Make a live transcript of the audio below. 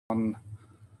on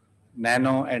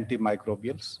nano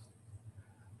antimicrobials.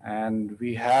 And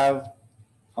we have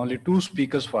only two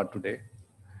speakers for today,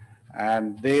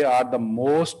 and they are the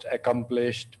most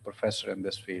accomplished professor in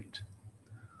this field.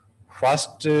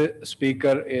 First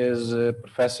speaker is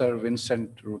Professor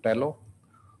Vincent Rutello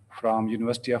from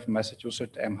University of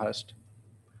Massachusetts Amherst.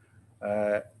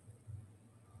 Uh,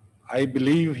 I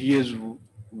believe he is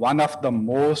one of the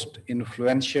most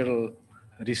influential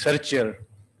researcher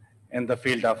in the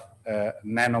field of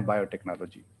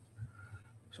nanobiotechnology.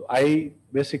 So I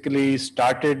basically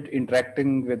started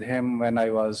interacting with him when I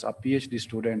was a PhD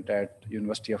student at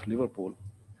University of Liverpool.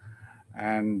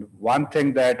 And one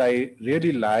thing that I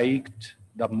really liked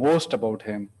the most about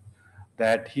him,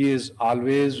 that he is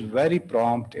always very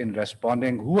prompt in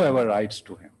responding whoever writes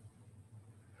to him,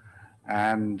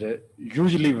 and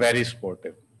usually very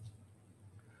supportive.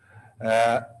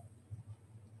 Uh,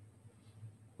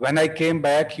 when I came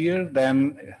back here,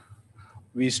 then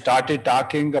we started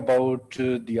talking about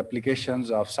the applications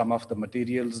of some of the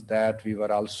materials that we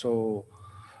were also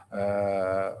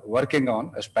working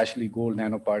on, especially gold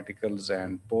nanoparticles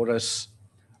and porous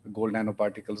gold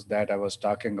nanoparticles that I was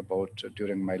talking about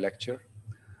during my lecture.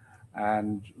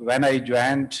 And when I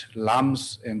joined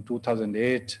LUMS in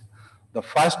 2008, the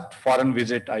first foreign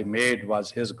visit I made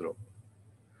was his group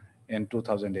in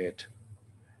 2008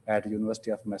 at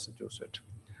University of Massachusetts.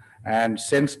 And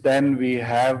since then, we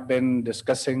have been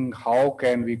discussing how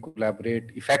can we collaborate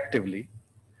effectively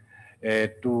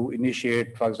to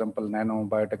initiate, for example,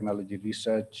 nanobiotechnology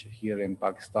research here in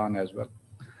Pakistan as well.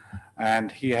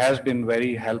 And he has been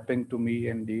very helping to me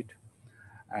indeed.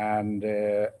 And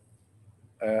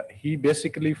he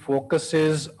basically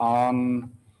focuses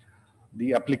on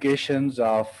the applications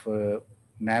of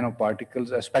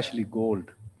nanoparticles, especially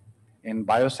gold, in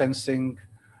biosensing,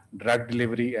 drug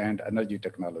delivery, and energy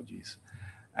technologies.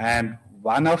 And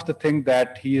one of the things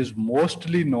that he is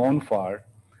mostly known for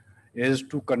is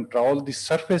to control the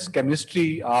surface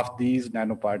chemistry of these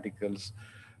nanoparticles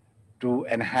to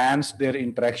enhance their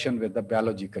interaction with the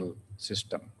biological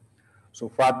system. So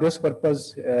for this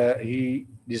purpose, he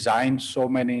designed so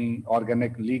many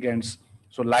organic ligands.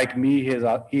 So like me,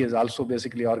 he is also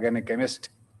basically organic chemist.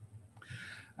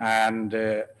 And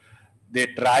they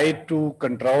try to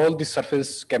control the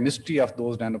surface chemistry of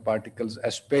those nanoparticles,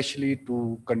 especially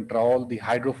to control the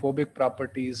hydrophobic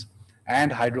properties and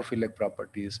hydrophilic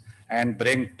properties and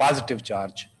bring positive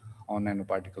charge on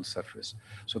nanoparticle surface.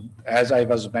 So as I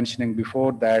was mentioning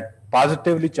before, that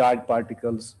positively charged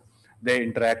particles, they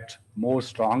interact more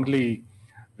strongly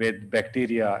with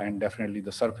bacteria and definitely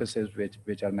the surfaces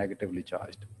which are negatively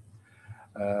charged.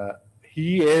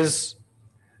 He is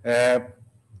uh,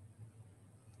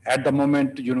 at the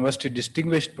moment university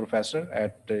distinguished professor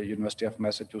at the University of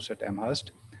Massachusetts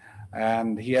Amherst,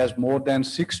 and he has more than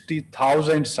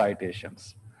 60,000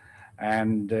 citations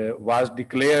and was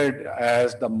declared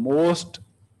as the most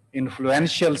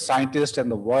influential scientist in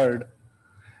the world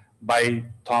by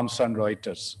Thomson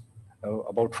Reuters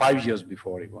about 5 years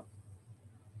before even.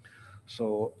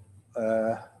 So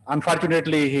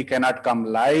unfortunately, he cannot come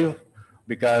live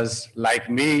because like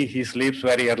me, he sleeps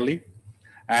very early.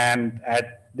 And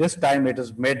at this time, it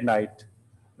is midnight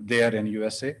there in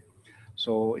USA.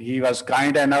 So he was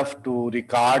kind enough to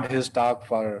record his talk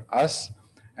for us.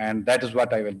 And that is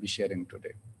what I will be sharing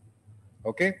today.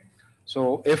 Okay.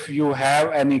 So if you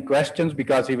have any questions,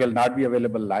 because he will not be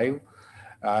available live,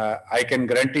 I can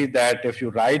guarantee that if you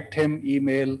write him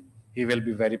email, he will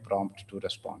be very prompt to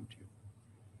respond to you.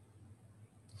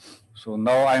 So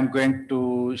now I'm going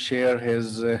to share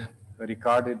his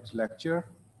recorded lecture.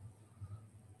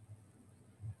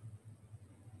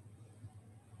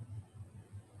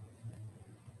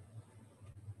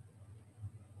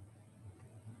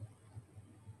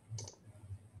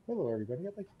 Hello, everybody.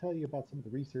 I'd like to tell you about some of the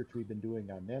research we've been doing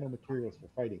on nanomaterials for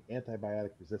fighting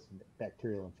antibiotic-resistant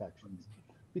bacterial infections.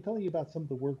 I'll be telling you about some of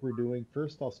the work we're doing.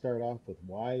 First, I'll start off with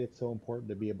why it's so important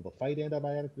to be able to fight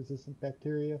antibiotic-resistant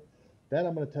bacteria. Then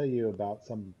I'm going to tell you about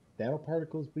some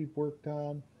nanoparticles we've worked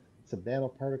on, some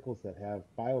nanoparticles that have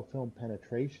biofilm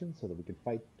penetration so that we can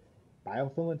fight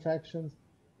biofilm infections,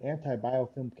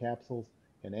 anti-biofilm capsules,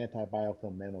 and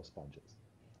anti-biofilm nanosponges.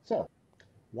 So,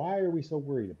 why are we so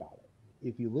worried about it?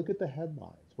 If you look at the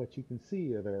headlines, what you can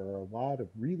see are there are a lot of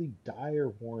really dire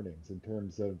warnings in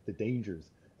terms of the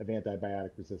dangers of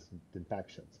antibiotic resistant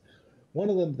infections.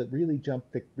 One of them that really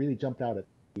jumped out at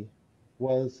me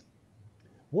was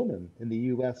a woman in the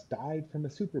US died from a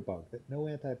superbug that no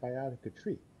antibiotic could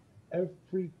treat.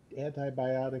 Every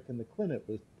antibiotic in the clinic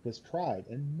was tried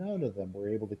and none of them were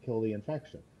able to kill the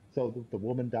infection. So the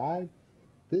woman died.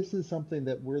 This is something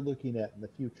that we're looking at in the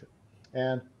future.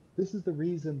 And This is the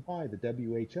reason why the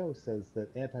WHO says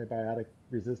that antibiotic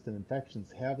resistant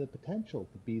infections have the potential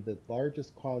to be the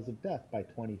largest cause of death by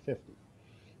 2050.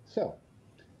 So,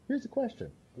 here's a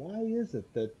question. Why is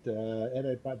it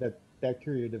that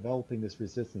bacteria are developing this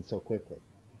resistance so quickly?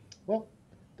 Well,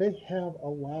 they have a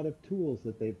lot of tools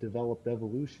that they've developed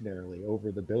evolutionarily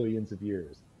over the billions of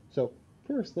years. So,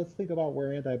 first, let's think about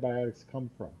where antibiotics come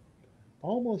from.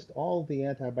 Almost all of the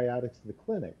antibiotics in the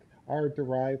clinic are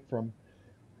derived from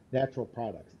natural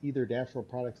products, either natural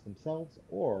products themselves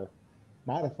or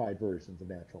modified versions of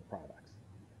natural products.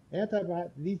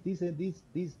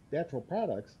 These natural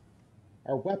products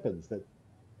are weapons that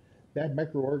bad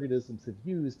microorganisms have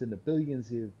used in a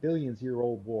billions year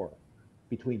old war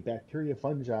between bacteria,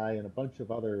 fungi, and a bunch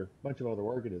of other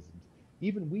organisms.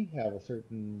 Even we have a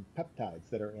certain peptides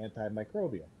that are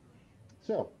antimicrobial.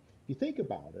 So if you think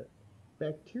about it,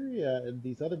 bacteria and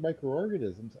these other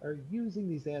microorganisms are using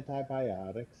these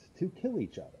antibiotics to kill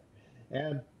each other.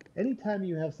 And anytime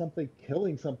you have something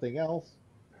killing something else,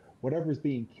 whatever's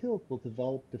being killed will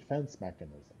develop defense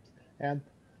mechanisms. And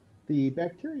the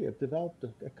bacteria have developed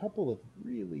a couple of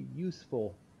really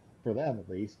useful, for them at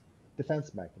least,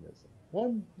 defense mechanisms.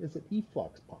 One is an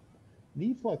efflux pump.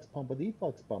 What the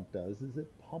efflux pump does is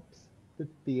it pumps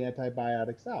the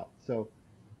antibiotics out. So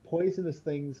poisonous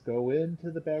things go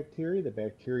into the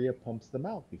bacteria pumps them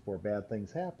out before bad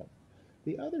things happen.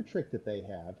 The other trick that they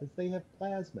have is they have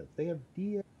plasmids. They have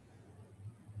DNA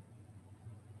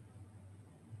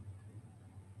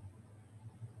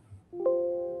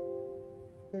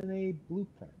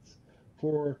blueprints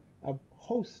for a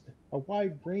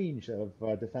wide range of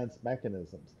defense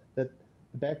mechanisms that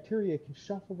the bacteria can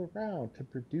shuffle around to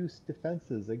produce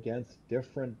defenses against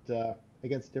different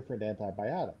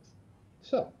antibiotics.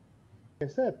 So, like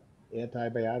I said,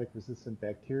 antibiotic resistant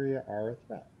bacteria are a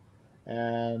threat.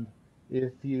 And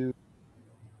if you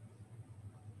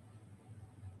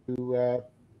uh,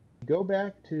 go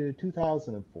back to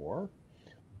 2004,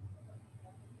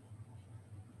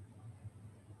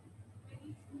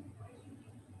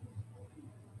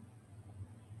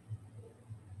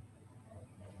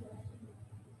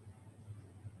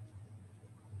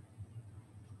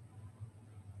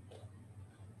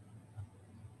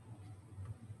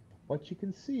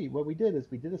 what we did is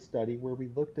we did a study where we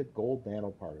looked at gold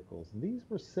nanoparticles. And these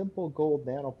were simple gold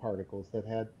nanoparticles that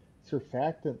had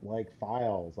surfactant-like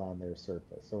files on their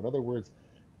surface. So in other words,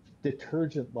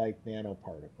 detergent-like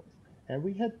nanoparticles. And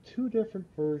we had two different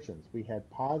versions. We had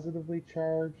positively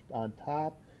charged on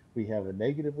top, we have a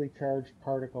negatively charged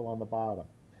particle on the bottom.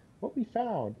 What we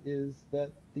found is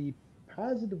that the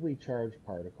positively charged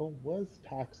particle was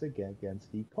toxic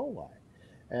against E. coli.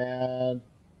 And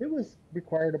it was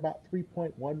required about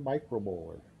 3.1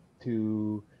 micromolar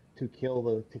to to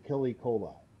kill E.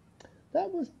 coli.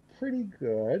 That was pretty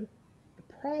good.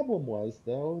 The problem was,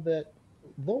 though, that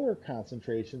lower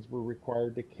concentrations were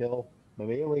required to kill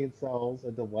mammalian cells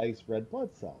and to lyse red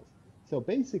blood cells. So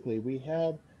basically, we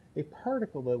had a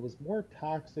particle that was more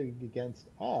toxic against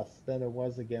us than it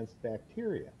was against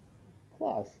bacteria.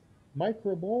 Plus,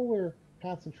 micromolar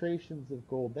concentrations of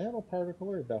gold nanoparticle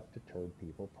are enough to turn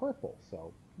people purple.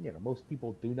 So, most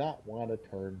people do not want to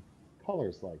turn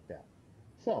colors like that.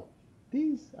 So,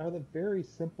 these are the very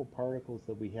simple particles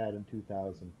that we had in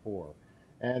 2004.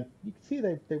 And you can see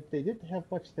they didn't have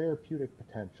much therapeutic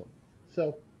potential.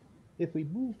 So, if we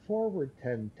move forward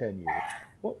 10 years,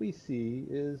 what we see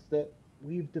is that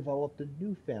we've developed a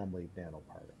new family of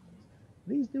nanoparticles.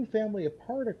 These new family of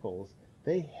particles,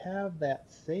 they have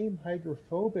that same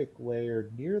hydrophobic layer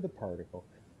near the particle,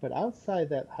 but outside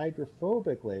that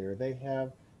hydrophobic layer, they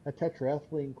have a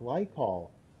tetraethylene glycol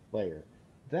layer.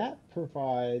 That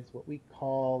provides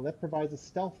a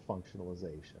stealth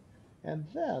functionalization. And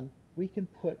then we can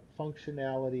put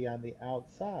functionality on the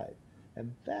outside.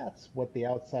 And that's what the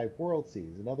outside world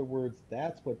sees. In other words,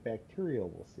 that's what bacteria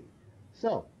will see.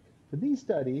 So, for these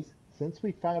studies, since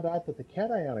we found out that the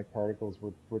cationic particles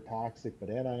were toxic but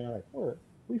anionic weren't,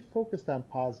 we focused on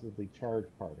positively charged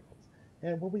particles.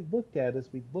 And what we looked at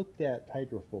is we looked at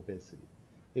hydrophobicity.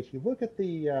 If you look at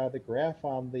the graph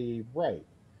on the right,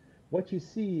 what you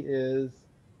see is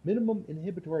minimum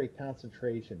inhibitory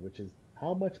concentration, which is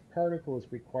how much particle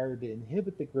is required to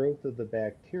inhibit the growth of the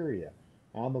bacteria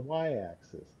on the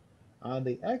y-axis. On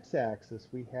the x-axis,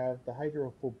 we have the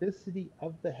hydrophobicity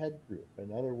of the head group,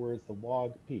 in other words, the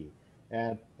log P.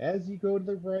 And as you go to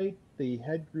the right, the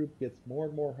head group gets more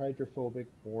and more hydrophobic,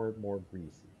 more and more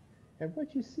greasy. And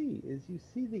what you see is you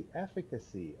see the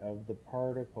efficacy of the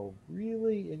particle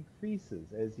really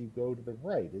increases as you go to the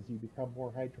right, as you become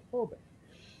more hydrophobic.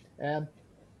 And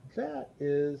that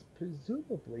is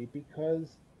presumably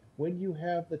because When you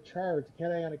have the charge, the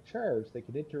cationic charge, they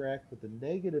can interact with the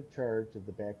negative charge of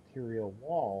the bacterial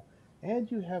wall, and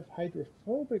you have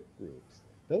hydrophobic groups.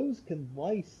 Those can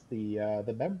lyse the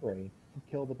membrane and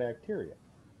kill the bacteria.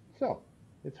 So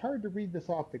it's hard to read this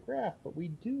off the graph, but we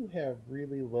do have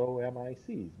really low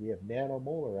MICs. We have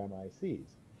nanomolar MICs.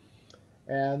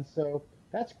 And so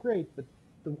that's great, but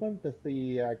the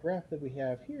graph that we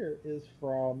have here is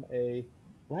from a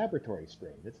laboratory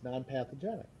strain. It's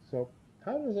non-pathogenic. So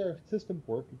how does our system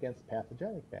work against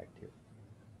pathogenic bacteria?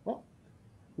 Well,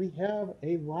 we have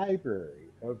a library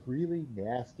of really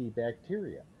nasty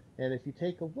bacteria. And if you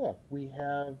take a look, we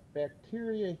have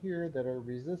bacteria here that are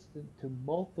resistant to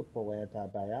multiple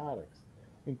antibiotics,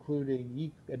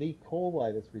 including an E.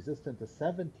 coli that's resistant to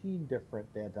 17 different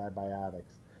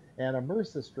antibiotics, and a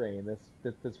MRSA strain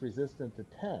that's resistant to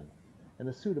 10, and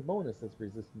a Pseudomonas that's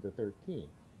resistant to 13.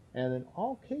 And in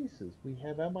all cases, we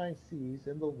have MICs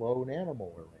in the low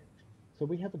nanomolar range. So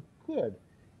we have a good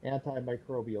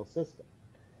antimicrobial system.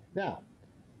 Now,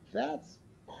 that's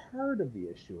part of the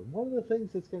issue. And one of the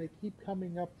things that's going to keep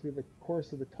coming up through the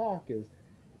course of the talk is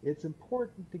it's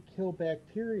important to kill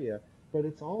bacteria, but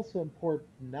it's also important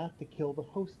not to kill the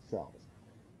host cells.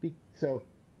 So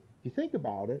if you think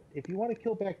about it, if you want to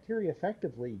kill bacteria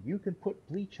effectively, you can put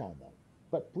bleach on them.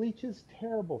 But bleach is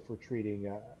terrible for treating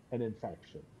an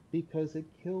infection because it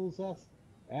kills us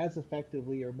as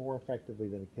effectively or more effectively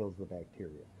than it kills the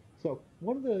bacteria. So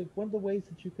one of the ways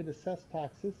that you can assess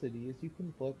toxicity is you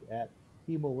can look at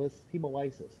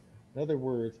hemolysis. In other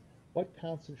words, what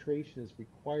concentration is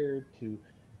required to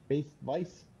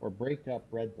lyse or break up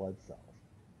red blood cells.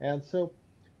 And so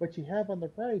what you have on the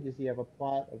right is you have a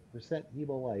plot of percent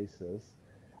hemolysis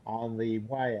on the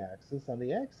y-axis. On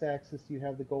the x-axis, you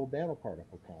have the gold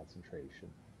nanoparticle concentration.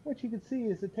 What you can see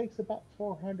is it takes about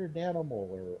 400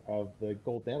 nanomolar of the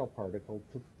gold nanoparticle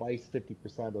to lyse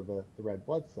 50% of the red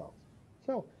blood cells.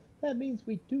 So that means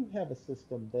we do have a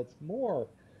system that's more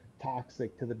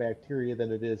toxic to the bacteria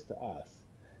than it is to us.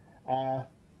 Uh,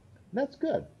 that's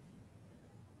good.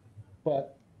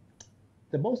 But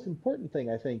the most important thing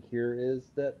I think here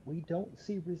is that we don't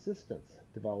see resistance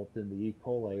developed in the E.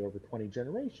 coli over 20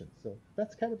 generations. So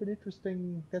that's kind of an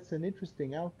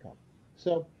interesting outcome.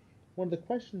 So one of the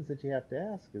questions that you have to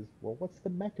ask is, well, what's the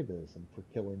mechanism for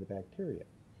killing the bacteria?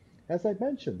 As I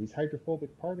mentioned, these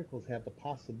hydrophobic particles have the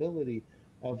possibility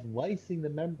of lysing the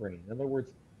membrane. In other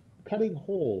words, cutting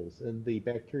holes in the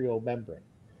bacterial membrane.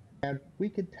 And we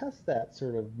can test that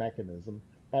sort of mechanism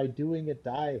by doing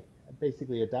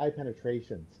basically a dye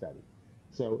penetration study.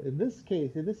 So in this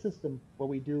case, in this system, what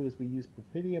we do is we use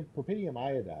propydium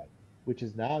iodide, which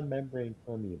is non-membrane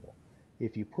permeable.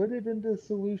 If you put it into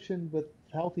solution with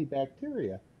healthy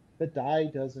bacteria, the dye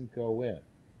doesn't go in.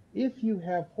 If you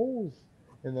have holes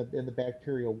in the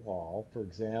bacterial wall, for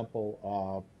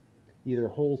example, either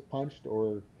holes punched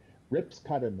or rips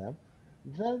cut in them,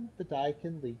 then the dye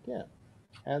can leak in.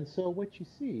 And so what you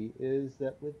see is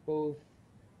that with both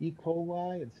E.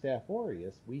 coli and Staph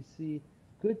aureus, we see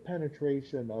good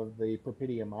penetration of the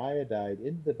propydium iodide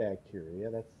into the bacteria.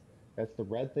 That's the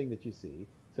red thing that you see.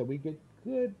 So we get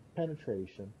good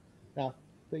penetration. Now,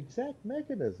 the exact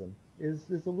mechanism is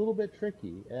a little bit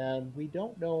tricky, and we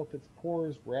don't know if it's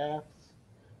pores, rafts,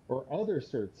 or other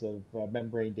sorts of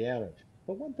membrane damage.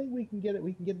 But one thing we can get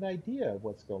an idea of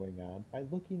what's going on by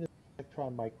looking at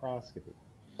electron microscopy.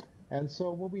 And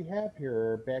so what we have here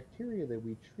are bacteria that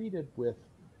we treated with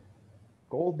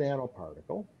gold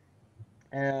nanoparticle,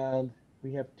 and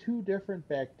we have two different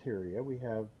bacteria. We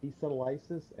have B-cell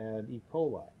and E.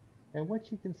 coli. And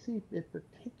what you can see in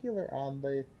particular on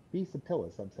the B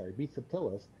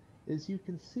subtilis, is you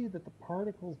can see that the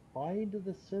particles bind to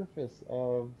the surface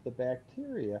of the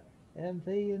bacteria and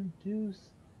they induce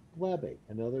blebbing.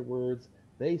 In other words,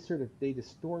 they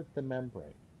distort the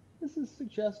membrane. This is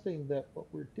suggesting that what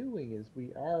we're doing is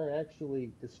we are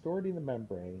actually distorting the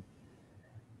membrane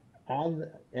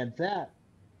and that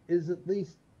is at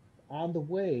least on the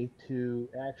way to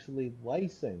actually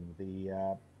lysing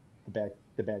the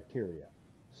bacteria.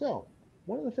 So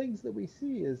one of the things that we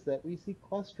see is that we see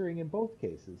clustering in both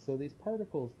cases. So these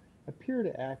particles appear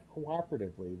to act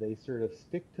cooperatively. They sort of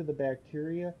stick to the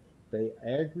bacteria, they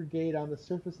aggregate on the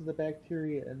surface of the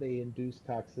bacteria, and they induce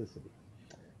toxicity.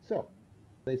 So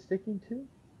they sticking to?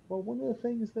 Well, one of the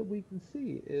things that we can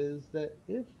see is that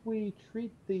if we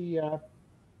treat the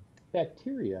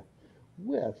bacteria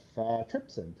with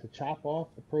trypsin to chop off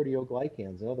the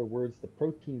proteoglycans, in other words, the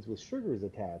proteins with sugars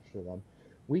attached to them,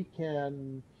 we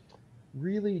can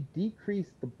really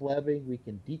decrease the blebbing, we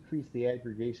can decrease the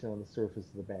aggregation on the surface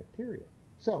of the bacteria.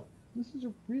 So this is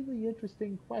a really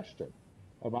interesting question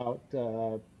about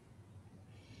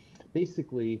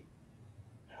basically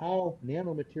how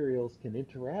nanomaterials can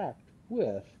interact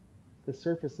with the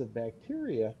surface of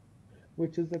bacteria,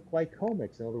 which is a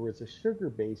glycomics, in other words, a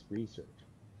sugar-based research.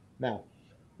 Now,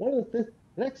 one of the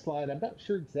next slide, I'm not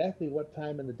sure exactly what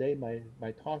time in the day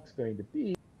my talk's going to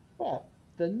be, but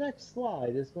the next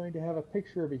slide is going to have a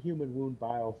picture of a human wound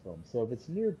biofilm. So if it's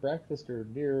near breakfast or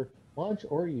near lunch,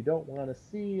 or you don't want to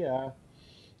see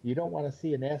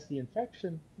a nasty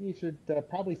infection, you should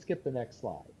probably skip the next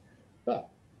slide. But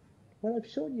what I've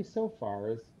shown you so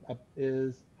far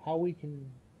is how we can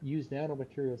use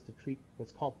nanomaterials to treat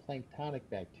what's called planktonic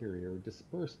bacteria or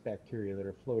dispersed bacteria that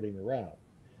are floating around.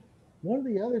 One of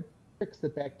the other tricks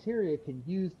that bacteria can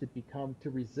use to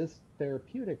resist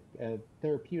therapeutics and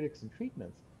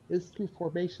treatments is through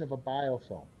formation of a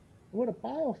biofilm. And what a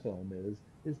biofilm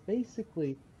is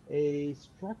basically a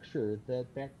structure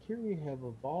that bacteria have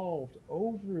evolved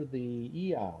over the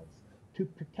eons to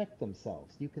protect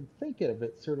themselves. You can think of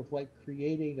it sort of like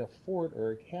creating a fort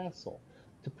or a castle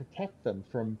to protect them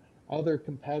from other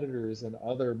competitors and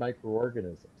other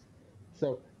microorganisms.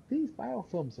 So these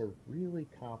biofilms are really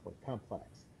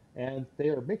complex, and they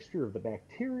are a mixture of the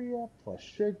bacteria plus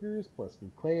sugars plus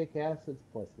nucleic acids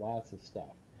plus lots of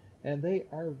stuff. And they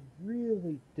are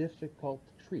really difficult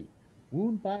to treat.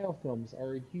 Wound biofilms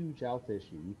are a huge health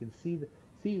issue. You can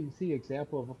see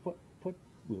example of a foot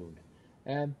wound.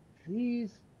 And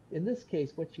these in this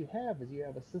case, what you have is you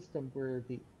have a system where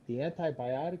the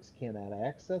antibiotics cannot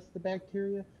access the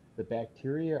bacteria. The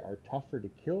bacteria are tougher to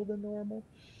kill than normal.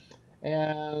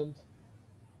 And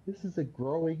this is a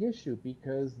growing issue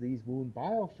because these wound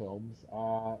biofilms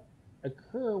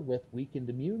occur with weakened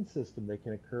immune system. They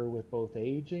can occur with both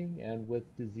aging and with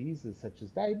diseases such as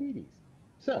diabetes.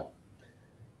 So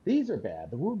these are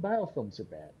bad. The wound biofilms are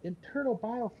bad. Internal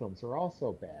biofilms are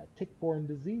also bad. Tick-borne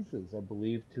diseases are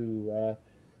believed to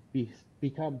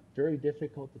become very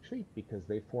difficult to treat because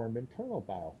they form internal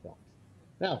biofilms.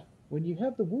 Now, when you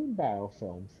have the wound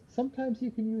biofilms, sometimes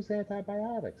you can use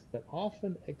antibiotics, but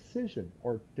often excision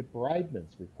or debridement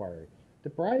is required.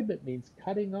 Debridement means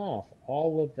cutting off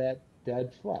all of that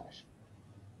dead flesh.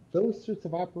 Those sorts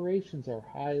of operations are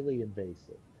highly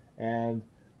invasive, and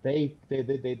they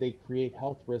create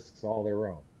health risks all their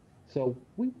own. So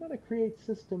we want to create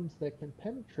systems that can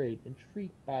penetrate and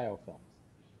treat biofilms.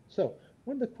 So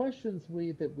one of the questions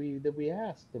we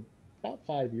asked about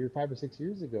 5 or 6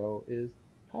 years ago is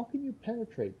how can you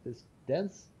penetrate this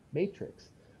dense matrix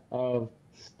of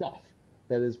stuff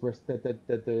that is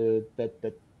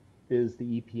that is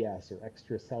the EPS or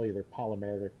extracellular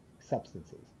polymeric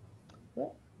substances?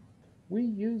 Well, we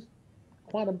use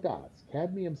quantum dots,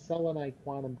 cadmium selenide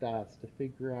quantum dots, to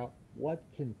figure out what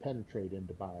can penetrate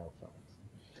into biofilms.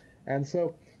 And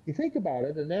so you think about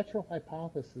it, a natural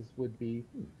hypothesis would be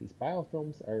these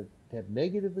biofilms have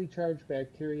negatively charged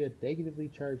bacteria, negatively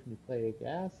charged nucleic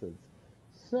acids.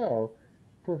 So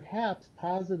perhaps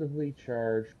positively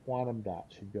charged quantum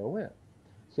dots should go in.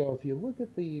 So if you look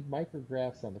at the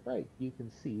micrographs on the right, you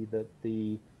can see that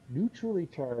the neutral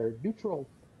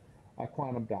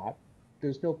quantum dot,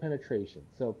 there's no penetration.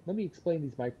 So let me explain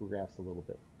these micrographs a little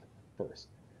bit first.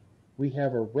 We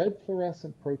have a red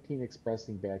fluorescent protein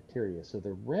expressing bacteria. So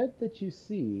the red that you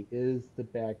see is the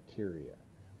bacteria.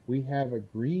 We have a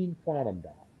green quantum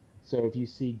dot. So if you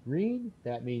see green,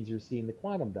 that means you're seeing the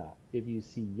quantum dot. If you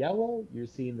see yellow, you're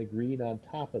seeing the green on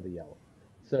top of the yellow.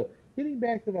 So getting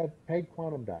back to that PEG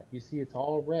quantum dot, you see it's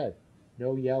all red,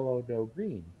 no yellow, no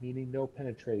green, meaning no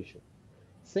penetration.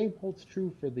 Same holds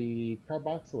true for the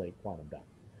carboxylate quantum dot.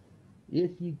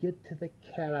 If you get to the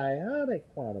cationic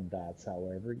quantum dots,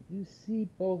 however, you see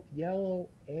both yellow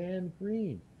and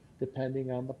green,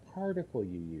 depending on the particle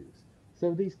you use.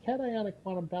 So these cationic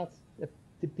quantum dots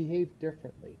behave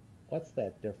differently. What's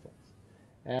that difference?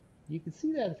 And you can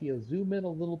see that if you zoom in a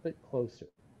little bit closer.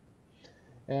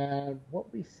 And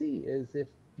what we see is if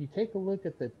you take a look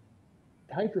at the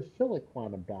hydrophilic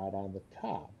quantum dot on the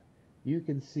top, you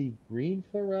can see green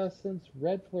fluorescence,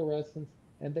 red fluorescence,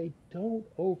 and they don't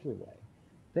overlay.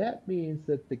 That means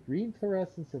that the green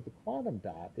fluorescence of the quantum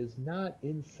dot is not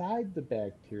inside the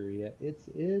bacteria, it's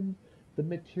in the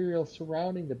material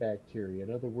surrounding the bacteria.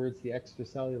 In other words, the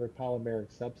extracellular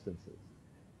polymeric substances.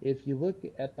 If you look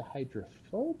at the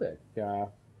hydrophobic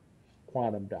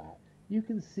quantum dot, you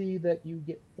can see that you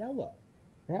get yellow.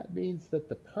 That means that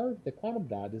the quantum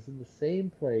dot is in the same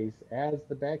place as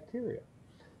the bacteria.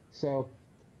 So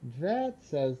that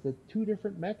says that two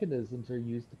different mechanisms are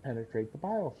used to penetrate the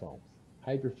biofilms.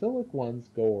 Hydrophilic ones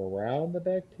go around the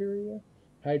bacteria.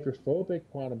 Hydrophobic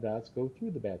quantum dots go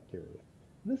through the bacteria.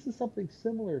 And this is something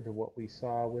similar to what we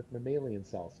saw with mammalian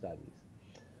cell studies.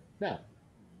 Now,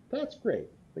 that's great.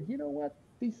 But you know what?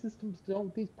 These systems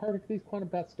don't, these quantum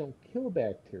dots don't kill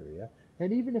bacteria.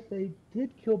 And even if they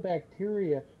did kill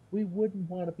bacteria, we wouldn't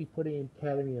want to be putting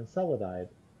cadmium selenide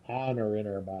on or in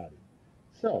our body.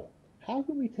 So, how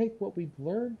can we take what we've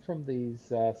learned from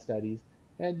these studies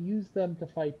and use them to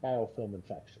fight biofilm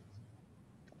infections?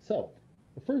 So,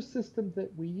 the first system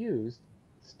that we used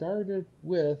started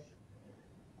with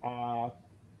uh,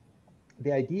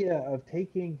 the idea of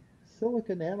taking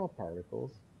silica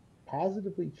nanoparticles,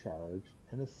 positively charged,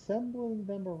 and assembling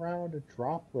them around a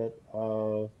droplet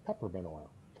of peppermint oil.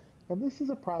 And this is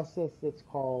a process that's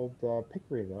called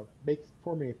Pickering,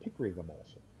 forming a Pickering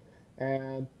emulsion.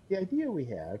 And the idea we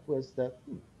had was that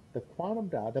the quantum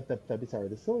dot,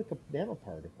 the silica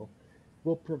nanoparticle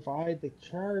will provide the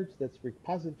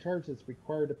positive charge that's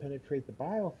required to penetrate the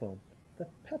biofilm. The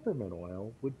peppermint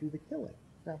oil would do the killing.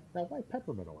 Now, why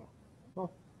peppermint oil?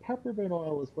 Well, peppermint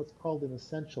oil is what's called an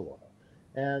essential oil.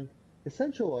 And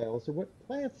essential oils are what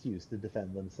plants use to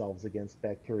defend themselves against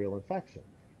bacterial infection.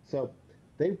 So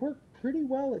they work pretty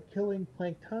well at killing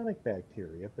planktonic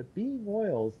bacteria, but being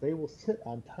oils, they will sit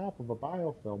on top of a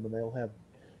biofilm and they'll have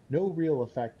no real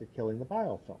effect at killing the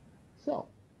biofilm. So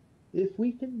if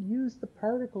we can use the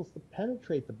particles to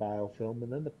penetrate the biofilm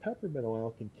and then the peppermint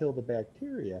oil can kill the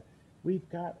bacteria, we've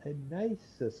got a nice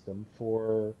system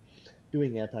for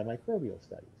doing antimicrobial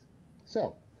studies.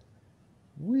 So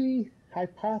we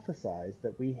hypothesized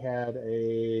that we had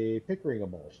a Pickering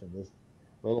emulsion, this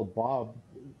little blob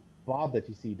that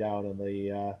you see down on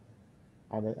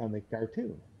the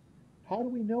cartoon. How do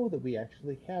we know that we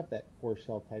actually have that core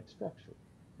shell type structure?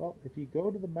 Well, if you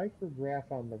go to the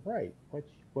micrograph on the right,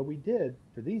 what we did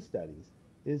for these studies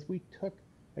is we took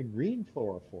a green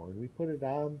fluorophore and we put it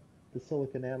on the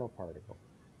silicon nanoparticle.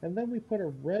 And then we put a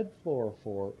red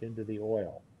fluorophore into the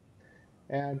oil.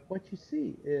 And what you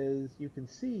see is you can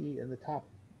see in the top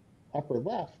upper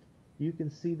left, you can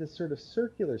see the sort of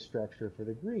circular structure for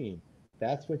the green.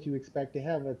 That's what you expect to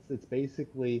have. It's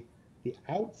basically the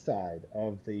outside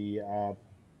of the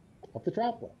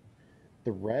droplet.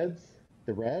 The reds,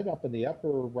 the red up in the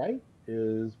upper right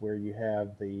is where you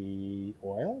have the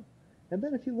oil. And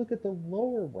then if you look at the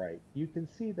lower right, you can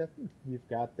see that you've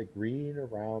got the green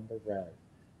around the red,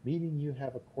 meaning you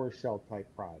have a core shell type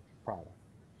product.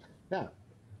 Now,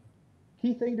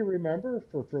 key thing to remember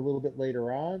for a little bit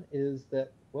later on is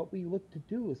that what we look to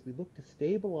do is we look to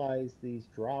stabilize these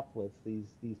droplets, these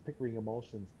Pickering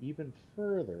emulsions, even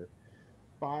further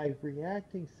by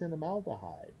reacting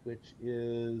cinnamaldehyde, which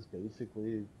is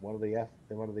basically one of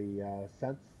the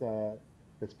scents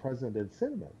that's present in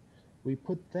cinnamon. We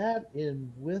put that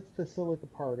in with the silica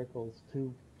particles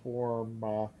to form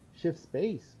shift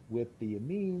space with the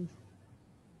amines,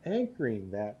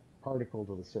 anchoring that particle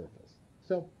to the surface.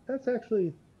 So that's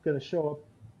actually going to show up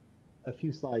a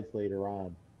few slides later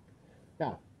on.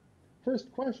 Now,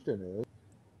 first question is,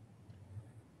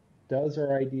 does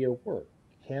our idea work?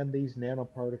 Can these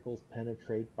nanoparticles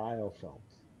penetrate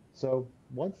biofilms? So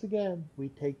once again, we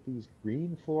take these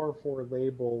green fluorophore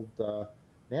labeled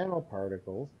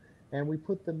nanoparticles and we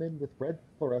put them in with red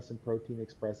fluorescent protein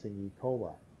expressing E.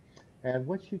 coli. And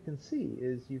what you can see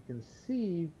is you can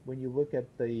see when you look at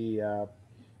the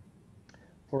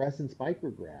fluorescence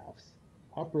micrographs,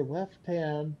 upper left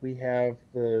hand we have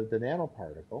the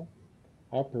nanoparticle,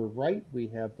 upper right, we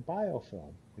have the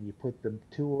biofilm. When you put the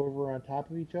two over on top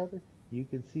of each other, you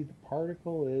can see the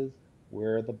particle is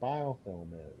where the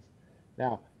biofilm is.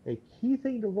 Now, a key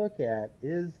thing to look at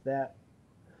is that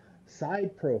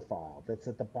side profile that's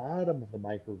at the bottom of the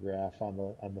micrograph on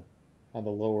the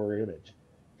lower image.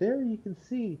 There you can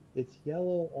see it's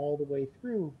yellow all the way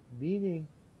through, meaning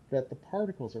that the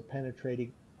particles are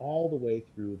penetrating all the way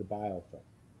through the biofilm.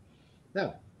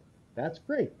 Now, that's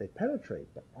great, they penetrate,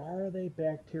 but are they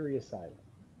bactericidal?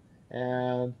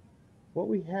 And what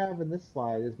we have in this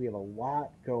slide is we have a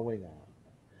lot going on.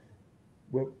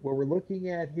 What we're looking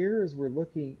at here is we're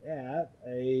looking at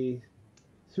a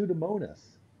Pseudomonas,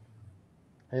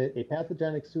 a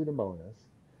pathogenic Pseudomonas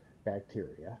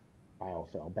bacteria,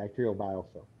 bacterial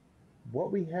biofilm.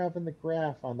 What we have in the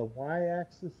graph on the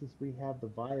y-axis is we have the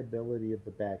viability of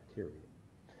the bacteria.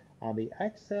 On the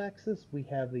x-axis, we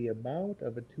have the amount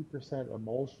of a 2%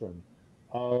 emulsion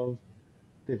of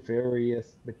the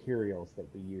various materials that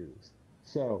we use.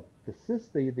 So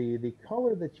the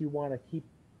color that you want to keep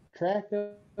track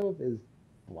of is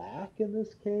black in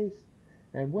this case.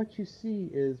 And what you see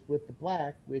is with the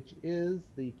black, which is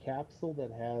the capsule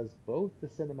that has both the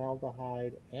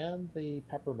cinnamaldehyde and the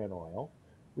peppermint oil,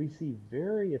 we see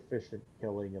very efficient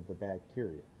killing of the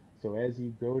bacteria. So as you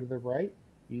go to the right,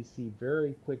 you see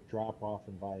very quick drop off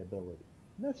in viability.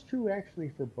 And that's true actually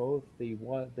for both the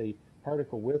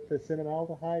particle with the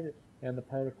cinnamaldehyde and the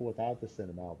particle without the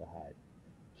cinnamaldehyde.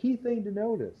 Key thing to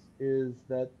notice is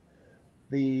that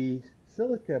the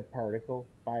silica particle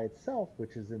by itself,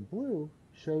 which is in blue,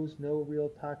 shows no real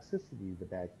toxicity to the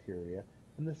bacteria,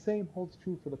 and the same holds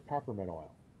true for the peppermint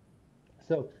oil.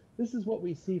 So this is what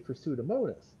we see for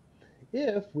Pseudomonas.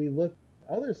 If we look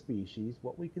at other species,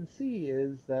 what we can see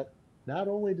is that not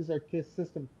only does our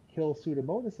system kill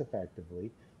Pseudomonas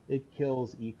effectively, it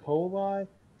kills E. coli,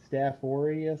 Staph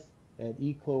aureus, and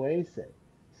E. cloacae.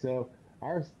 So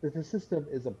the system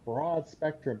is a broad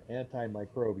spectrum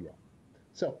antimicrobial.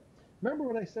 So remember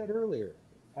what I said earlier.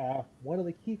 One of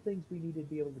the key things we need to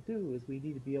be able to do is we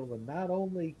need to be able to not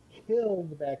only kill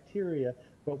the bacteria,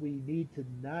 but we need to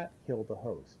not kill the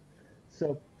host.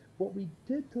 So what we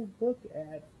did to look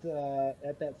at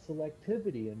that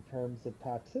selectivity in terms of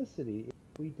toxicity,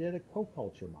 we did a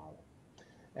co-culture model.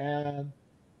 And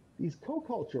these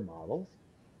co-culture models,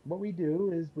 what we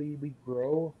do is we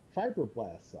grow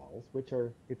fibroblast cells, which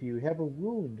are, if you have a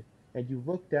wound and you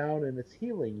look down and it's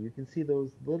healing, you can see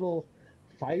those little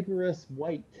fibrous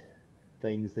white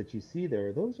things that you see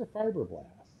there. Those are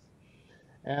fibroblasts.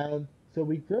 And so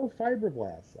we grow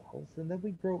fibroblast cells and then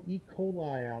we grow E.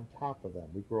 coli on top of them.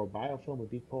 We grow a biofilm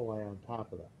of E. coli on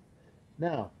top of them.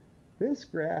 Now, this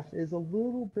graph is a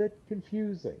little bit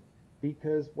confusing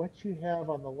because what you have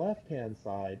on the left-hand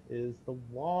side is the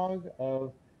log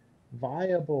of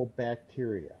viable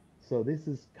bacteria. So this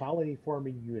is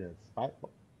colony-forming units,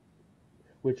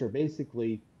 which are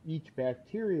basically each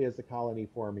bacteria is a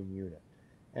colony-forming unit.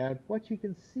 And what you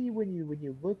can see when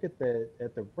you look at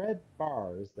the red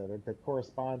bars that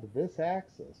correspond to this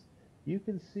axis, you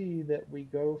can see that we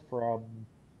go from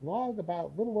log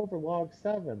about a little over log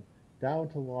 7 down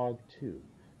to log 2.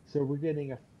 So we're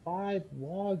getting a 5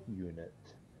 log unit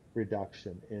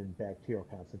reduction in bacterial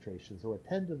concentration. So a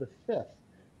 10 to the 5th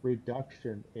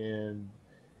reduction in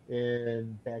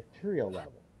bacterial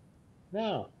level.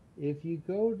 Now, if you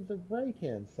go to the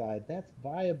right-hand side, that's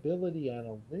viability on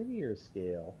a linear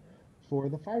scale for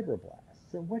the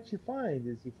fibroblasts. And what you find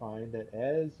is you find that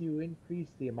as you increase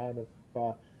the amount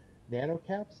of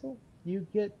nanocapsule, you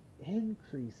get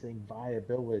increasing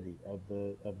viability of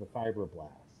the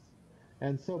fibroblasts.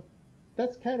 And so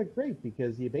that's kind of great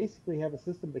because you basically have a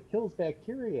system that kills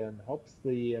bacteria and helps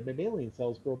the mammalian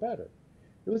cells grow better.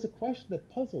 It was a question that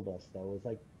puzzled us though, is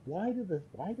like why do the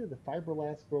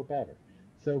fibroblasts grow better?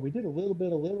 So we did a little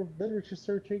bit of literature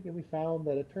searching and we found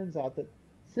that it turns out that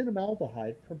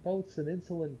cinnamaldehyde promotes an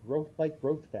insulin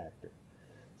growth factor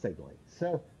signaling.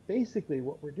 So basically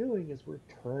what we're doing is we're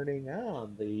turning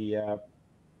on the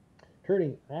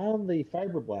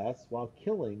fibroblasts while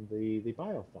killing the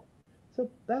biofilm. So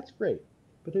that's great.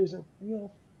 But there's a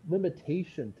real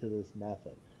limitation to this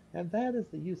method, and that is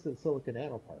the use of silicon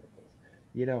nanoparticles.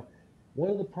 You know, one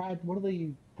of the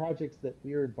projects that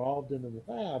we are involved in the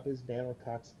lab is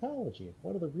nanotoxicology. And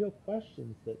one of the real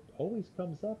questions that always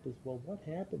comes up is, well, what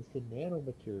happens to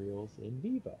nanomaterials in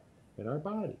vivo in our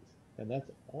bodies? And that's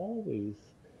always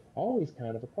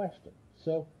kind of a question.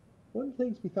 So one of the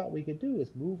things we thought we could do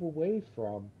is move away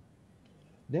from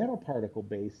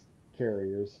nanoparticle-based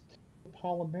carriers to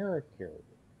polymeric carriers.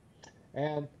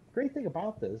 And the great thing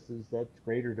about this is that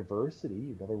greater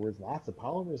diversity, in other words, lots of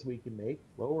polymers we can make,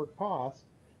 lower cost,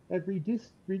 and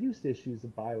reduced issues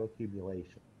of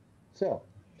bioaccumulation. So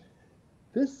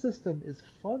this system is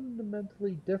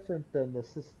fundamentally different than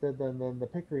the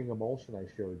Pickering emulsion I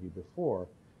showed you before,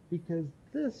 because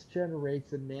this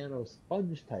generates a nano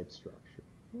sponge type structure.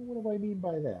 What do I mean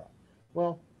by that?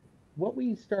 Well, what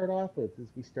we start off with is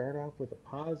we start off with a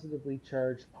positively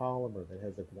charged polymer that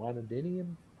has a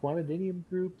guanidinium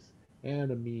groups and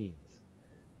amines.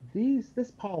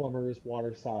 This polymer is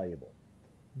water soluble.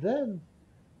 Then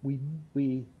we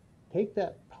take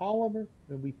that polymer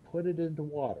and we put it into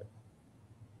water.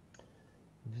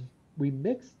 We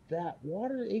mix that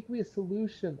water aqueous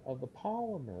solution of the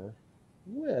polymer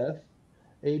with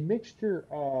a mixture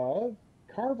of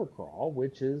carvacrol,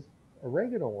 which is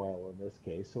oregano oil in this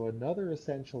case, so another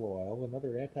essential oil,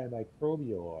 another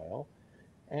antimicrobial oil,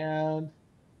 and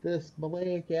this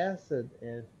maleic acid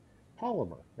and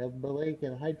polymer, maleic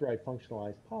anhydride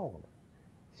functionalized polymer.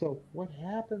 So what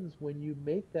happens when you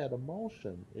make that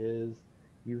emulsion is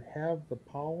you have the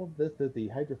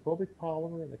hydrophobic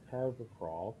polymer and the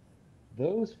carvacrol.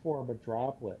 Those form a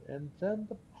droplet, and then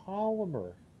the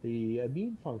polymer, the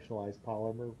amine functionalized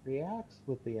polymer, reacts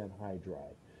with the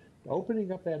anhydride,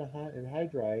 opening up that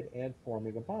anhydride and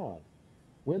forming a bond.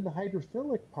 When the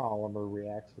hydrophilic polymer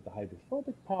reacts with the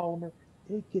hydrophobic polymer,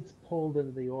 it gets pulled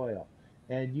into the oil.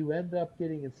 And you end up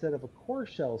getting, instead of a core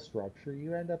shell structure,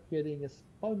 you end up getting a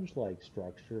sponge-like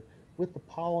structure with the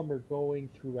polymer going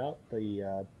throughout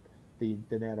the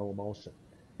nanoemulsion.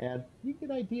 And you get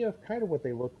an idea of kind of what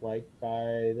they look like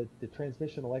by the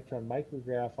transmission electron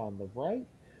micrograph on the right,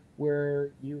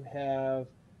 where you have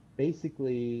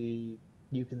basically,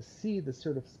 you can see the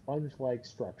sort of sponge-like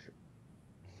structure.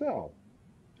 So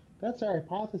that's our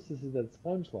hypothesis, is that it's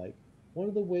sponge-like. One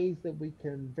of the ways that we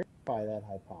can verify that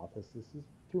hypothesis is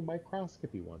through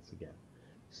microscopy once again.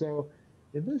 So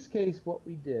in this case, what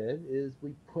we did is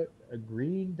we put a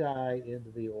green dye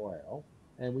into the oil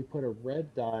and we put a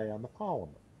red dye on the polymer.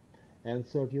 And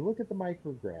so if you look at the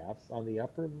micrographs, on the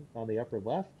upper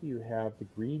left, you have the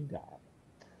green dye.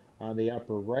 On the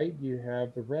upper right, you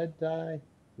have the red dye.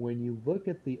 When you look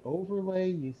at the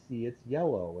overlay, you see it's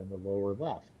yellow in the lower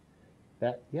left.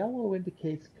 That yellow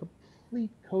indicates complete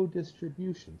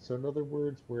co-distribution. So in other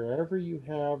words, wherever you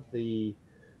have the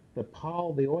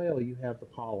oil, you have the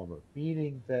polymer,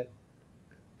 meaning that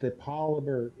the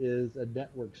polymer is a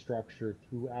network structure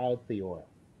throughout the oil.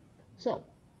 So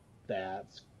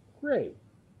that's great.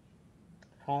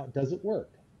 How does it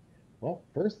work? Well,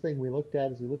 first thing we looked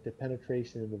at is we looked at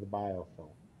penetration into the biofilm.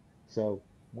 So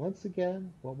once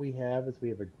again, what we have is we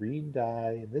have a green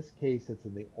dye. In this case, it's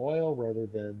in the oil rather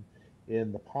than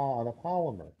in on a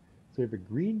polymer. So we have a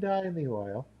green dye in the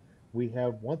oil. We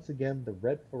have, once again, the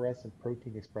red fluorescent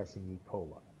protein expressing E.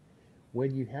 coli.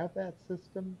 When you have that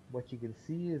system, what you can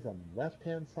see is on the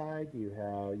left-hand side, you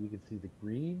can see the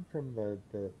green from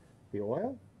the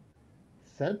oil.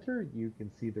 Center, you can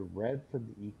see the red from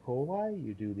the E. coli.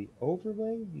 You do the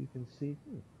overlay, you can see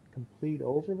complete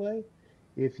overlay.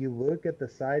 If you look at the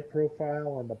side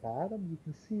profile on the bottom, you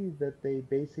can see that they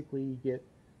basically get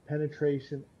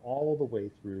penetration all the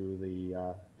way through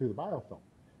the biofilm.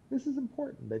 This is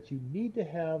important, that you need to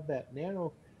have that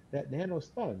nano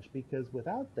sponge, because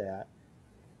without that,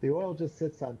 the oil just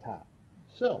sits on top.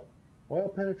 So, oil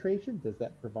penetration, does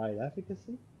that provide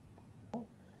efficacy?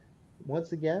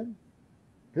 Once again,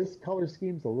 this color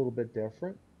scheme is a little bit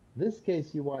different. In this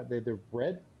case, you want the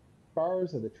red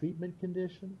bars are the treatment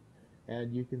condition,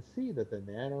 and you can see that the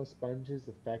nano sponges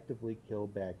effectively kill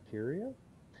bacteria.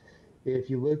 If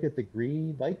you look at the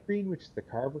green, light green, which is the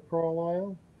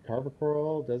carbochloral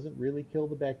oil doesn't really kill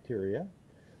the bacteria.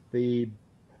 The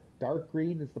dark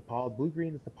green is the blue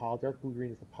green is the dark blue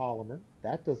green is the polymer.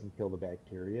 That doesn't kill the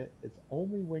bacteria. It's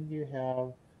only when you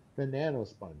have the nano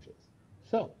sponges.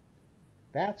 So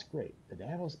that's great. The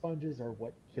nanosponges are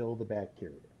what kill the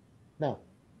bacteria. Now,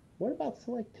 what about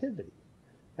selectivity?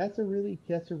 That's a really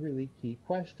key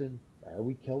question. Are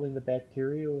we killing the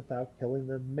bacteria without killing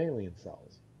the mammalian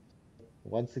cells?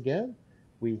 Once again,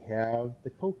 we have the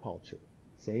co-culture.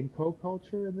 Same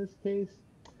co-culture in this case.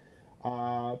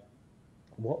 Uh,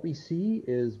 what we see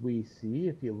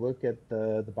if you look at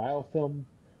the biofilm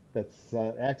that's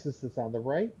axis that's on the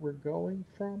right, we're going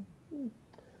from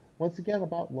once again,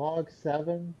 about log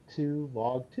 7 to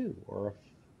log 2, or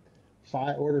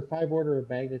a five order of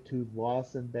magnitude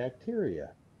loss in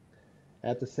bacteria.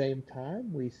 At the same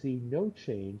time, we see no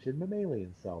change in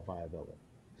mammalian cell viability.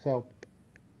 So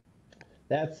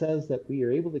that says that we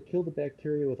are able to kill the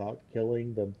bacteria without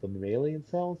killing the mammalian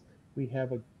cells. We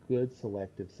have a good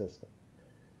selective system.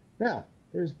 Now,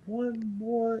 there's one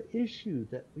more issue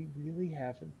that we really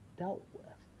haven't dealt with,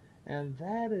 and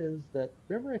that is that,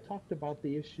 remember I talked about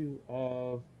the issue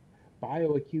of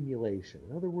bioaccumulation.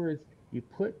 In other words, you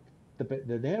put the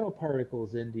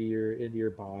nanoparticles into your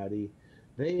body,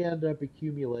 they end up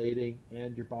accumulating,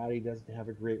 and your body doesn't have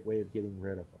a great way of getting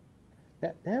rid of them.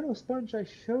 That nanosponge I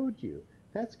showed you,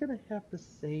 that's going to have the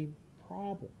same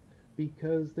problem,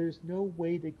 because there's no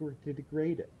way to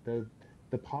degrade it.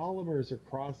 The polymers are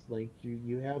cross-linked.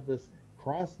 You have this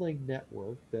cross-linked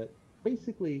network that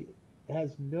basically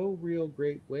has no real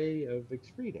great way of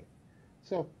excreting.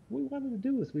 So what we wanted to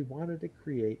do is we wanted to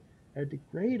create a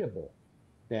degradable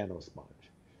nanosponge.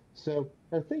 So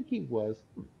our thinking was,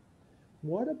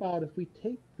 what about if we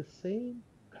take the same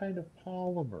kind of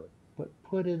polymer but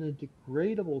put in a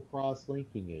degradable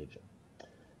cross-linking agent?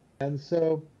 And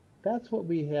so that's what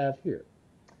we have here.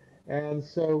 And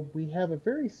so we have a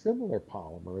very similar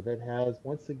polymer that has,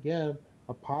 once again,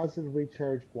 a positively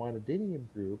charged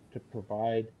guanidinium group to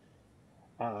provide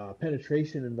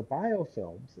penetration in the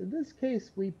biofilms. In this case,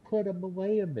 we put a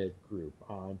malayamide group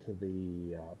onto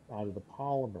the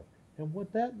polymer. And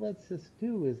what that lets us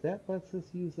do is that lets us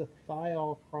use a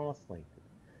thiol crosslinker.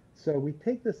 So we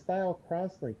take this thiol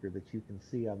crosslinker that you can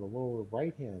see on the lower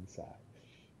right-hand side,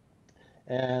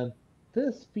 and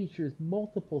this features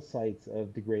multiple sites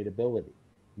of degradability.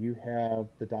 You have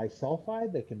the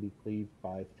disulfide that can be cleaved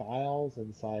by thiols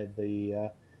inside the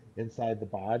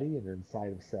body and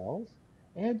inside of cells.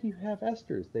 And you have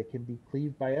esters that can be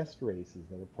cleaved by esterases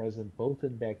that are present both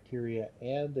in bacteria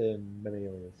and in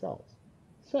mammalian cells.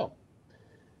 So,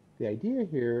 the idea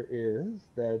here is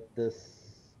that this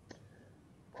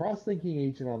cross-linking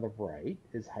agent on the right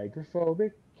is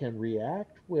hydrophobic, can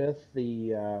react with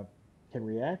the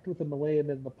malayam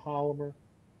in the polymer,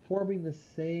 forming the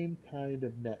same kind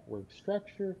of network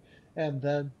structure, and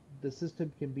then the system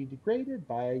can be degraded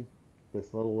by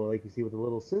this little, like you see with the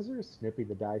little scissors, snipping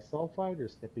the disulfide or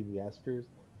snipping the esters,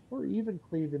 or even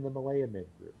cleaving the malayamide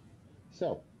group.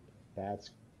 So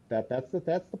that's that's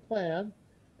the plan,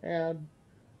 and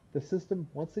the system,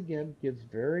 once again, gives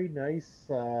very nice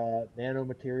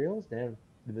nanomaterials,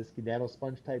 this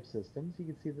nanosponge type systems. You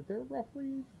can see that they're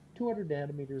roughly 200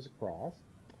 nanometers across.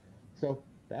 So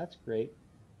that's great.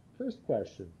 First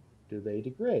question, do they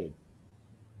degrade?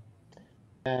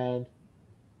 And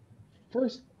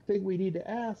first thing we need to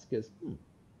ask is,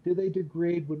 do they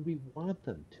degrade when we want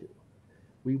them to?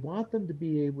 We want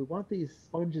these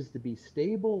sponges to be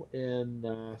stable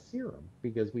in serum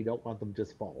because we don't want them to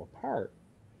just fall apart.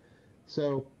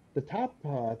 So the top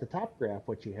graph,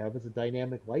 what you have is a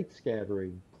dynamic light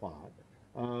scattering plot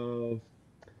of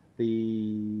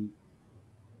the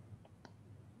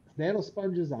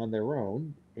nanosponges on their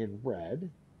own in red,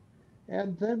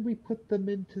 and then we put them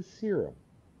into serum,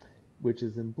 which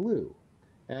is in blue.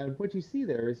 And what you see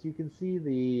there is you can see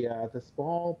the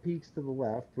small peaks to the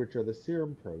left, which are the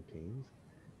serum proteins.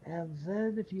 And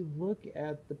then if you look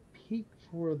at the peak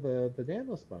for the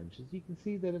nanosponges, you can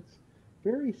see that it's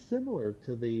very similar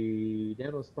to the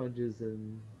nanosponges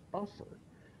in buffer,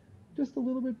 just a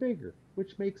little bit bigger,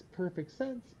 which makes perfect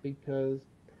sense because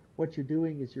what you're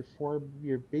doing is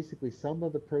you're basically some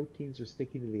of the proteins are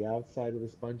sticking to the outside of the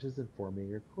sponges and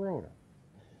forming a corona.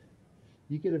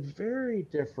 You get a very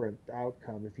different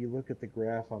outcome if you look at the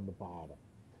graph on the bottom.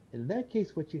 And in that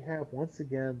case, what you have, once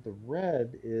again, the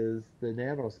red is the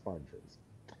nanosponges.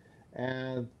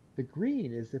 And the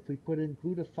green is if we put in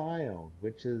glutathione,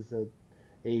 which is a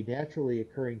naturally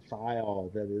occurring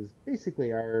thiol that is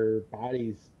basically our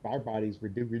body's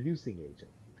reducing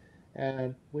agent.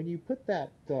 And when you put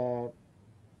that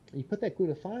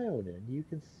glutathione in, you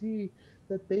can see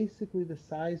that basically the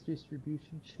size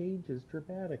distribution changes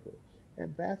dramatically.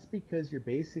 And that's because you're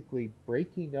basically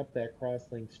breaking up that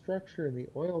cross-linked structure, and the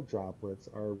oil droplets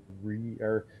are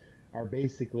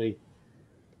basically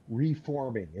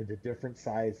reforming into different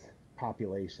size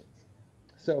populations.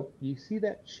 So you see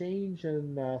that change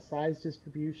in size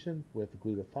distribution with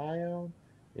glutathione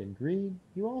in green.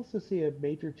 You also see a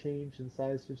major change in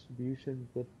size distribution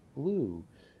with blue,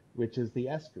 which is the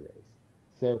esterase.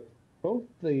 So both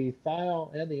the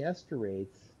thiol and the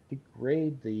esterates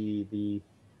degrade the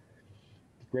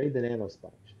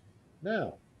nanosponge.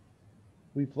 Now,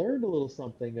 we've learned a little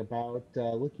something about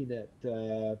looking at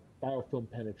biofilm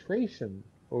penetration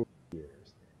over the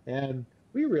years. And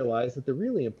we realized that the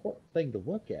really important thing to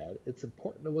look at, it's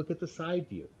important to look at the side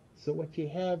view. So what you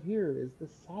have here is the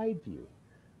side view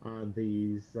on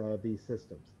these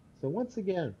systems. So once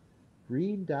again,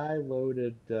 green dye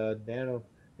loaded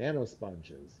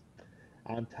nanosponges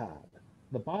on top.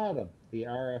 The bottom, the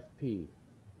RFP.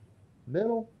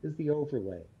 Middle is the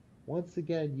overlay. Once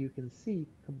again, you can see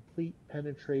complete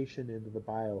penetration into the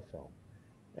biofilm.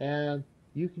 And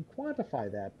you can quantify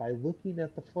that by looking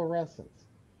at the fluorescence.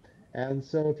 And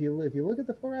so if you look at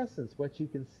the fluorescence, what you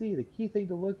can see, the key thing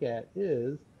to look at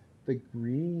is the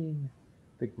green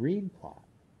plot.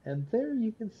 And there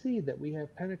you can see that we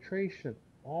have penetration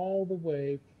all the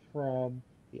way from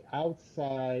the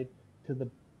outside to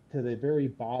the very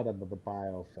bottom of the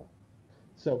biofilm.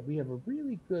 So we have a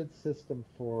really good system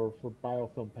for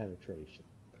biofilm penetration.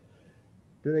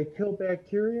 Do they kill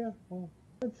bacteria? Well,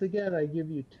 once again, I give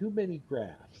you too many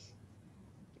graphs.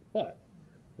 But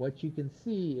what you can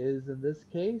see is in this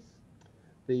case,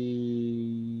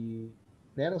 the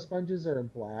nanosponges are in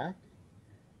black,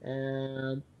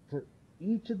 and for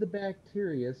each of the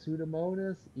bacteria,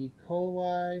 Pseudomonas, E.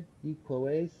 coli, E.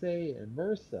 cloaceae, and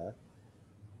MRSA,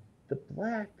 the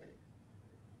black,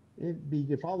 you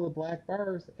can follow the black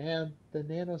bars, and the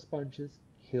nanosponges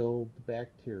kill the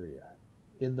bacteria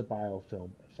in the biofilm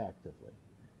effectively.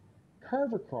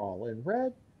 Carvacrol in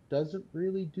red doesn't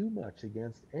really do much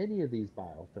against any of these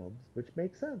biofilms, which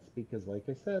makes sense because, like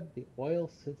I said, the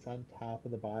oil sits on top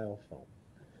of the biofilm.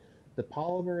 The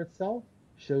polymer itself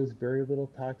shows very little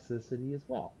toxicity as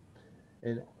well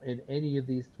in any of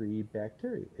these three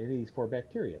bacteria, any of these four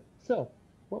bacteria. So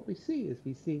what we see is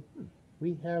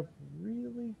we have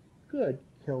really good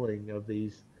killing of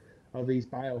these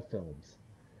biofilms.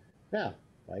 Now,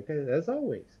 as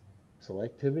always,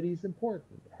 selectivity is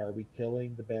important. Are we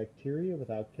killing the bacteria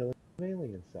without killing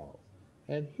mammalian cells.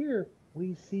 And here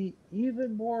we see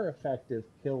even more effective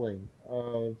killing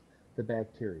of the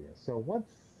bacteria. So once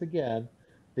again,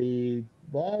 the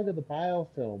log of the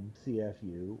biofilm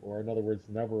CFU, or in other words,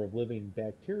 the number of living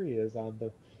bacteria is on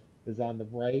the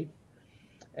right.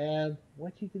 And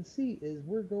what you can see is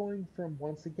we're going from,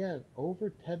 once again,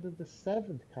 over 10 to the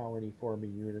seventh colony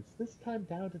forming units, this time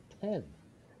down to 10.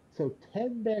 So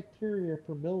 10 bacteria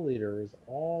per milliliter is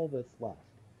all that's left.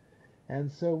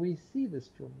 And so we see this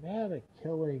dramatic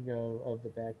killing of the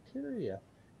bacteria.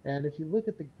 And if you look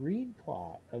at the green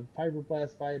plot of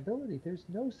fibroblast viability, there's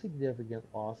no significant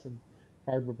loss in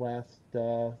fibroblast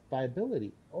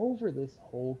viability over this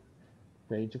whole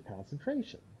range of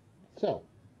concentration. So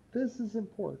this is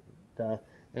important,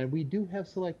 and we do have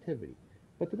selectivity.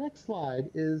 But the next slide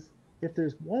is, if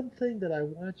there's one thing that I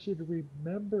want you to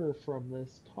remember from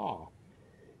this talk,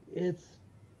 it's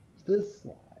this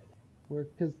slide, where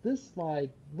because this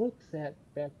slide looks at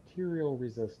bacterial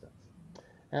resistance.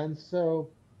 And so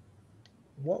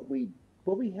what we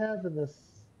what we have in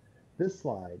this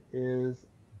slide is,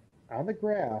 on the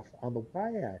graph on the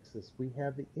y-axis, we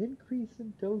have the increase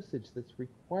in dosage that's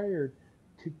required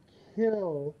to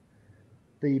kill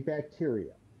the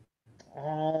bacteria.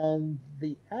 On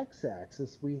the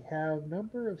x-axis, we have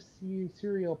number of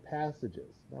serial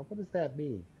passages. Now, what does that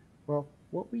mean? Well,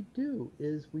 what we do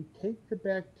is we take the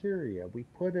bacteria, we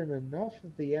put in enough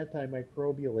of the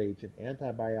antimicrobial agent,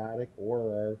 antibiotic, or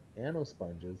our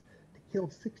nanosponges to kill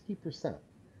 60%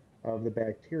 of the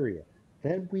bacteria.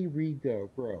 Then we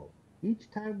regrow.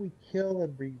 Each time we kill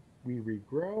and we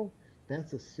regrow,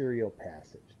 that's a serial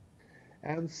passage.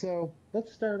 And so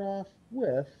let's start off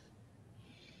with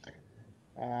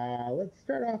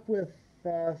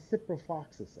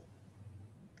ciprofloxacin,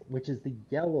 which is the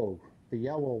yellow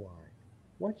line.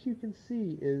 What you can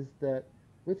see is that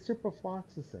with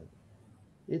ciprofloxacin,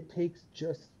 it takes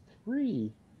just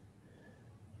 3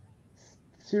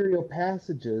 serial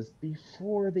passages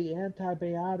before the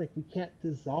antibiotic. We can't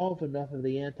dissolve enough of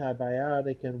the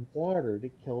antibiotic in water to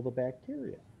kill the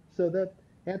bacteria. So that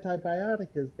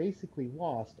antibiotic has basically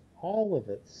lost all of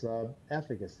its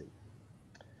efficacy.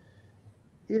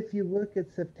 If you look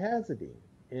at ceftazidime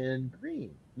in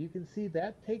green, you can see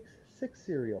that takes 6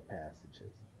 serial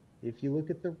passages. If you look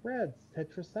at the reds,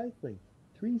 tetracycline,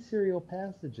 3 serial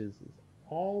passages is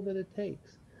all that it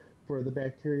takes for the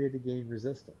bacteria to gain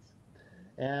resistance.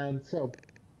 And so,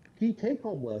 key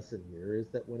take-home lesson here is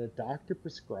that when a doctor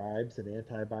prescribes an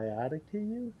antibiotic to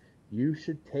you, you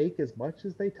should take as much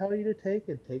as they tell you to take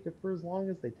and take it for as long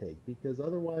as they take, because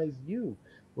otherwise you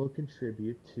will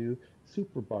contribute to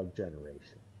superbug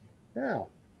generation. Now,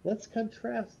 let's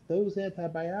contrast those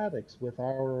antibiotics with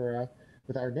our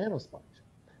nanosponge.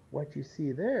 What you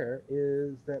see there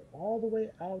is that all the way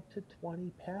out to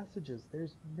 20 passages,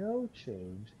 there's no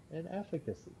change in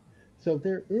efficacy. So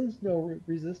there is no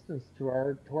resistance to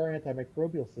our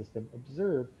antimicrobial system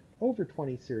observed over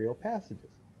 20 serial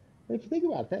passages. And if you think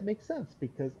about it, that makes sense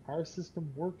because our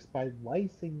system works by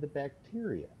lysing the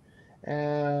bacteria.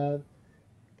 And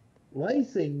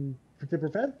lysing, to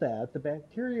prevent that, the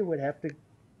bacteria would have to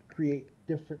create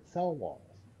different cell walls.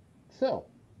 So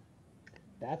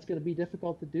that's going to be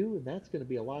difficult to do, and that's going to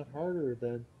be a lot harder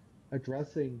than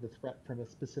addressing the threat from a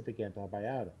specific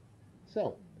antibiotic.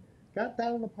 So, got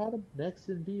that on the bottom, next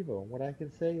in vivo. And what I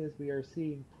can say is we are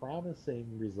seeing promising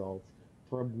results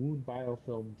from wound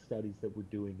biofilm studies that we're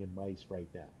doing in mice right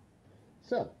now.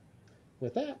 So,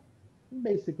 with that, I'm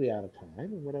basically out of time.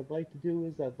 And what I'd like to do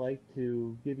is I'd like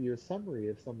to give you a summary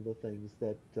of some of the things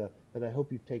that I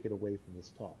hope you've taken away from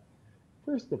this talk.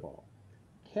 First of all,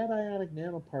 cationic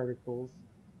nanoparticles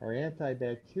are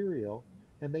antibacterial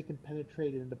and they can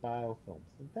penetrate into biofilms.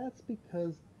 And that's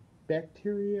because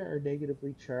bacteria are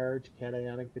negatively charged.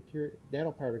 Cationic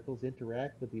nanoparticles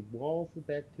interact with the walls of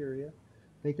bacteria.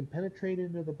 They can penetrate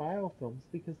into the biofilms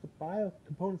because the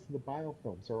components of the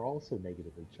biofilms are also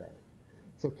negatively charged.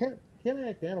 So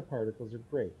cationic nanoparticles are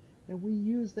great. And we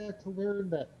use that to learn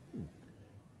that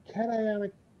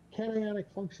cationic, cationic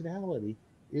functionality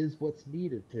is what's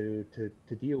needed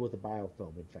to deal with the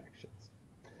biofilm infections.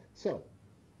 So,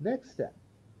 next step,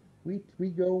 we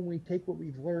go and we take what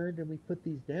we've learned and we put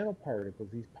these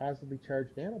nanoparticles, these positively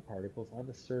charged nanoparticles, on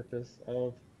the surface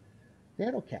of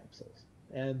nanocapsules.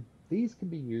 And these can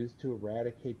be used to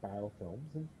eradicate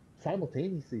biofilms and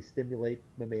simultaneously stimulate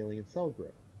mammalian cell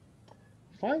growth.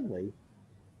 Finally,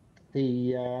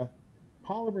 the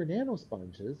polymer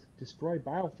nanosponges destroy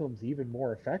biofilms even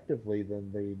more effectively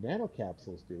than the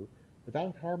nanocapsules do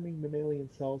without harming mammalian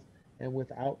cells and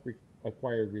without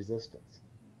acquired resistance.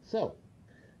 So,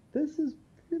 this is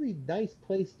really nice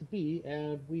place to be,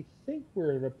 and we think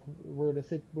we're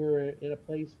in a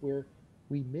place where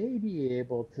we may be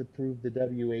able to prove the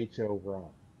WHO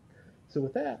wrong. So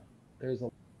with that, there's a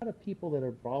lot of people that are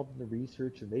involved in the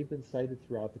research, and they've been cited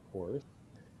throughout the course.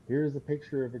 Here's a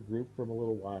picture of a group from a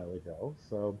little while ago.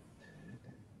 So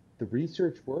the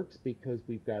research works because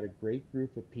we've got a great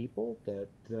group of people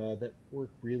that work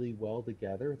really well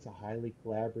together. It's a highly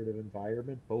collaborative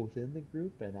environment, both in the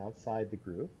group and outside the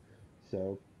group.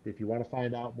 So if you want to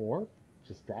find out more,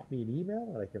 just drop me an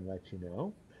email and I can let you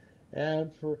know.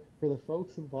 And for the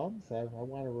folks and bums, I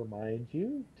want to remind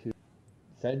you to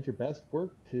send your best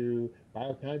work to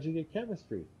Bioconjugate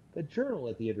Chemistry, the journal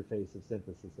at the interface of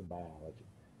synthesis and biology.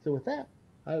 So with that,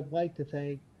 I'd like to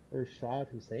thank Urshad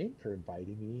Hussain for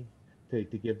inviting me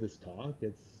to give this talk.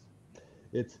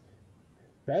 It's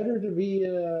better to be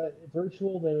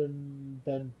virtual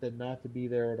than not to be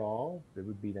there at all. It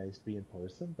would be nice to be in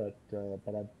person, but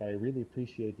I really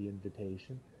appreciate the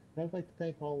invitation. And I'd like to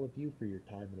thank all of you for your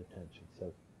time and attention.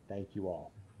 So thank you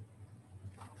all.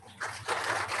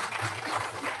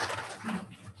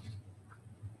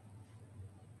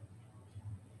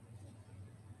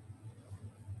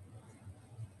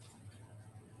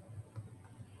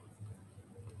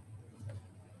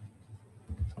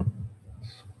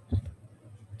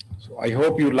 So I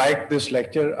hope you liked this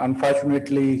lecture.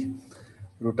 Unfortunately,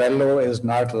 Rutello is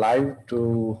not live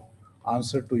to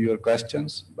answer to your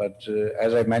questions, but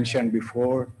as I mentioned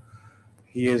before,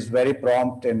 he is very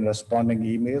prompt in responding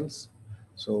emails.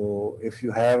 So if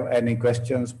you have any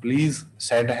questions, please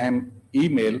send him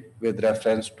email with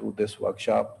reference to this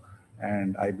workshop,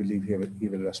 and I believe he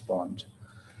will respond.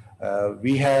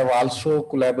 We have also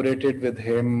collaborated with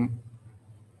him.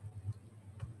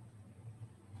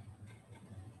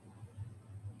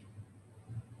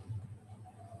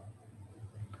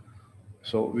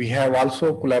 So we have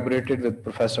also collaborated with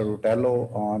Professor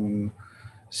Rutello on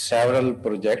several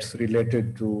projects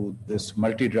related to this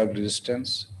multi-drug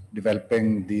resistance,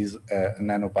 developing these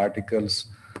nanoparticles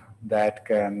that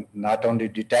can not only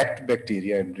detect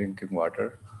bacteria in drinking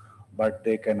water, but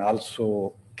they can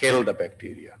also kill the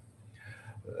bacteria.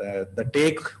 The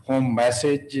take-home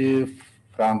message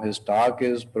from his talk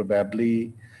is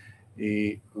probably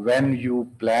when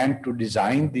you plan to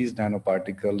design these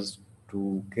nanoparticles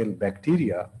to kill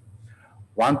bacteria,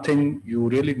 one thing you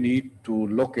really need to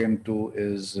look into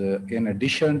is in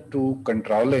addition to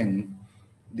controlling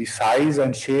the size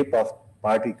and shape of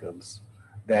particles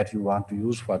that you want to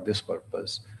use for this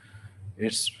purpose,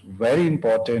 it's very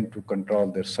important to control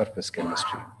their surface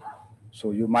chemistry.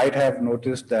 So you might have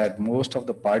noticed that most of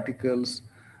the particles,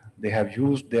 they have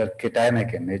used their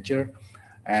cationic in nature,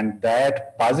 and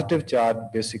that positive charge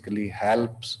basically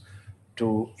helps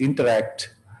to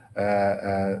interact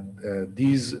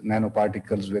these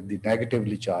nanoparticles with the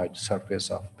negatively charged surface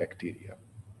of bacteria.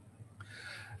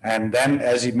 And then,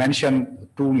 as he mentioned,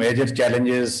 two major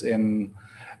challenges in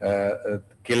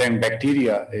killing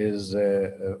bacteria is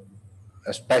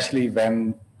especially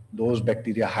when those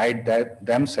bacteria hide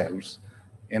themselves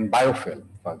in biofilm,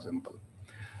 for example.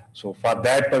 So for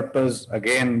that purpose,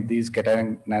 again, these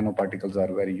cationic nanoparticles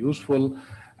are very useful,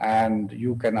 and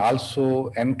you can also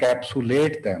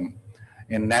encapsulate them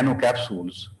in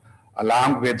nanocapsules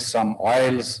along with some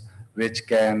oils which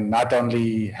can not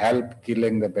only help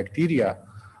killing the bacteria,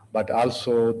 but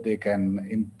also they can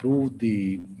improve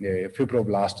the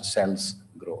fibroblast cells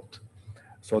growth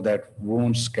so that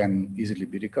wounds can easily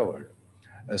be recovered.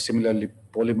 Similarly,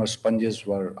 polymer sponges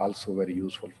were also very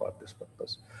useful for this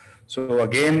purpose. So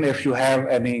again, if you have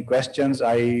any questions,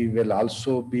 I will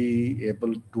also be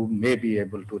able to, maybe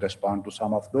able to respond to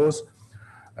some of those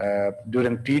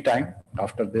during tea time.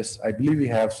 After this, I believe we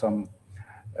have some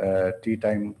tea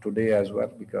time today as well,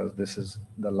 because this is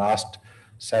the last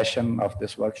session of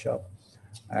this workshop.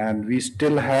 And we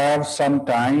still have some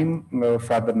time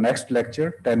for the next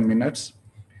lecture, 10 minutes.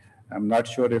 I'm not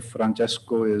sure if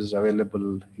Francesco is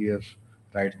available here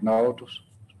right now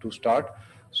to start.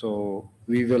 So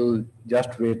we will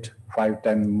just wait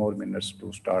 5-10 more minutes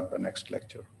to start the next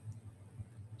lecture.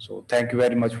 So thank you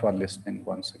very much for listening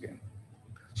once again.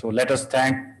 So let us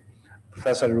thank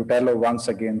Professor Rutello once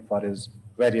again for his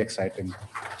very exciting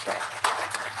talk.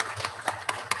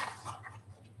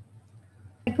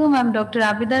 I'm Dr.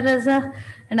 Abida Raza,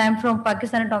 and I'm from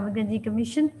Pakistan Atomic Energy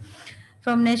Commission,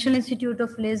 from National Institute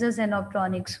of Lasers and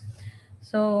Optronics.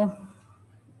 So,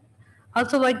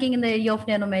 also working in the area of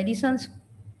nanomedicines.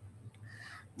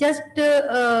 Just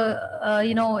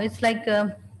it's like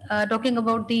talking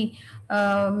about the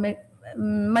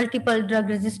multiple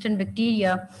drug-resistant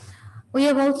bacteria. We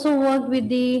have also worked with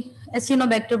the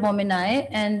Acinetobacter baumannii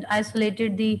and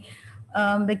isolated the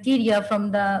bacteria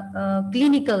from the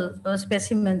clinical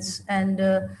specimens and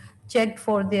checked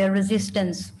for their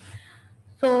resistance.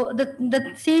 So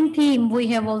the same theme we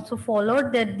have also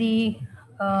followed, that the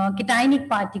cationic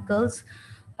particles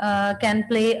can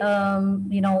play,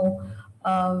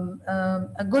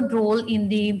 a good role in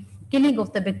the killing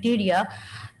of the bacteria,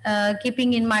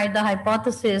 keeping in mind the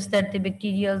hypothesis that the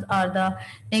bacteria are the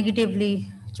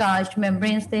negatively charged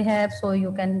membranes they have, so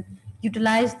you can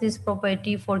utilize this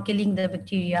property for killing the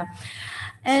bacteria.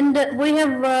 And we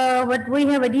have what we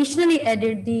have additionally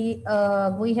added, the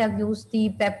we have used the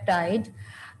peptide,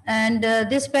 and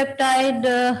this peptide,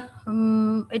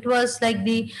 it was like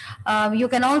the you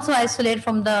can also isolate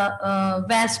from the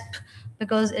wasp,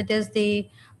 because it is the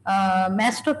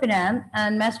mastopiran,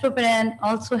 and mastopiran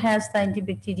also has the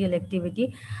antibacterial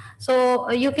activity. So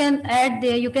you can add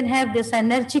the, you can have this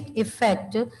synergic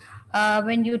effect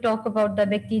when you talk about the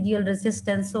bacterial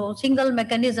resistance. So single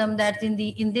mechanism that in the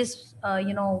in this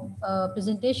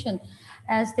presentation,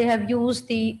 as they have used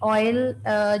the oil,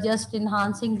 just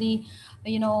enhancing the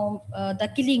the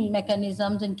killing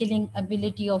mechanisms and killing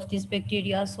ability of this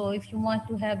bacteria. So if you want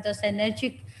to have the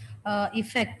synergic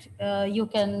effect, you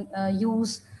can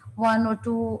use one or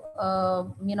two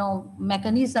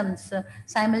mechanisms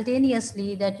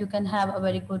simultaneously, that you can have a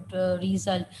very good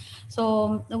result.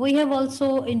 So we have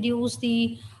also induced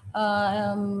we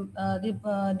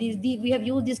have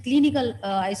used these clinical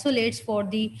isolates for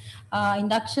the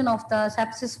induction of the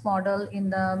sepsis model in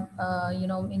the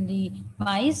in the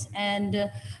mice, and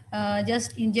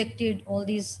just injected all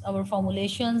these our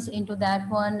formulations into that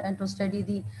one, and to study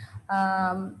the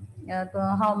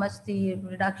how much the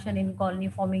reduction in colony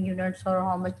forming units, or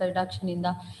how much the reduction in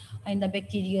the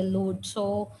bacterial load.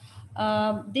 So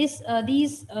these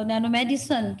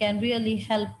nanomedicine can really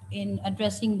help in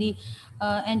addressing the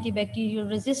antibacterial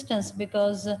resistance,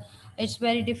 because it's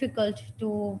very difficult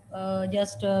to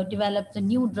just develop the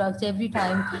new drugs every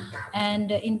time. And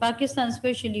in Pakistan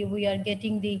especially, we are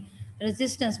getting the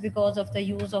resistance because of the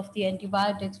use of the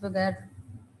antibiotics, because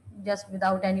just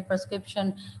without any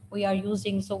prescription we are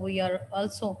using. So we are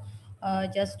also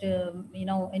just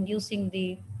inducing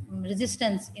the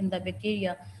resistance in the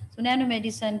bacteria. So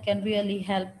nanomedicine can really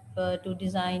help to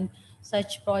design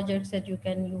such projects, that you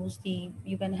can use the,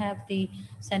 you can have the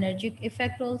synergic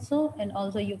effect also, and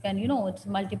also you can, it's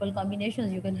multiple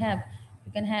combinations you can have.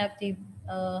 You can have the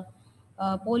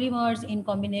polymers in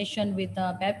combination with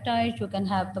peptides. You can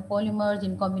have the polymers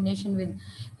in combination with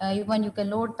even you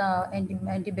can load the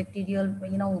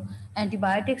antibacterial,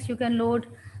 antibiotics you can load.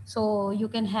 So you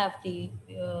can have the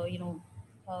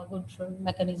good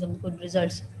mechanism, good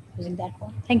results using that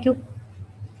one. Thank you.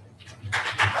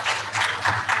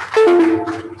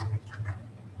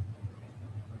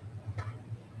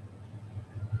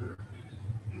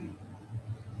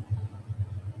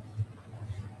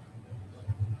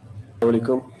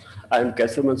 Assalamualaikum. I am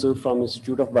Kaisar Mansoor from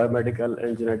Institute of Biomedical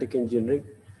and Genetic Engineering,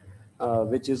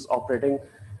 which is operating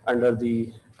under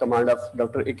the command of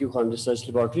Dr. A.Q. Khan Research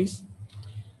Laboratories.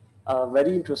 A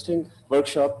very interesting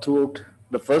workshop throughout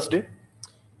the first day.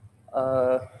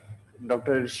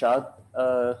 Dr. Irshad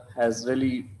has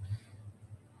really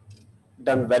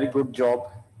done very good job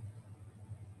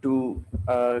to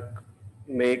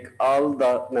make all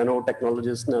the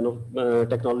nanotechnologists,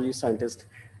 nanotechnology scientists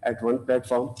at one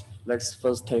platform. Let's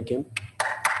first thank him.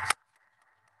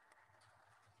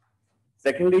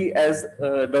 Secondly, as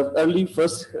the early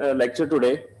first lecture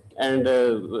today, and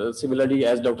similarly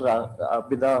as Dr.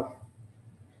 Abida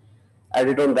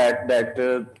added on that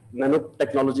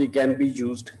nanotechnology can be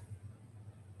used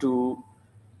to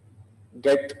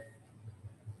get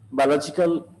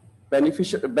beneficial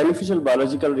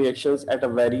biological reactions at a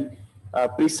very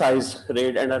precise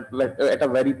rate and at a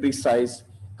very precise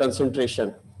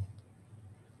concentration.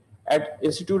 At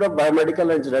Institute of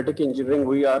Biomedical and Genetic Engineering,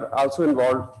 we are also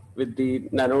involved with the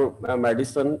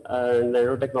nanomedicine and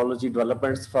nanotechnology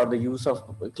developments for the use of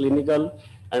clinical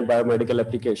and biomedical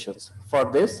applications. For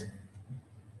this,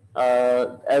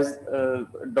 as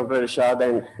Dr. Irshad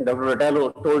and Dr.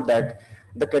 Ratello told, that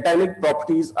the cationic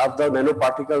properties of the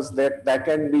nanoparticles that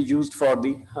can be used for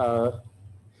the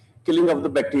killing of the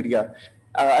bacteria.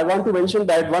 I want to mention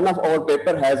that one of our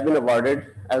paper has been awarded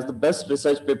as the best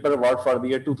research paper award for the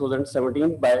year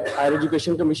 2017 by Higher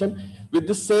Education Commission, with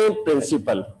the same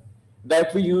principle,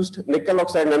 that we used nickel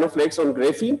oxide nanoflakes on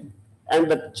graphene, and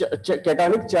the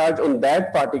cationic charge on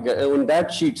that particle, on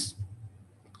that sheets,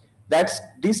 that's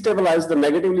destabilized the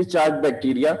negatively charged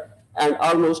bacteria and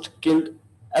almost killed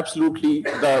absolutely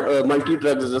the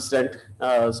multi-drug resistant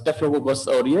Staphylococcus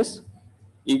aureus,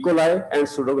 E. coli, and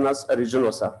Pseudomonas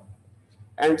aeruginosa.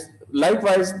 And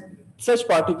likewise, Such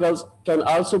particles can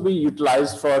also be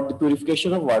utilized for the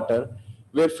purification of water,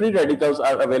 where free radicals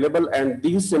are available, and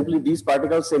these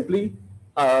particles simply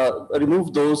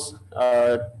remove those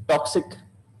toxic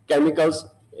chemicals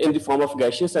in the form of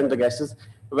gases, and the gases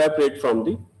evaporate from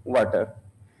the water.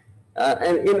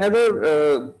 And in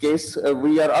other case,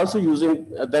 we are also using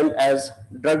them as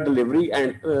drug delivery,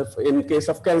 and in case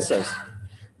of cancers.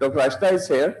 Dr. Ashta is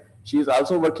here. She is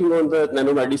also working on the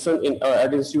nanomedicine at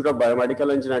the Institute of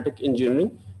Biomedical and Genetic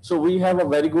Engineering. So we have a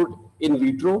very good in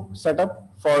vitro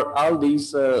setup for all these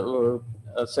studying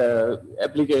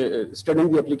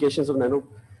the applications of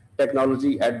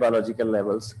nanotechnology at biological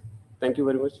levels. Thank you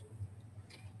very much.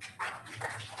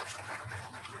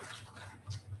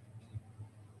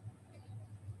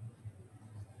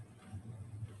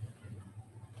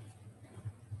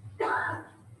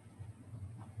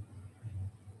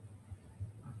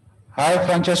 Hi,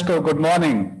 Francesco. Good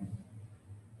morning.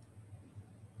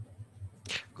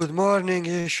 Good morning,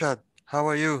 Ishad. How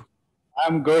are you?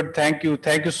 I'm good. Thank you.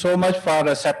 Thank you so much for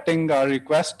accepting our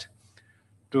request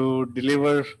to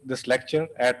deliver this lecture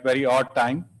at very odd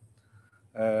time.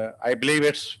 I believe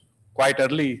it's quite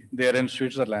early there in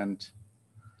Switzerland.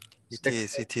 It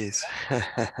is.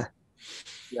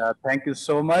 Yeah, thank you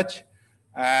so much.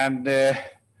 And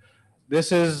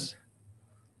this is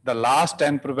the last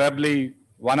and probably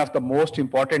one of the most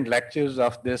important lectures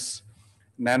of this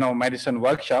nanomedicine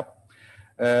workshop.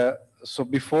 So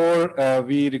before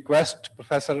we request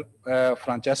Professor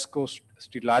Francesco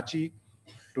Stilacci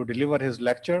to deliver his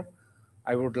lecture,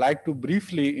 I would like to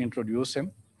briefly introduce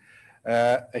him.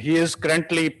 He is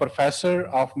currently Professor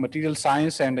of Material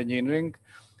Science and Engineering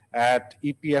at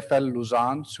EPFL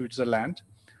Lausanne, Switzerland.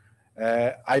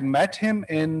 I met him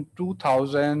in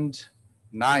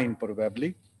 2009,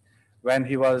 probably, when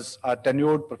he was a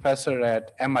tenured professor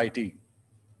at MIT.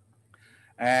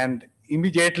 And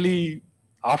immediately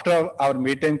after our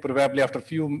meeting, probably after a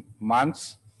few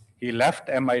months, he left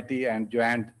MIT and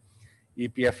joined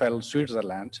EPFL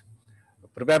Switzerland.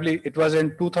 Probably it was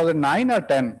in 2009 or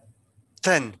 10?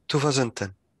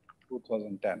 2010.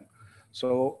 2010.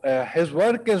 So his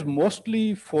work is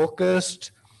mostly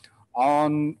focused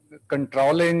on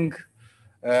controlling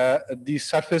the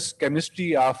surface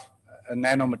chemistry of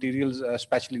nanomaterials,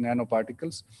 especially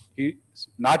nanoparticles. He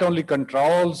not only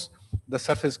controls the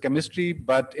surface chemistry,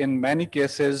 but in many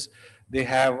cases, they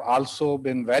have also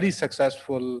been very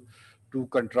successful to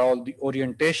control the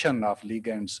orientation of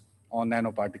ligands on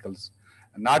nanoparticles.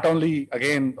 Not only,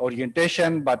 again,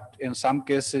 orientation, but in some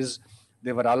cases,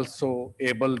 they were also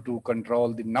able to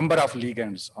control the number of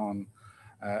ligands on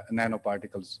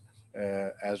nanoparticles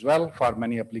as well for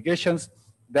many applications.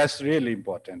 That's really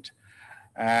important.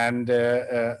 And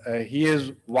he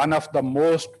is one of the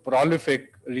most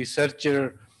prolific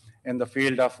researcher in the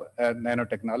field of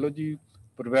nanotechnology,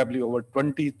 probably over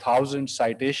 20,000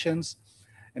 citations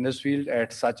in this field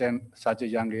at such a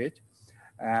young age.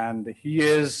 And he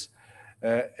is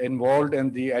involved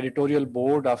in the editorial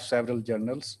board of several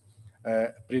journals,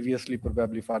 previously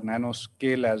probably for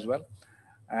nanoscale as well.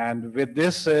 And with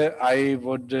this, I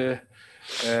would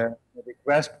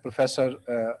request Professor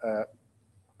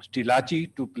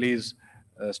Stilacci to please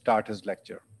start his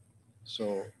lecture.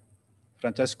 So,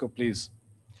 Francesco, please.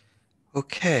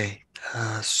 Okay,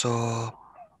 so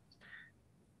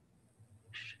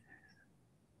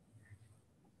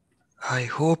I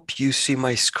hope you see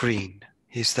my screen.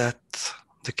 Is that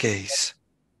the case?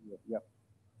 Yeah,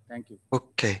 thank you.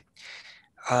 Okay.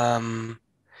 And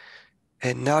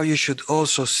now you should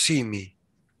also see me.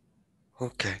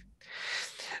 Okay.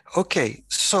 Okay,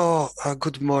 so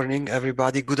good morning,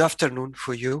 everybody. Good afternoon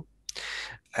for you.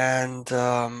 And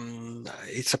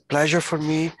it's a pleasure for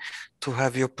me to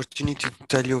have the opportunity to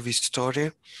tell you this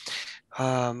story.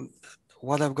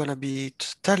 What I'm going to be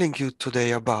telling you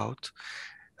today about,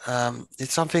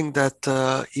 it's something that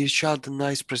Irshad's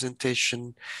nice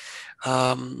presentation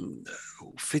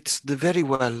fits very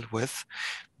well with,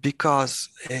 because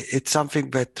it's something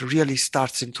that really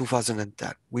starts in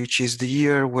 2010, which is the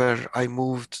year where I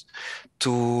moved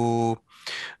to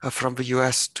from the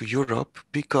US to Europe,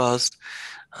 because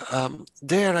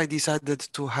there I decided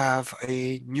to have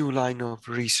a new line of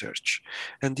research.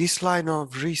 And this line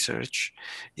of research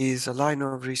is a line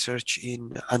of research in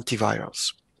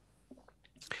antivirals.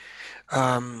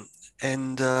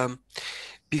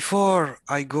 Before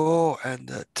I go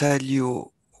and tell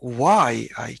you why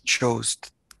I chose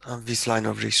this line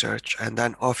of research, and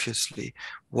then obviously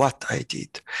what I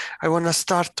did, I want to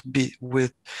start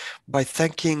by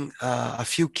thanking a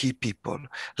few key people.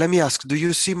 Let me ask, do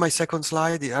you see my second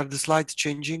slide? Are the slides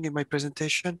changing in my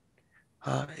presentation?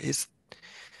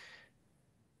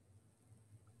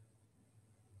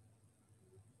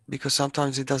 Because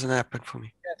sometimes it doesn't happen for me.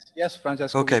 Yes,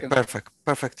 Francesco, we Okay, can.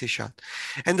 perfect, Ishan.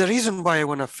 And the reason why I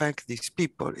want to thank these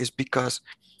people is because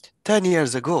 10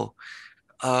 years ago,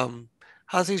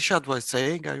 as Irshad was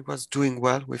saying, I was doing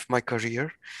well with my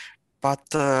career, but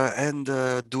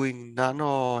doing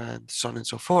nano and so on and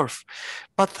so forth.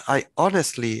 But I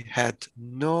honestly had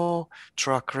no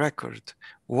track record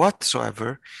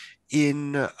whatsoever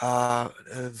in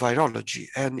virology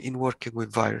and in working with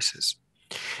viruses.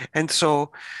 And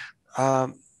so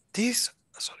um,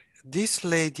 this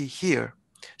lady here,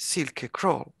 Silke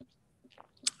Kroll,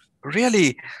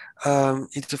 really,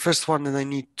 it's the first one that I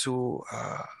need to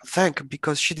thank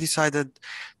because she decided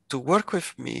to work with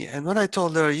me. And when I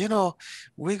told her, you know,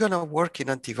 we're gonna work in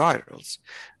antivirals,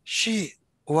 she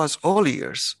was all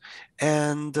ears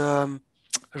and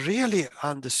really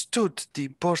understood the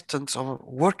importance of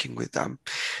working with them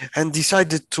and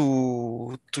decided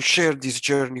to share this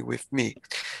journey with me.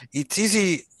 It's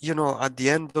easy, you know, at the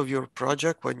end of your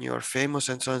project when you're famous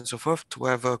and so on and so forth to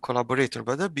have a collaborator,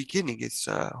 but at the beginning it's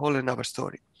a whole another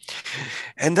story.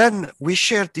 And then we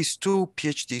shared these two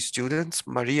PhD students,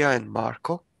 Maria and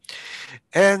Marco,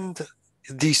 and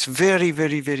this very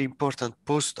important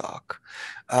postdoc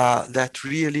that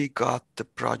really got the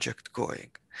project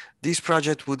going. This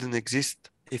project wouldn't exist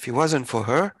if it wasn't for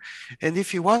her, and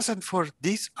if it wasn't for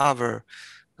this other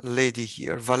lady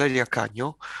here, Valeria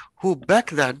Cagno, who back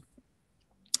then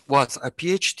was a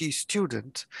PhD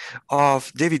student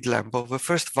of David Lambo, the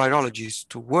first virologist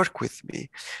to work with me,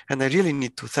 and I really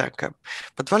need to thank him.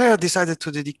 But Valeria decided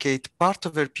to dedicate part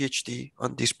of her PhD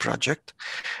on this project.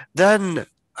 Then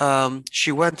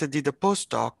she went and did a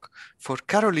postdoc for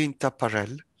Caroline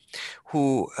Taparel,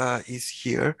 who is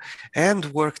here and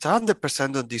worked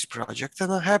 100% on this project.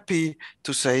 And I'm happy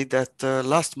to say that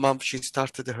last month she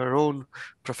started her own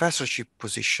professorship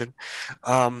position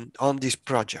on this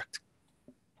project.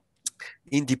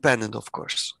 Independent, of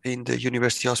course, in the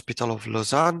University Hospital of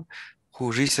Lausanne,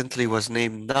 who recently was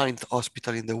named 9th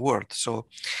hospital in the world. So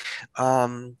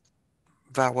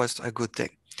that was a good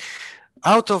thing.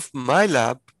 Out of my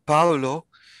lab, Paolo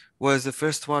was the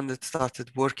first one that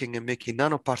started working and making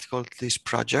nanoparticles this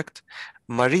project.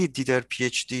 Marie did her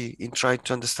PhD in trying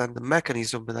to understand the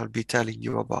mechanism that I'll be telling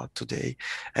you about today.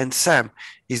 And Sam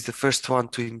is the first one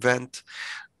to invent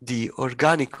the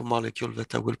organic molecule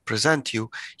that I will present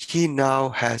you. He now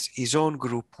has his own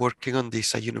group working on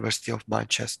this at University of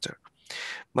Manchester.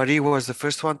 Marie was the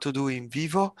first one to do in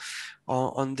vivo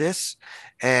on this,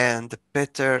 and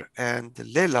Peter and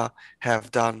Lela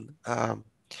have done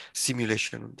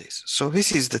simulation on this. So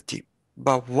this is the team.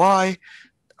 But why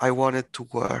I wanted to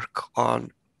work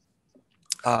on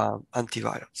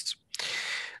antivirals?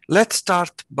 Let's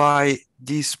start by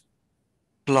this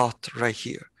plot right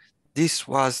here. This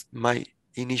was my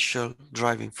initial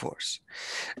driving force.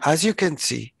 As you can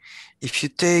see, if you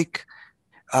take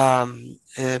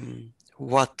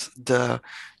what the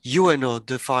UNO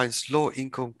defines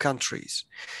low-income countries,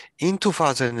 in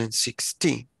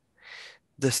 2016,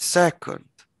 the second,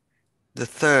 the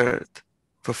third,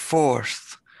 the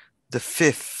fourth, the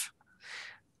fifth,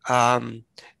 and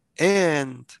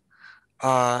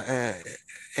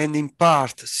in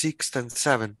part sixth and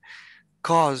seventh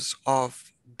cause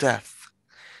of death,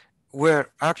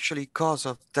 where actually cause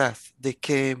of death, they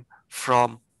came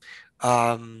from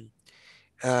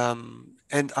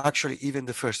and actually even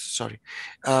the first, sorry,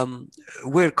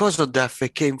 where cause of death, they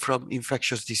came from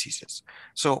infectious diseases.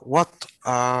 So what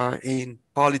in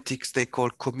politics they call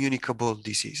communicable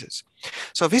diseases.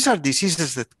 So these are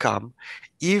diseases that come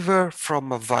either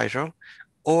from a viral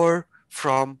or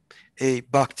from a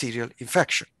bacterial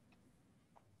infection.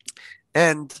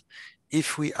 And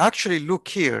if we actually look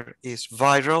here, is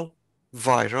viral,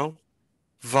 viral,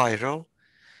 viral,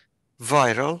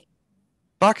 viral,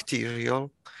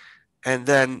 bacterial, and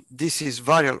then this is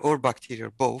viral or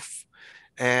bacterial both,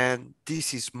 and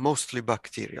this is mostly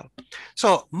bacterial.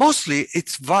 So mostly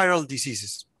it's viral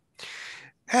diseases.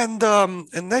 And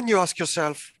then you ask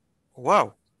yourself,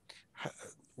 wow,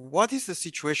 what is the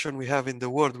situation we have in the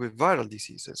world with viral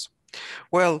diseases?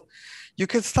 Well, you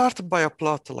can start by a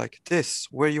plot like this,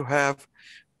 where you have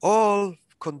all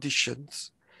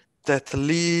conditions that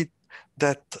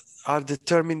are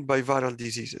determined by viral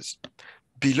diseases.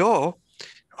 Below,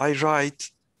 I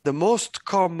write the most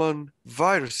common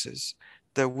viruses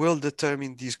that will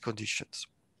determine these conditions.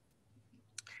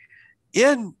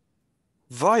 In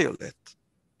violet,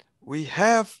 we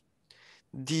have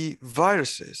the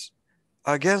viruses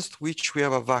against which we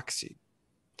have a vaccine.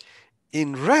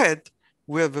 In red,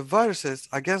 we have the viruses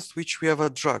against which we have a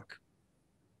drug.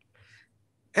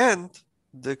 And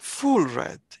the full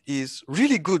red is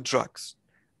really good drugs.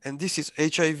 and this is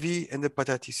HIV and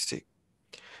hepatitis C.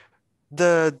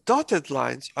 The dotted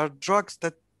lines are drugs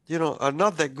that, you know, are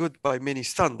not that good by many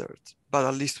standards, but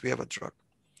at least we have a drug.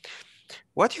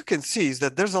 What you can see is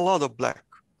that there's a lot of black.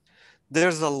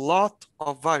 There's a lot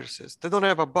of viruses. They don't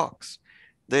have a box.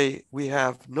 We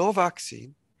have no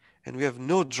vaccine and we have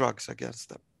no drugs against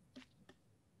them.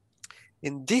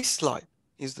 In this slide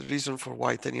is the reason for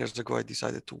why 10 years ago I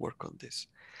decided to work on this.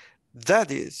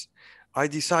 That is, I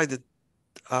decided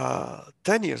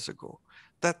 10 years ago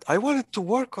that I wanted to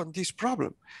work on this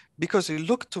problem because it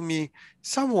looked to me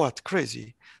somewhat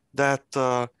crazy that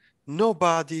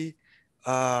nobody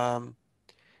was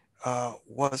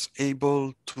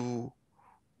able to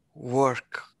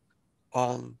work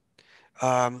on,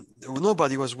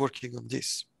 nobody was working on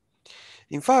this.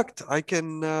 In fact, I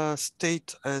can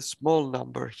state a small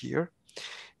number here.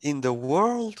 In the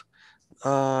world,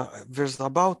 there's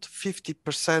about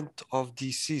 50% of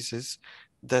diseases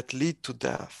that lead to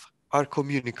death are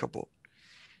communicable.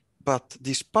 But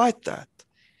despite that,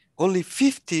 only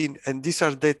 15, and these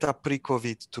are data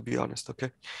pre-COVID, to be honest,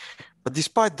 okay? But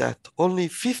despite that, only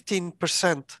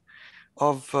 15%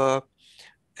 of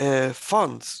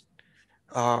funds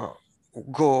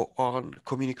go on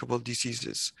communicable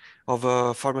diseases,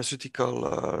 of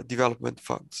pharmaceutical development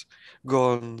funds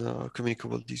go on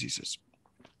communicable diseases.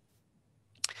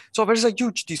 So there's a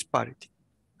huge disparity,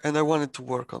 and I wanted to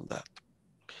work on that.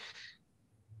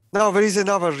 Now, there is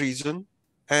another reason,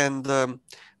 and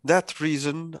that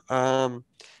reason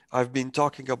I've been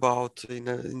talking about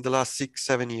in the last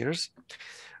 6-7 years.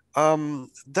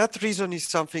 That reason is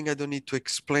something I don't need to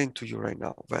explain to you right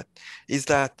now, but is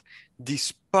that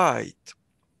despite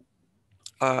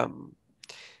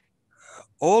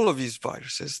all of these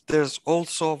viruses, there's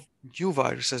also new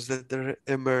viruses that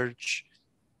emerge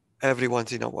every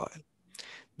once in a while.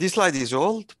 This slide is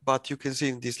old, but you can see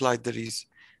in this slide there is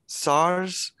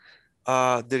SARS,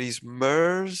 there is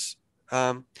MERS,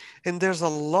 and there's a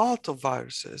lot of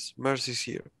viruses. MERS is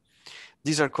here.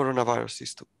 These are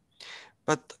coronaviruses too.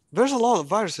 But there's a lot of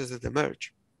viruses that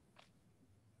emerge.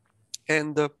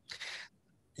 And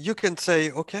you can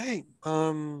say, okay,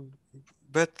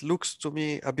 that looks to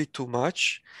me a bit too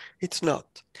much. It's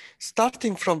not.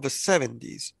 Starting from the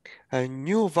 70s, a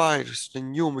new virus, a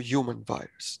new human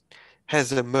virus,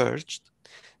 has emerged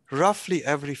roughly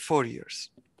every 4 years.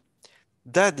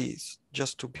 That is,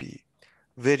 just to be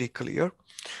very clear,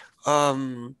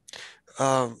 that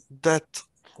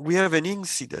we have an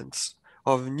incidence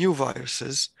of new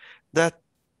viruses that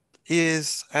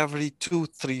is every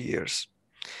 2-3 years.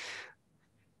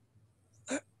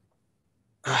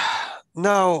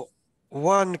 Now,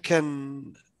 one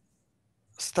can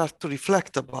start to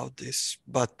reflect about this,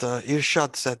 but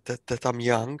Irshad said that I'm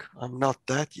young. I'm not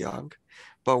that young.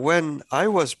 But when I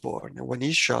was born, and when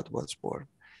Irshad was born,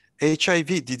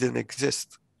 HIV didn't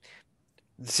exist.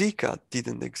 Zika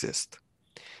didn't exist.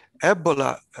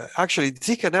 Ebola, actually,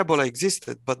 Zika and Ebola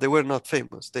existed, but they were not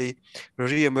famous. They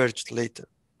re-emerged later.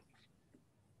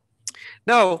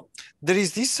 Now, there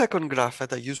is this second graph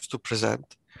that I used to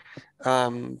present.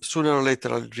 Sooner or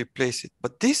later, I'll replace it.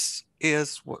 But this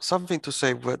is something to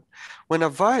say when a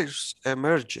virus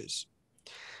emerges,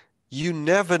 you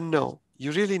never know,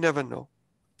 you really never know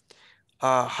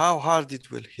how hard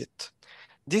it will hit.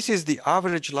 This is the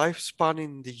average lifespan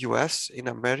in the US, in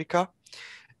America.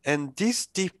 And this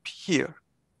dip here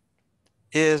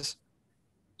is,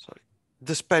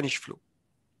 the Spanish flu.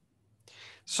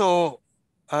 So,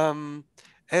 and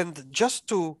just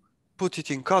to put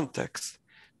it in context,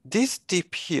 this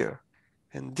dip here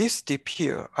and this dip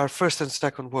here are First and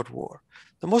Second World War.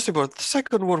 The most important, the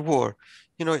Second World War,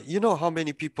 you know how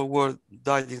many people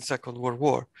died in Second World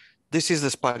War. This is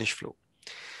the Spanish flu.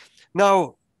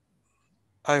 Now,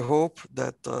 I hope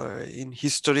that in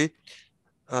history,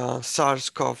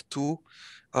 SARS-CoV-2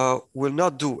 will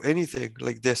not do anything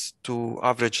like this to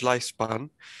average lifespan,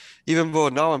 even though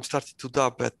now I'm starting to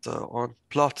doubt that on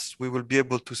plots we will be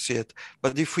able to see it.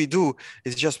 But if we do,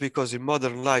 it's just because in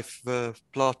modern life the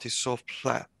plot is so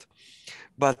flat.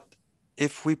 But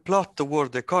if we plot the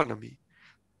world economy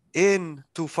in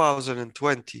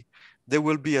 2020, there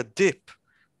will be a dip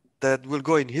that will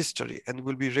go in history and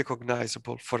will be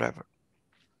recognizable forever.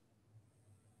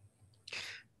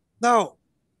 Now,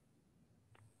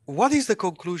 what is the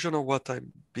conclusion of what I've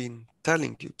been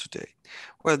telling you today?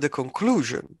 Well, the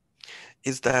conclusion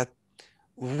is that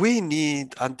we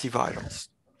need antivirals.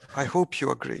 I hope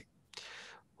you agree.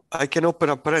 I can open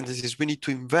a parenthesis. We need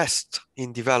to invest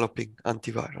in developing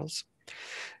antivirals.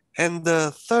 And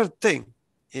the third thing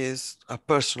is a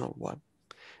personal one,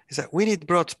 is that we need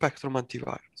broad spectrum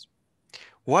antivirals.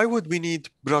 Why would we need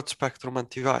broad spectrum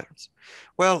antivirals?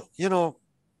 Well, you know,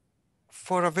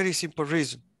 for a very simple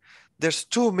reason. There's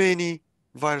too many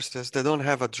viruses that don't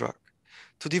have a drug.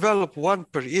 To develop one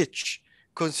per each,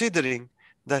 considering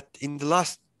that in the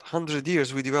last 100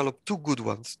 years we developed 2 good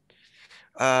ones,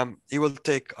 it will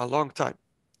take a long time.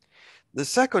 The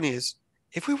second is,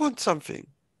 if we want something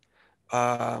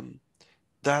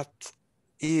that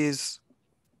is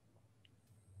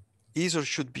or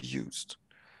should be used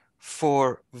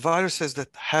for viruses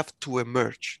that have to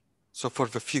emerge, so for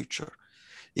the future,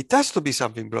 it has to be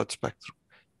something broad spectrum,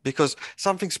 because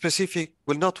something specific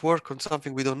will not work on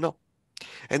something we don't know.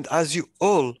 And as you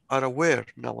all are aware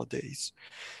nowadays,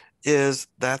 is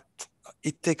that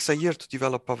it takes a year to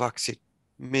develop a vaccine,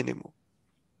 minimum.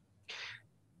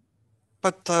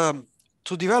 But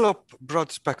to develop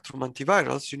broad spectrum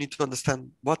antivirals, you need to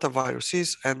understand what a virus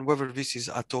is and whether this is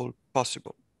at all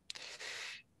possible.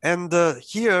 And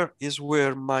here is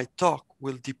where my talk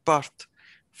will depart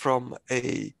from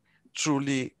a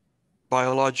truly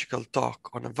biological talk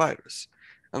on a virus.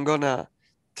 I'm gonna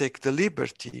take the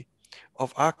liberty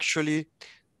of actually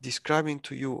describing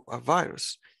to you a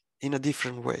virus in a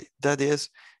different way, that is,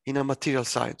 in a material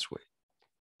science way.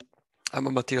 I'm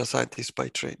a material scientist by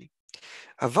training.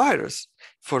 A virus,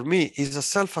 for me, is a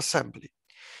self-assembly.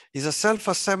 Is a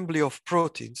self-assembly of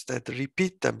proteins that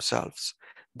repeat themselves.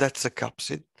 That's a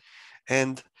capsid.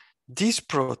 And these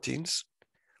proteins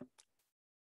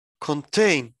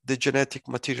contain the genetic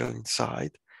material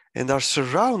inside and are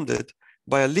surrounded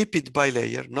by a lipid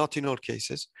bilayer, not in all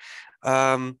cases.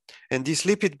 And this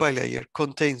lipid bilayer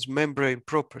contains membrane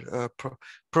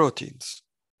proteins,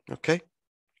 okay?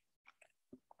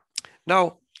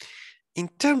 Now, in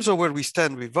terms of where we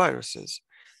stand with viruses,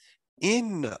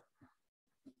 in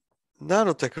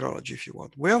nanotechnology, if you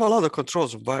want, we have a lot of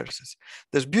controls on viruses.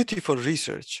 There's beautiful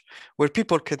research where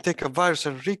people can take a virus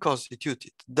and reconstitute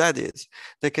it. That is,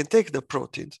 they can take the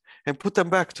proteins and put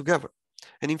them back together.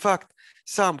 And in fact,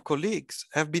 some colleagues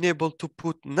have been able to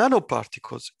put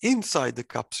nanoparticles inside the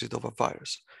capsid of a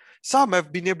virus. Some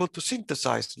have been able to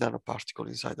synthesize nanoparticles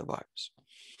inside the virus.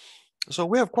 So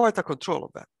we have quite a control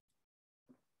of that.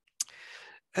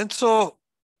 And so,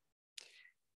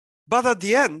 but at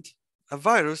the end, a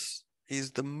virus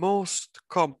is the most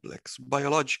complex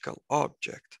biological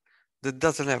object that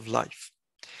doesn't have life.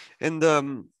 And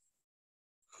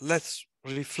let's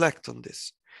reflect on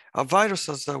this. A virus,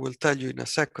 as I will tell you in a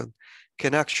second,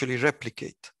 can actually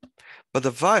replicate. But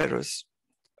the virus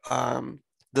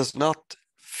does not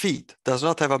feed, does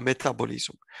not have a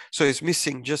metabolism. So it's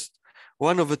missing just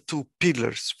one of the 2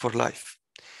 pillars for life.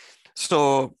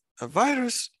 So a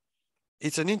virus,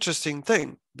 it's an interesting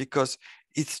thing because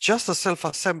it's just a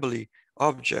self-assembly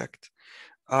object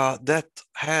that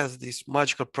has these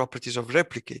magical properties of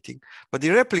replicating, but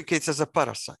it replicates as a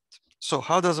parasite. So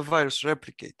how does a virus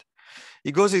replicate?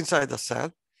 It goes inside a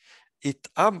cell, it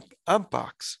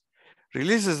unpacks,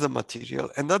 releases the material,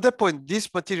 and at that point,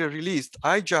 this material released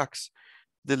hijacks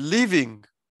the living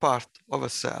part of a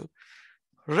cell,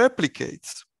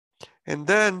 replicates, and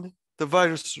then the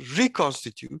virus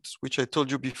reconstitutes, which I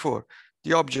told you before,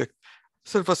 the object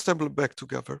self-assembled back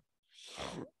together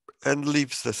and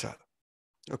leaves the cell,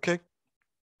 okay?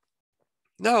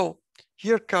 Now,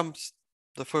 here comes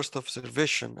the first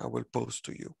observation I will pose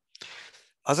to you.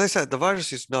 As I said, the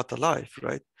virus is not alive,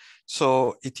 right?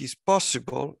 So it is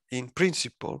possible, in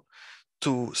principle,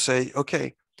 to say,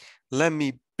 okay, let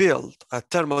me build a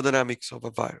thermodynamics of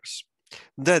a virus.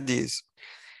 That is,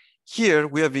 here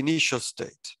we have initial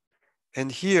state,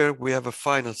 and here we have a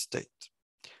final state.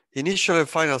 Initial and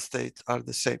final state are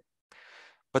the same.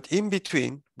 But in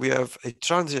between, we have a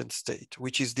transient state,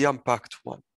 which is the unpacked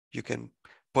one. You can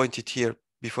point it here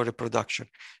before the production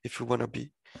if you want to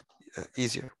be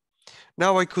easier.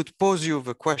 Now I could pose you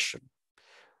the question,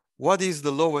 what is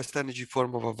the lowest energy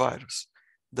form of a virus?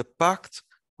 The packed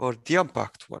or the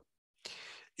unpacked one?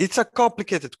 It's a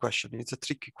complicated question. It's a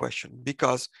tricky question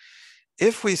because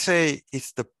if we say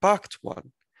it's the packed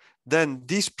one, then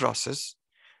this process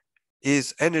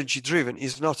is energy driven,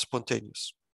 is not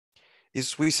spontaneous.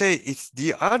 If we say it's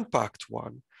the unpacked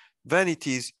one, then it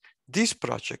is this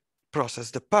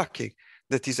process, the packing,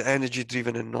 that is energy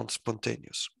driven and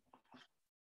non-spontaneous.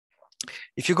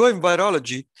 If you go in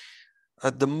virology,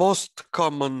 the most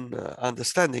common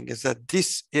understanding is that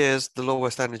this is the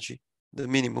lowest energy, the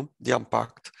minimum, the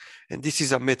unpacked, and this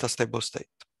is a metastable state.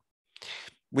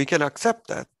 We can accept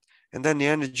that, and then the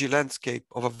energy landscape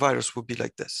of a virus would be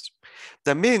like this.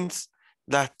 That means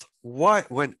that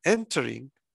when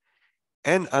entering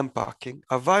and unpacking,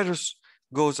 a virus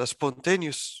goes a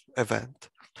spontaneous event,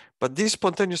 But this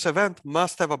spontaneous event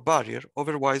must have a barrier,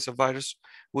 otherwise a virus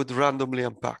would randomly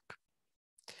unpack.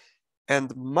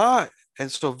 And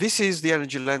so this is the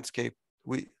energy landscape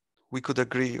we could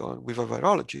agree on with a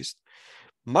virologist.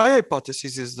 My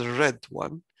hypothesis is the red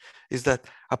one, is that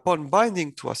upon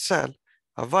binding to a cell,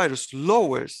 a virus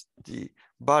lowers the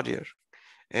barrier,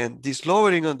 and this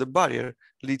lowering of the barrier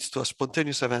leads to a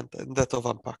spontaneous event, and that of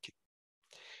unpacking.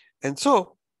 And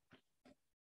so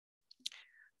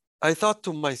I thought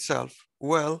to myself,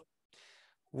 well,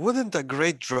 wouldn't a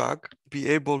great drug be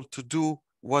able to do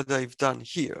what I've done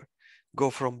here,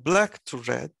 go from black to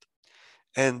red,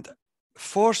 and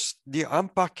force the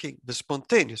unpacking, the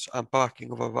spontaneous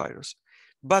unpacking of a virus,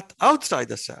 but outside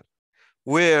the cell,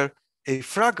 where a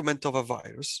fragment of a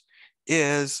virus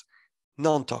is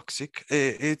non-toxic,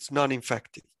 it's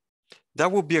non-infective.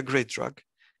 That would be a great drug,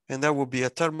 and that would be a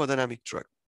thermodynamic drug.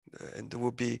 And it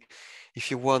would be, if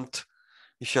you want,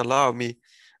 if you allow me,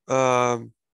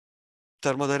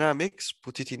 thermodynamics,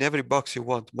 put it in every box you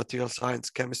want, material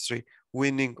science, chemistry,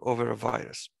 winning over a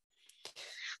virus.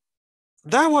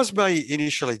 That was my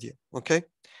initial idea, okay?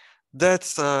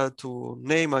 That's to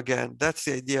name again, that's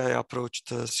the idea I approached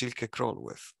Silke Krohn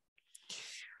with.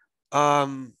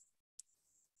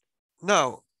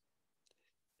 Now,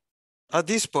 at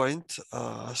this point,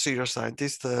 a serious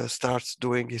scientist starts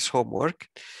doing his homework.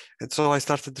 And so I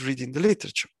started reading the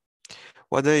literature.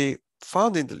 What I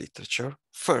found in the literature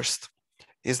first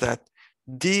is that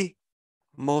the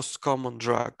most common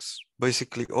drugs,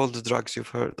 basically all the drugs you've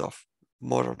heard of,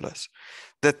 more or less,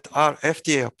 that are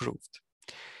FDA approved,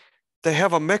 they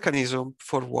have a mechanism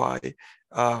for why,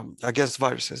 against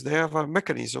viruses, they have a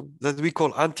mechanism that we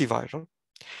call antiviral.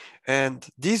 And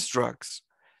these drugs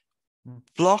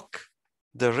block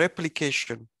the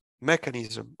replication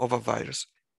mechanism of a virus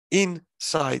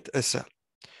inside a cell.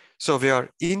 So they are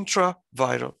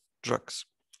intraviral drugs.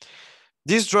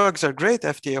 These drugs are great,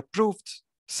 FDA approved.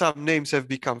 Some names have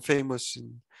become famous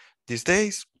in these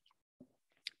days,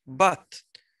 but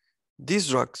these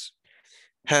drugs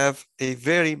have a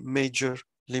very major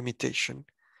limitation.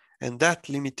 And that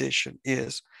limitation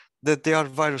is that they are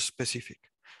virus specific,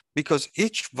 because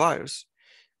each virus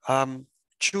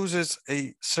chooses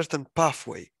a certain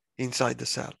pathway inside the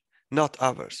cell, not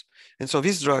others. And so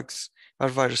these drugs are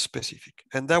virus specific,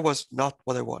 and that was not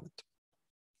what I wanted.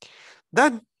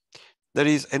 Then there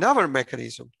is another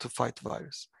mechanism to fight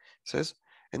viruses,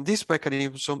 and this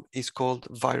mechanism is called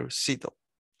virucidal.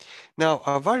 Now,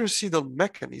 a virucidal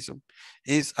mechanism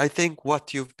is, I think,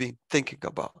 what you've been thinking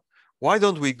about. Why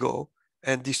don't we go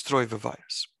and destroy the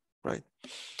virus, right?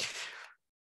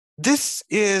 This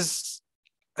is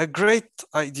a great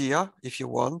idea if you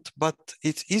want, but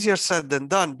it's easier said than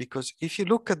done, because if you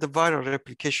look at the viral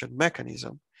replication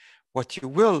mechanism, what you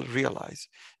will realize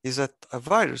is that a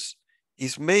virus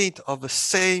is made of the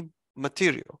same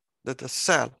material that the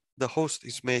cell, the host,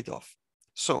 is made of.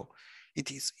 So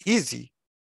it is easy,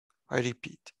 I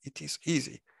repeat, it is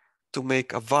easy to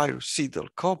make a virucidal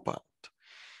compound,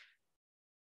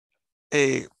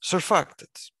 a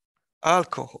surfactant,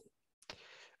 alcohol,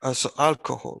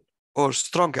 or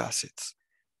strong acids.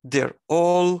 They're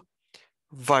all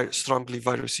strongly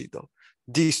virucidal.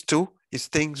 These two is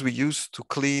things we use to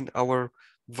clean our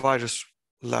virus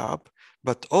lab,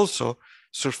 but also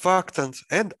surfactants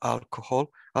and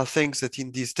alcohol are things that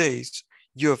in these days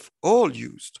you have all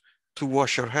used to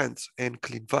wash your hands and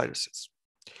clean viruses.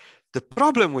 The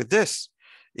problem with this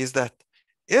is that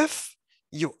if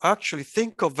you actually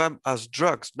think of them as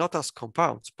drugs, not as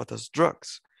compounds, but as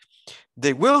drugs,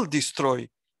 they will destroy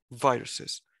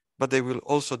viruses, but they will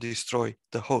also destroy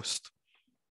the host.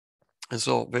 And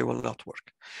so they will not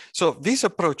work. So this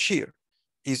approach here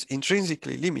is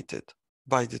intrinsically limited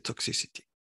by the toxicity.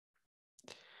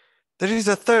 There is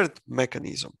a third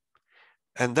mechanism,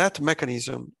 and that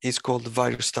mechanism is called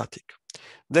virostatic.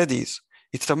 That is,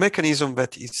 it's a mechanism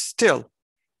that is still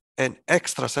an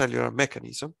extracellular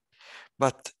mechanism,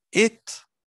 but it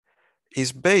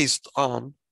is based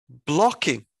on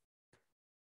blocking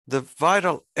the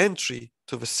viral entry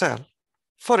to the cell,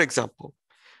 for example,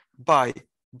 by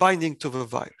binding to the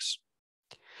virus.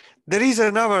 There is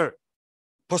another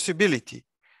possibility.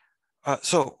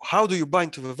 So how do you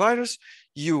bind to the virus?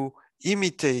 You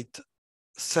imitate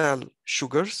cell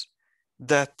sugars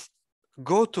that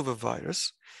go to the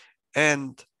virus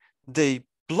and they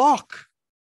block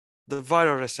the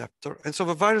viral receptor. And so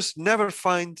the virus never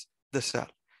finds the cell.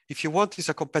 If you want, it's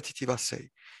a competitive assay,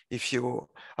 if you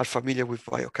are familiar with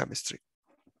biochemistry.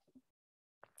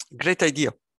 Great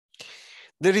idea.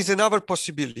 There is another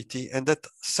possibility, and that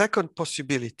second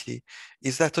possibility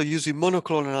is that of using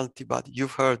monoclonal antibody.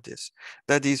 You've heard this.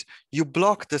 That is, you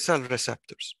block the cell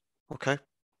receptors. okay?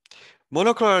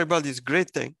 Monoclonal antibody is a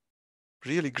great thing,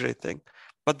 really great thing,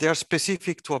 but they are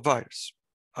specific to a virus,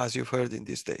 as you've heard in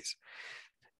these days.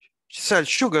 Cell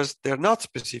sugars, they're not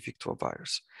specific to a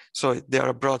virus, so they are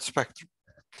a broad spectrum.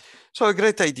 So a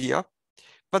great idea,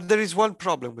 but there is one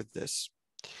problem with this.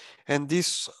 And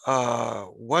this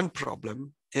one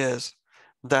problem is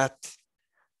that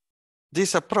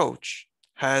this approach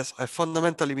has a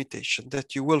fundamental limitation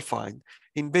that you will find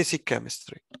in basic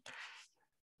chemistry.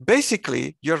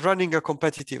 Basically, you're running a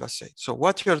competitive assay. So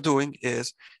what you're doing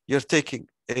is you're taking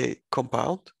a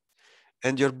compound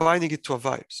and you're binding it to a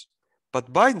virus.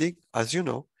 But binding, as you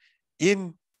know,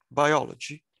 in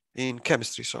biology, in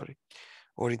chemistry, sorry,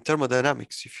 or in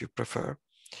thermodynamics, if you prefer,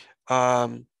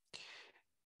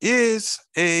 is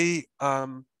a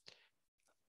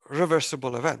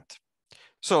reversible event.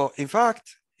 So in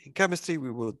fact, in chemistry,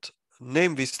 we would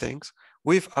name these things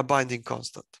with a binding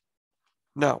constant.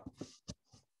 Now,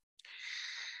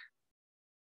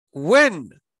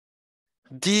 when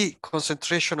the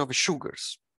concentration of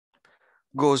sugars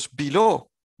goes below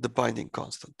the binding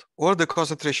constant or the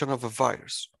concentration of a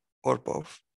virus or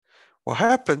both, what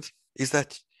happens is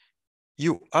that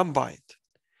you unbind,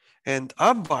 and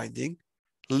unbinding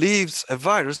leaves a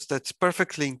virus that's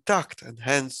perfectly intact and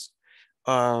hence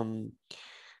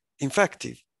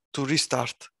effective to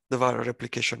restart the viral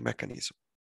replication mechanism.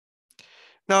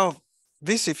 Now,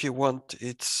 this, if you want,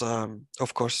 it's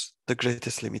of course the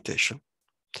greatest limitation.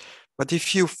 But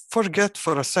if you forget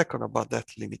for a second about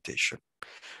that limitation,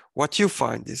 what you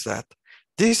find is that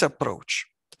this approach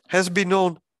has been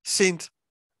known since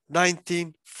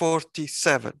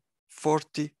 1947,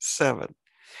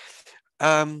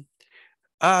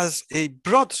 as a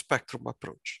broad spectrum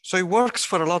approach. So it works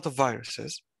for a lot of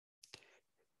viruses,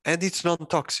 and it's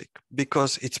non-toxic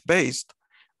because it's based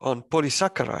on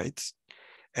polysaccharides,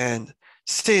 and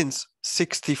since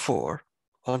 1964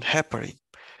 on heparin,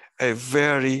 a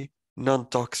very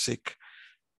non-toxic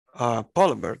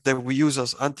polymer that we use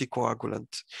as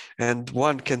anticoagulant, and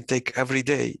one can take every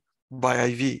day by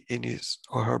IV in his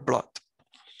or her blood.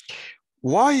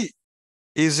 Why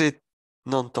is it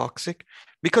non-toxic?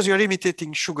 Because you're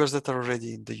imitating sugars that are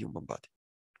already in the human body.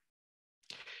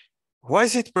 Why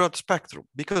is it broad spectrum?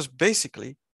 Because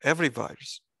basically every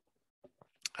virus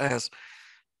has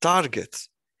targets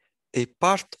a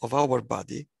part of our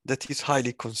body that is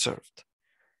highly conserved.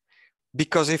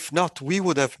 Because if not, we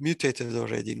would have mutated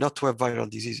already not to have viral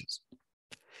diseases.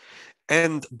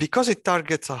 And because it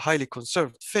targets a highly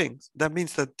conserved thing, that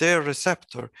means that their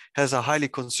receptor has a highly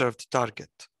conserved target.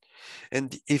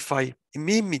 And if I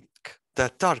mimic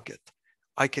that target,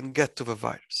 I can get to the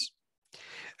virus.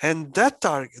 And that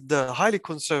target, the highly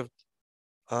conserved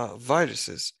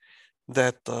viruses,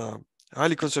 that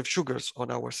highly conserved sugars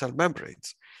on our cell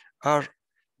membranes are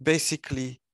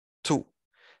basically two: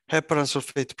 heparan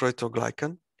sulfate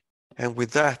proteoglycan, and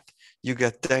with that you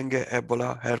get dengue,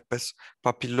 Ebola, herpes,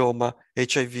 papilloma,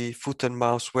 HIV, foot and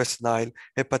mouth, West Nile,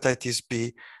 hepatitis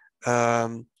B,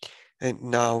 and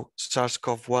now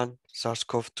SARS-CoV-1,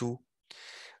 SARS-CoV-2,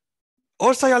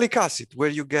 or sialic acid, where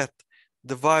you get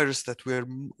the virus that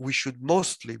we should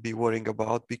mostly be worrying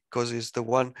about because it's the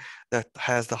one that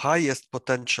has the highest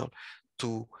potential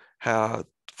to have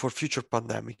for future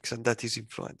pandemics, and that is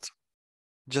influenza.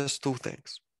 Just two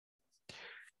things.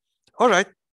 All right.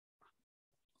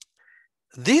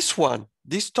 This one,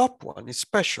 this top one is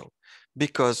special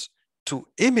because to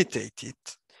imitate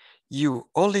it, you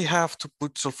only have to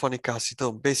put sulfonic acid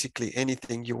on basically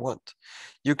anything you want.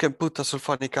 You can put a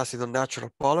sulfonic acid on natural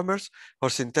polymers or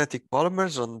synthetic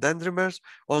polymers, on dendrimers,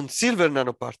 on silver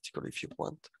nanoparticle if you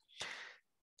want.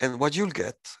 And what you'll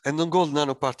get, and on gold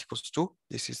nanoparticles too,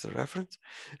 this is the reference,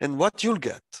 and what you'll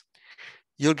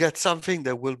get something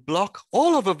that will block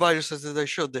all of the viruses that I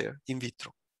showed there in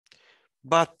vitro.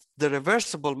 But the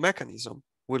reversible mechanism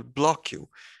will block you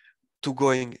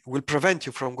will prevent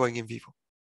you from going in vivo.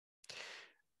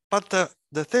 But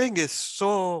the thing is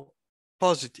so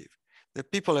positive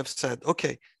that people have said,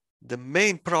 okay, the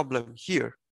main problem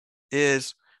here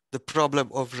is the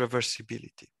problem of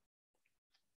reversibility.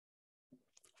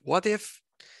 What if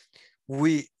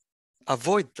we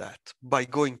avoid that by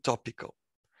going topical?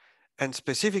 And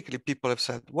specifically, people have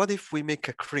said, what if we make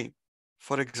a cream,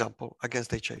 for example,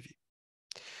 against HIV?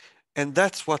 And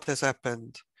that's what has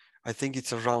happened. I think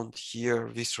it's around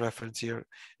here, this reference here.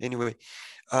 Anyway,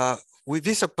 with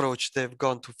this approach, they've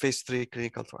gone to phase 3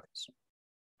 clinical trials.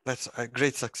 That's a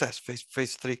great success,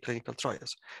 phase 3 clinical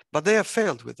trials. But they have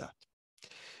failed with that.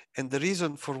 And the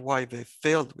reason for why they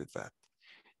failed with that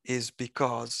is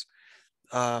because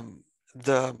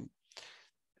the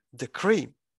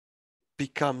cream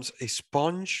becomes a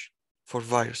sponge for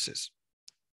viruses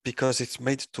because it's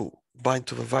made to bind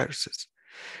to the viruses.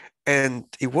 And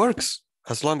it works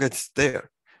as long as it's there.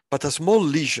 But a small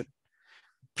lesion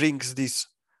brings this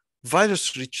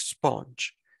virus-rich sponge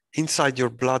inside your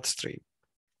bloodstream,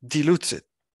 dilutes it,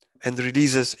 and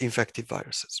releases infected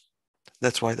viruses.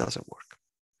 That's why it doesn't work.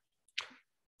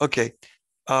 Okay,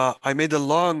 I made a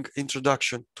long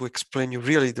introduction to explain you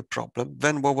really the problem.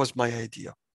 Then what was my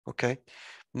idea? Okay,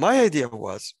 my idea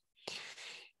was,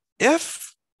 if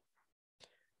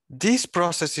this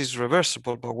process is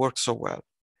reversible but works so well,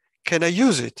 can I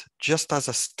use it just as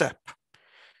a step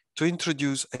to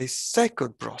introduce a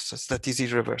second process that is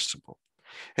irreversible?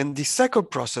 And the second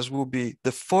process will be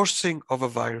the forcing of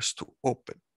a virus to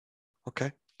open.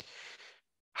 Okay,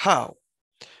 how?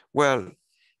 Well,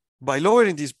 by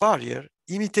lowering this barrier,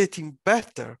 imitating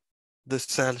better the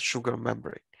cell sugar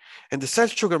membrane. And the cell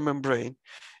sugar membrane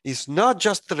is not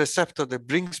just the receptor that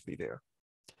brings me there,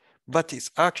 but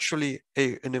it's actually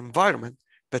an environment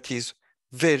that is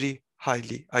very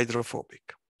highly hydrophobic.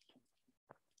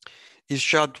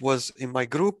 Irshad was in my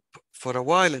group for a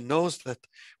while and knows that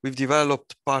we've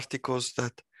developed particles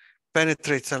that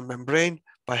penetrate cell membrane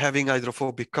by having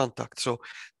hydrophobic contact. So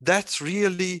that's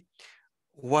really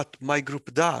what my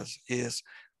group does, is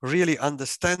really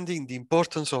understanding the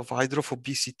importance of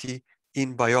hydrophobicity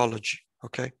in biology,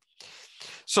 okay?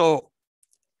 So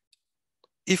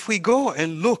if we go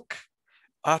and look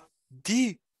at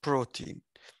the protein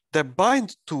that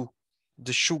bind to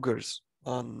the sugars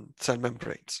on cell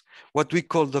membranes, what we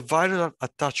call the viral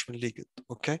attachment ligand,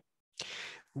 okay?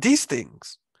 These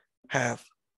things have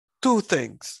two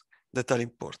things that are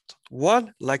important.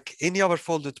 One, like any other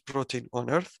folded protein on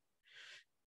Earth,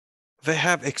 they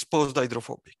have exposed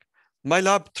hydrophobic. My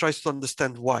lab tries to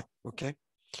understand why, okay?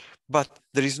 But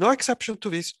there is no exception to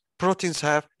this. Proteins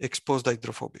have exposed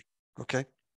hydrophobic, okay?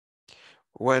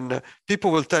 When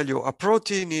people will tell you a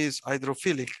protein is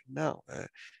hydrophilic, no,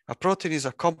 a protein is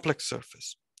a complex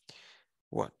surface,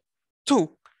 one.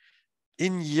 Two,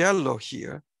 in yellow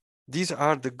here, these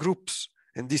are the groups,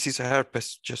 and this is a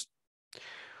herpes just,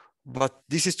 but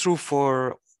this is true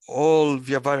for all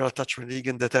via viral attachment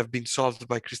ligand that have been solved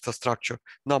by crystal structure.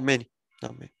 Not many,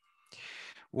 not many.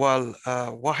 Well,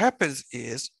 what happens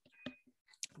is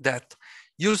that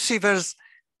you'll see there's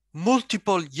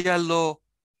multiple yellow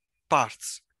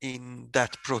parts in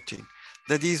that protein.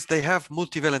 That is, they have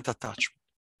multivalent attachment.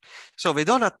 So they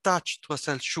don't attach to a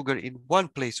cell sugar in one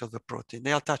place of the protein,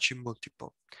 they attach in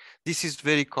multiple. This is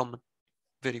very common,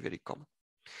 very, very common.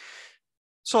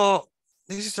 So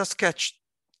this is a sketch,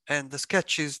 and the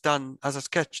sketch is done as a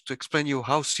sketch to explain you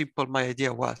how simple my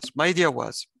idea was. My idea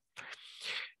was,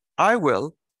 I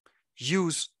will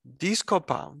use these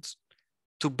compounds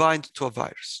to bind to a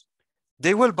virus.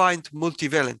 They will bind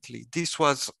multivalently. This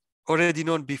was already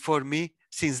known before me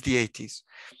since the 80s,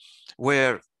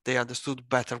 where they understood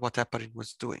better what heparin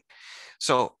was doing.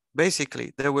 So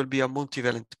basically, there will be a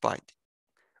multivalent binding.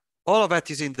 All of that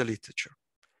is in the literature.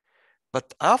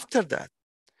 But after that,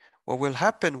 what will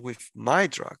happen with my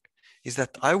drug is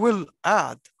that I will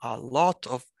add a lot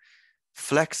of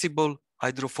flexible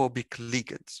hydrophobic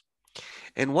ligands.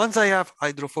 And once I have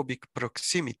hydrophobic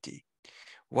proximity,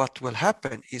 what will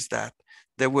happen is that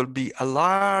there will be a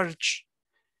large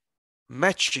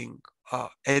matching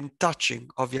and touching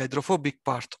of the hydrophobic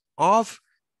part of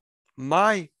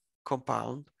my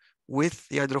compound with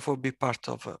the hydrophobic part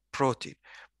of a protein.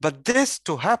 But this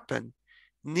to happen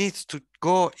needs to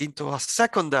go into a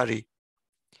secondary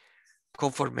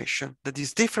conformation that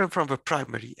is different from the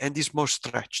primary and is more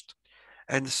stretched.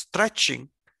 And stretching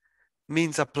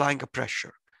means applying a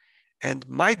pressure. And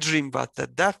my dream was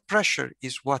that that pressure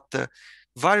is what the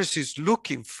virus is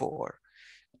looking for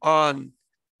on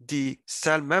the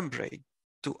cell membrane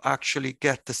to actually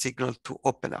get the signal to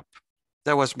open up.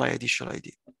 That was my initial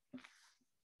idea.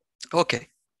 Okay,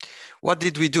 what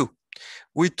did we do?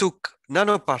 We took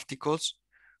nanoparticles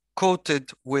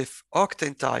coated with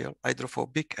octantyl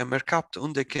hydrophobic and mercapt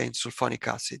undecane sulfonic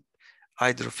acid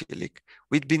hydrophilic.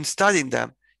 We'd been studying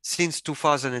them since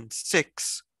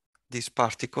 2006, these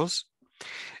particles,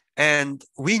 and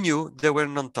we knew they were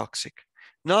non-toxic.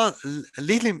 Now,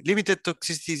 limited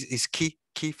toxicity is key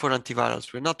for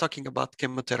antivirals. We're not talking about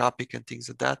chemotherapy and things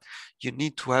like that. You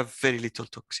need to have very little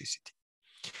toxicity.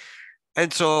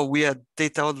 And so we had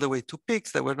data all the way to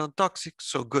pigs that were non-toxic,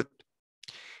 so good.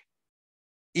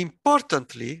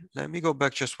 Importantly, let me go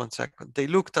back just 1 second. They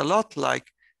looked a lot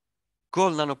like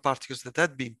gold nanoparticles that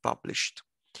had been published,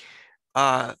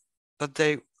 but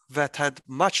that had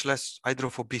much less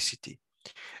hydrophobicity.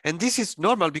 And this is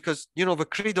normal because, you know, the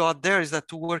credo out there is that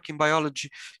to work in biology,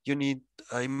 you need,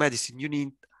 in medicine, you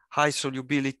need high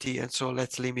solubility, and so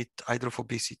let's limit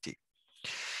hydrophobicity.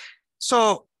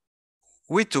 So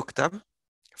we took them.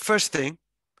 First thing,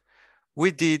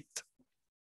 we did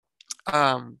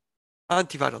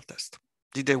antiviral test.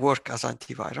 Did they work as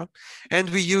antiviral? And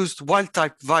we used wild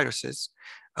type viruses.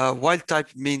 Wild type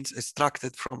means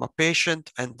extracted from a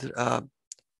patient and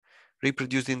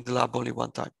reproduced in the lab only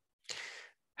one time.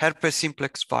 Herpes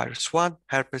simplex virus 1,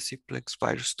 herpes simplex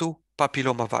virus 2,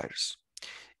 papilloma virus.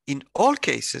 In all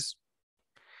cases,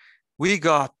 we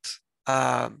got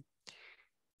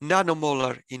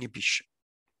nanomolar inhibition.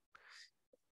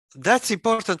 That's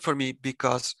important for me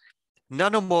because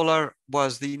nanomolar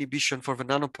was the inhibition for the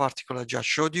nanoparticle I just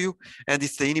showed you, and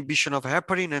it's the inhibition of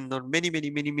heparin and on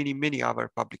many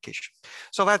other publications.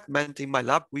 So that meant in my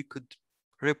lab, we could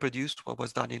reproduce what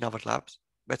was done in other labs.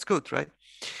 That's good, right?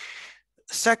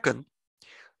 Second,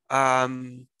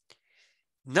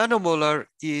 nanomolar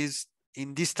is,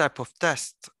 in this type of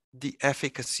test, the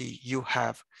efficacy you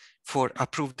have for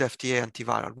approved FDA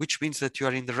antiviral, which means that you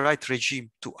are in the right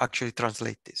regime to actually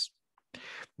translate this.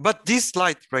 But this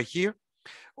slide right here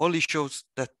only shows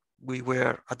that we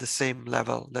were at the same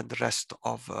level than the rest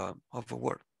of the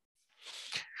world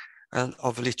and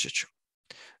of literature.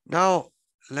 Now,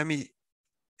 let me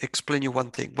explain you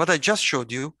one thing. What I just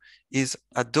showed you is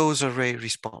a dose array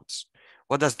response.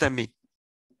 What does that mean?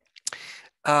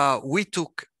 We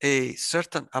took a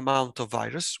certain amount of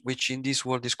virus, which in this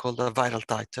world is called a viral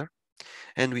titer,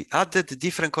 and we added a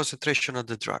different concentration of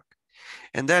the drug.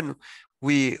 And then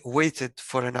we waited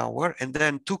for an hour and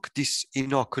then took this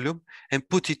inoculum and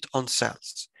put it on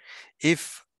cells.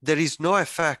 If there is no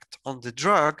effect on the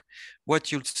drug,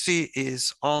 what you'll see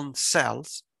is on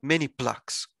cells, many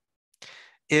plaques.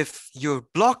 If you're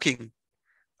blocking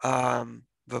the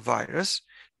virus,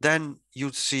 then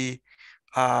you'll see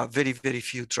very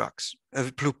few drugs,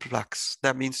 blue plaques.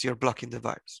 That means you're blocking the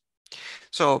virus.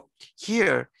 So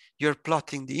here you're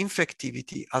plotting the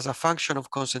infectivity as a function of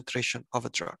concentration of a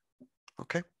drug.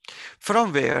 Okay.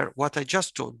 From there, what I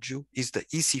just told you is the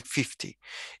EC50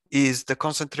 is the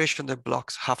concentration that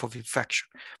blocks half of infection.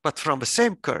 But from the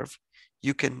same curve,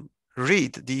 you can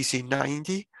read the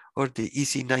EC90 or the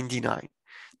EC99.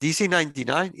 The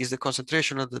EC99 is the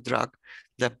concentration of the drug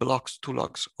that blocks 2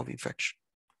 logs of infection.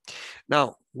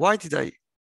 Now, why did I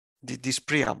did this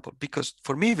preamble? Because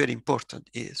for me, very important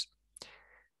is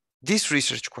this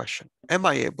research question: am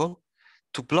I able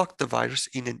to block the virus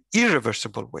in an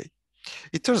irreversible way?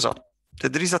 It turns out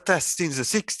that there is a test since the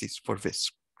 60s for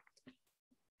this.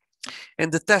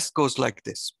 And the test goes like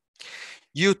this.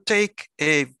 You take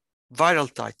a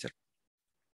viral titer,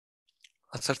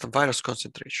 a certain virus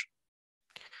concentration.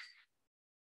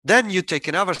 Then you take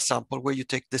another sample where you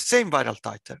take the same viral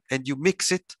titer and you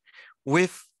mix it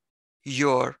with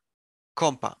your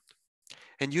compound.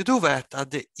 And you do that at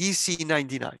the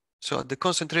EC99, so at the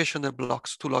concentration that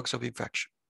blocks 2 logs of infection.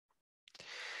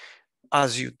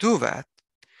 As you do that,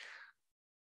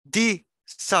 the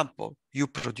sample you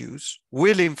produce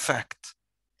will infect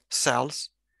cells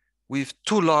with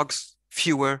 2 logs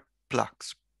fewer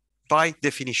plaques by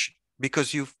definition,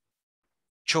 because you've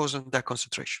chosen that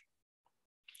concentration.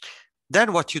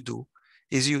 Then what you do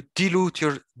is you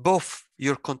dilute both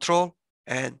your control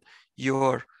and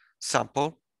your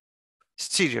sample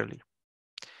serially.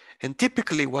 And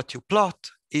typically what you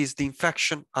plot is the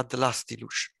infection at the last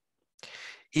dilution.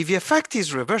 If the effect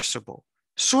is reversible,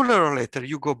 sooner or later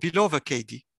you go below the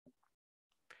KD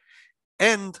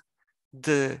and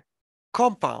the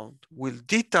compound will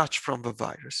detach from the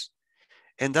virus.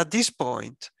 And at this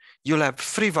point, you'll have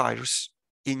free virus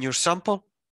in your sample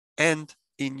and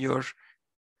in your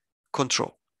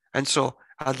control. And so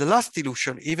at the last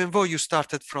dilution, even though you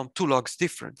started from 2 logs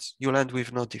difference, you'll end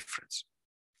with no difference.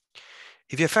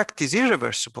 If the effect is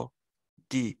irreversible,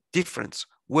 the difference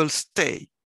will stay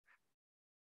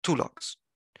 2 logs.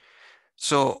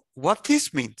 So what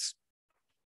this means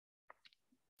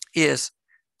is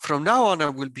from now on, I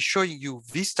will be showing you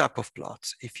this type of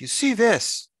plots. If you see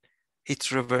this,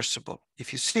 it's reversible.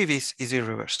 If you see this, it's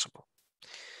irreversible.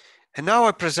 And now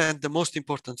I present the most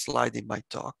important slide in my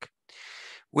talk,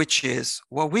 which is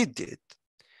what we did.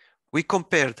 We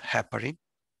compared heparin,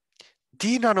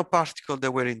 the nanoparticles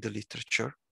that were in the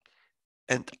literature,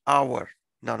 and our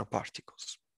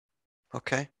nanoparticles,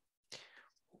 okay?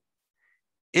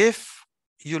 If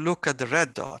you look at the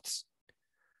red dots,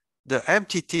 the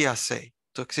MTT assay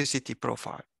toxicity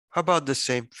profile, about the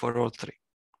same for all 3.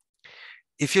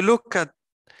 If you look at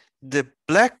the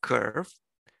black curve,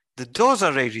 the dose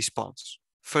array response,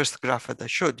 first graph that I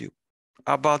showed you,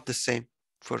 about the same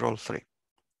for all 3.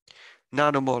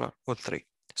 Nanomolar, all 3.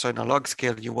 So in a log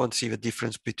scale, you won't see the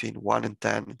difference between 1 and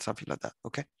 10 and something like that,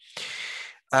 okay?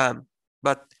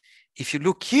 But if you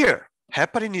look here,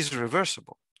 heparin is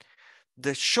reversible.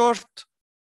 The short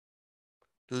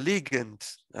ligand,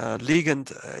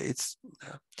 it's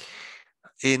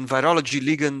in virology,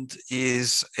 ligand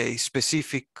is a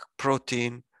specific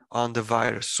protein on the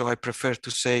virus. So I prefer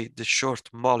to say the short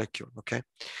molecule, okay?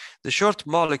 The short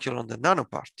molecule on the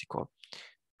nanoparticle,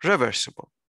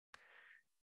 reversible.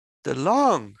 The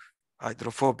long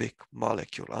hydrophobic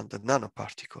molecule on the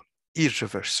nanoparticle,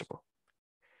 irreversible.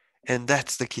 And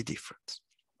that's the key difference.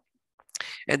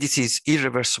 And this is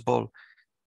irreversible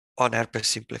on herpes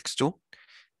simplex 2,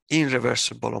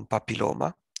 irreversible on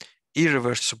papilloma,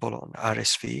 irreversible on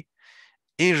RSV,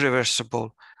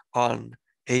 irreversible on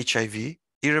HIV,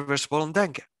 irreversible on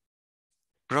dengue.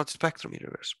 Broad spectrum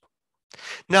irreversible.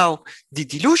 Now, the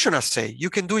dilution assay, you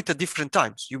can do it at different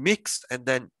times. You mix and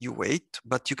then you wait,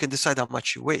 but you can decide how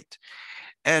much you wait.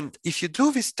 And if you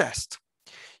do this test,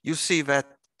 you see that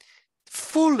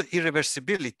full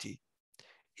irreversibility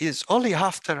is only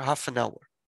after half an hour.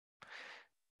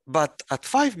 But at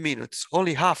 5 minutes,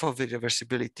 only half of the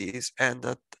reversibility is, and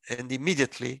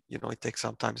immediately, you know, it takes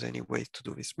sometimes anyway to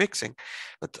do this mixing,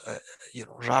 but you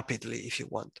know, rapidly if you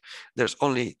want, there's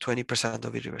only 20%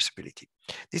 of irreversibility.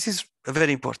 This is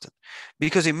very important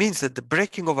because it means that the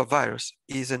breaking of a virus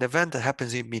is an event that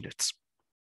happens in minutes.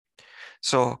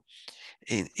 So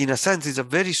in a sense, it's a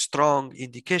very strong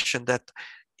indication that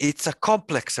it's a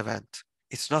complex event.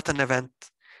 It's not an event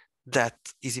that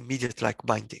is immediate like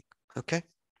binding, okay?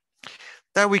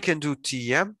 Then we can do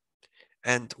TEM,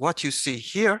 and what you see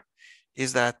here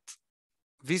is that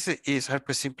this is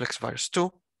herpes simplex virus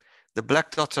 2. The black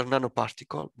dots are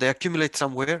nanoparticle. They accumulate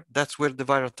somewhere. That's where the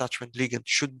viral attachment ligand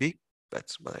should be.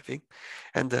 That's what I think.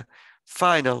 And the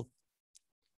final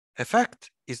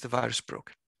effect is the virus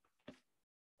broken.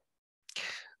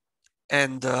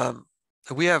 And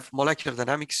we have molecular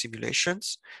dynamic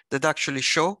simulations that actually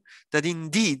show that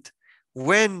indeed,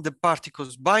 when the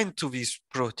particles bind to this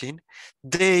protein,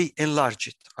 they enlarge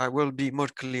it. I will be more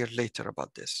clear later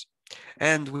about this.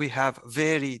 And we have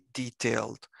very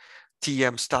detailed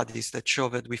TM studies that show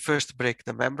that we first break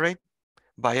the membrane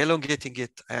by elongating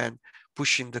it and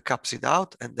pushing the capsid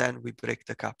out, and then we break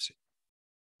the capsid.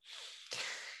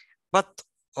 But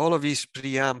all of this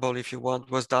preamble, if you want,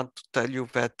 was done to tell you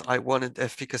that I wanted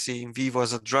efficacy in vivo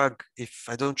as a drug. If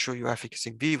I don't show you efficacy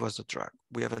in vivo as a drug,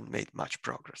 we haven't made much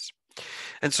progress.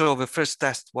 And so the first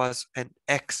test was an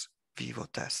ex vivo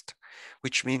test,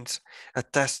 which means a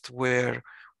test where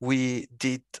we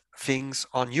did things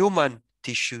on human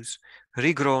tissues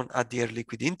regrown at the air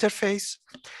liquid interface.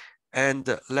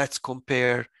 And let's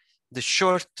compare the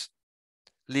short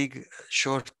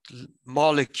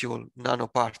molecule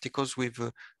nanoparticles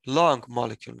with long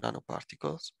molecule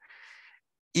nanoparticles.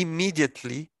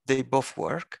 Immediately, they both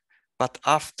work, but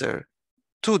after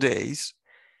 2 days,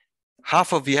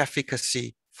 half of the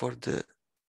efficacy for the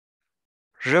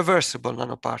reversible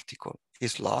nanoparticle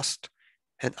is lost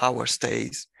and ours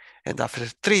stays. And after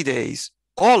 3 days,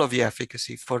 all of the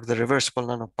efficacy for the reversible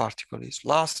nanoparticle is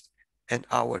lost and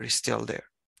ours is still there.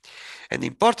 And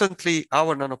importantly,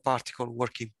 our nanoparticle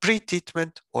work in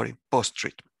pre-treatment or in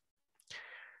post-treatment.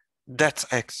 That's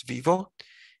ex vivo.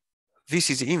 This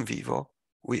is in vivo.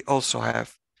 We also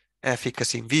have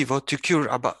efficacy in vivo to cure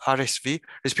about RSV,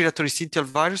 respiratory syncytial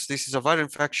virus. This is a viral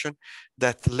infection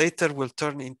that later will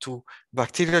turn into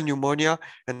bacterial pneumonia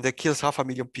and that kills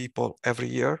 500,000 people every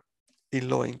year in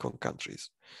low-income countries.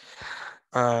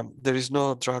 There is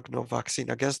no drug, no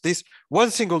vaccine against this.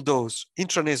 One single dose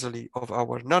intranasally of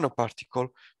our nanoparticle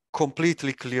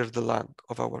completely cleared the lung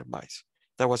of our mice.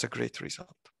 That was a great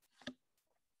result.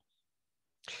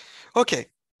 Okay,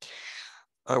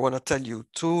 I want to tell you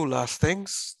 2 last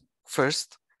things.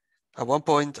 First, at one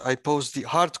point, I posed the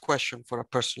hard question for a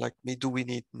person like me, do we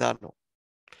need nano?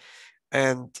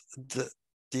 And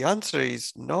the answer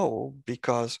is no,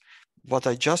 because what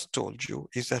I just told you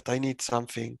is that I need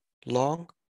something long,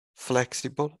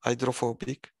 flexible,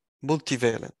 hydrophobic,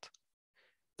 multivalent.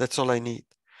 That's all I need.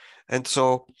 And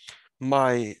so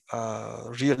my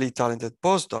really talented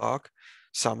postdoc,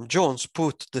 Sam Jones,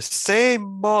 put the same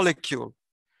molecule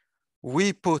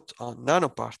we put on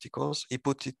nanoparticles. He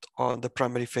put it on the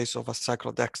primary phase of a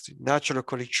cyclodextrin, natural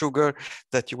occurring sugar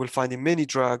that you will find in many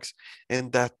drugs,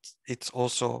 and that it's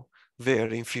also there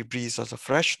in Febreze as a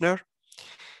freshener.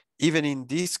 Even in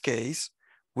this case,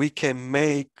 we can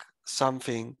make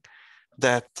something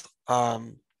that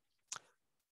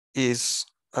is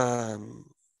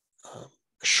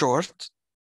short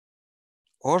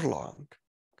or long.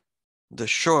 The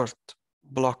short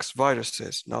blocks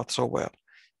viruses not so well.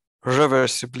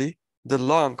 reversibly. The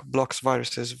lung blocks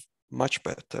viruses much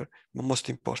better, but most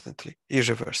importantly,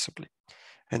 irreversibly.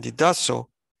 And it does so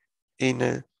in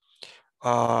a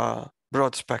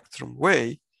broad spectrum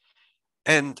way.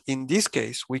 And in this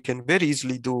case, we can very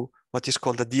easily do what is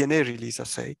called a DNA release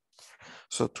assay.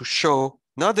 So to show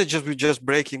not that we're just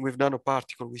breaking with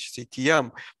nanoparticle, which is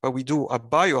ATM, but we do a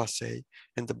bioassay,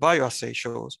 and the bioassay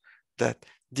shows that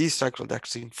this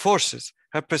cyclodextrin forces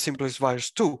herpes simplex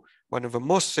virus 2, one of the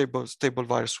most stable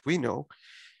virus we know,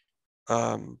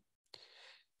 to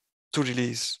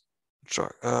release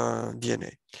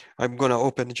DNA. I'm going to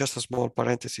open just a small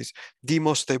parenthesis. The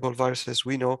most stable viruses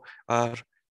we know are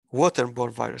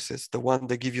waterborne viruses, the one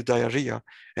that give you diarrhea.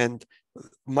 And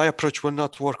my approach will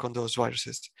not work on those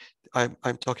viruses.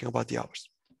 I'm talking about the others.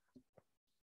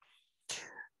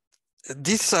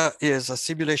 This is a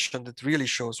simulation that really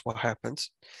shows what happens.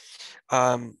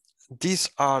 These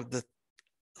are the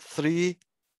 3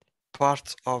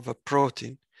 parts of a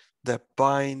protein that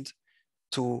bind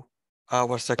to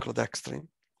our cyclodextrin.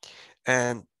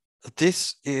 And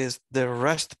this is the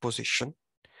rest position.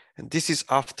 And this is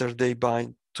after they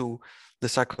bind to the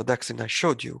cyclodextrin I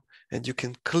showed you. And you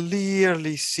can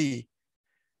clearly see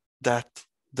that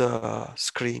the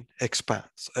screen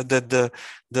expands, that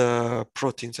the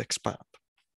proteins expand.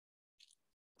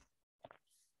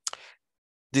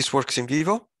 This works in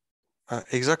vivo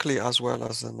exactly as well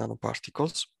as the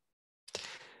nanoparticles.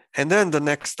 And then the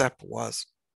next step was,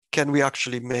 can we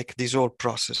actually make this whole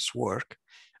process work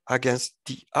against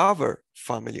the other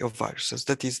family of viruses,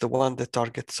 that is the one that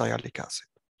targets sialic acid?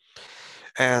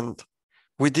 And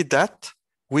we did that.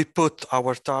 We put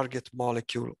our target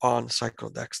molecule on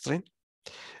cyclodextrin,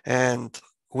 and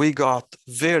we got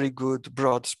very good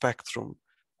broad spectrum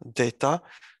data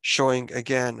showing,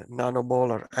 again,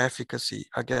 nanomolar efficacy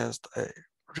against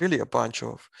really a bunch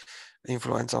of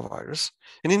influenza virus.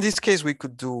 And in this case, we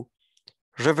could do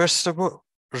reversible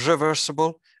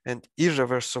and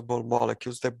irreversible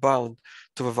molecules that bound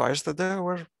to the virus that they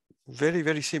were very,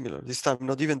 very similar. This time,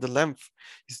 not even the length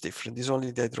is different. It's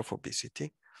only the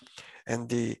hydrophobicity. And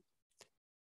the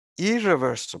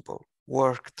irreversible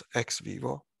worked ex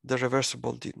vivo. The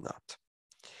reversible did not.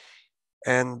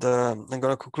 And I'm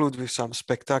going to conclude with some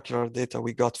spectacular data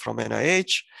we got from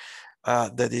NIH.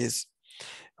 That is,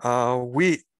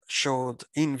 we showed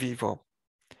in vivo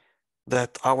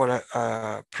that our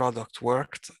product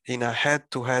worked in a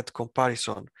head-to-head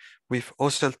comparison with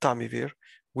oseltamivir,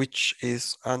 which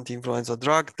is anti-influenza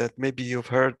drug that maybe you've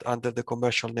heard under the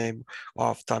commercial name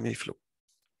of Tamiflu.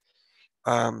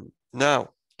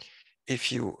 Now,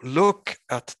 if you look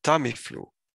at Tamiflu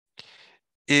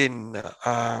in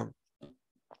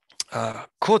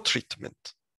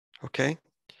co-treatment, okay,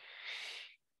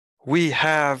 we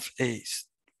have a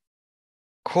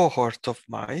cohort of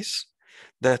mice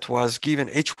that was given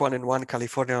H1N1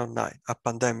 California 9, a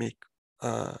pandemic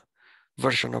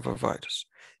version of a virus.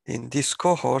 In this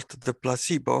cohort, the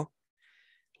placebo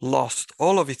lost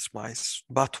all of its mice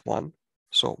but one,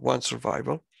 so one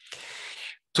survival,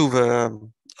 to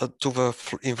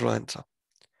the influenza.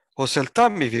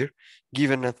 Oseltamivir,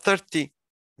 given at 30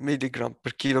 milligram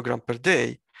per kilogram per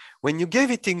day, when you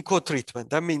gave it in co-treatment,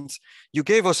 that means you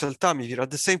gave oseltamivir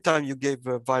at the same time you gave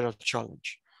a viral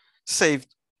challenge,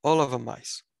 saved all of the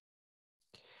mice.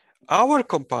 Our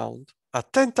compound,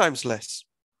 at 10 times less,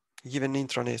 given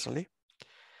intranasally,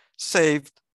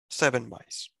 saved 7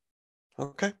 mice.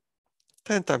 Okay,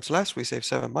 10 times less, we save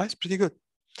 7 mice, pretty good.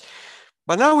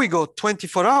 But now we go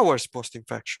 24 hours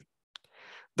post-infection.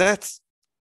 That's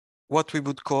what we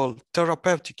would call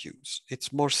therapeutic use.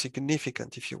 It's more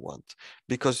significant if you want,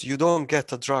 because you don't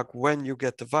get a drug when you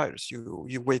get the virus,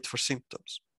 you wait for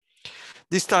symptoms.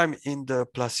 This time in the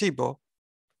placebo,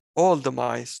 all the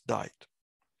mice died.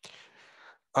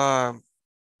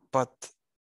 But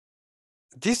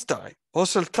this time,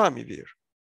 oseltamivir,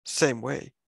 same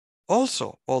way.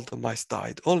 Also, all the mice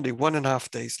died only 1.5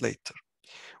 days later.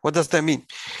 What does that mean?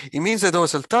 It means that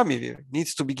oseltamivir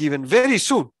needs to be given very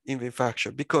soon in the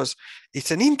infection because it's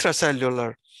an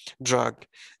intracellular drug.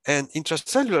 And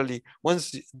intracellularly,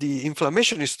 once the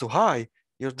inflammation is too high,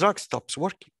 your drug stops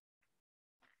working.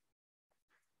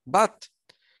 But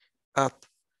at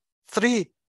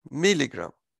 3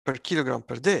 milligram per kilogram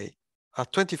per day,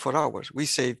 at 24 hours, we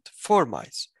saved 4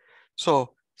 mice.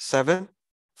 So 7,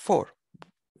 4.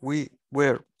 We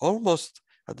were almost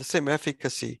at the same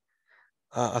efficacy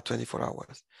at 24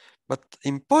 hours. But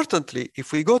importantly,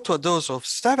 if we go to a dose of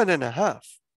 7.5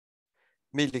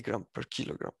 milligram per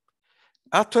kilogram,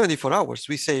 at 24 hours,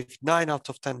 we saved 9 out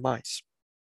of 10 mice.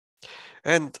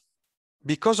 And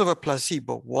because of a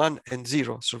placebo, 1 and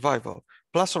 0 survival,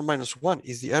 plus or minus 1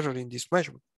 is the error in this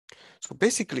measurement. So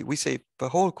basically, we say the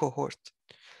whole cohort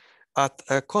at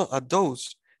a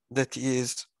dose that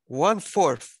is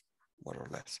 1/4, more or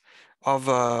less, of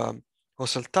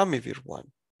oseltamivir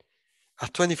 1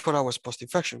 at 24 hours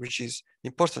post-infection, which is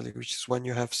importantly, which is when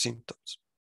you have symptoms.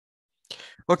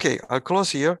 Okay, I'll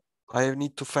close here. I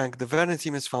need to thank the Werner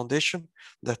Siemens Foundation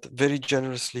that very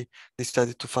generously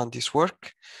decided to fund this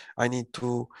work. I need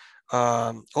to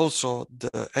also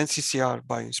the NCCR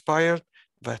BioInspired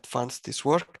that funds this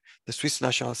work, the Swiss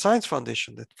National Science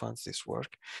Foundation that funds this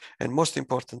work. And most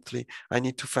importantly, I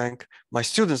need to thank my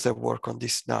students that work on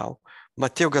this now,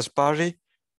 Matteo Gaspari,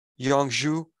 Yang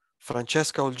Zhu,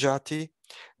 Francesca Olgiati.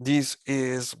 This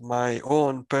is my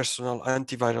own personal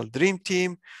antiviral dream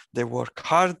team. They work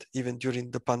hard even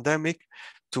during the pandemic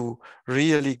to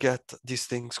really get these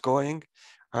things going.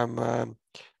 I'm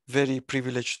very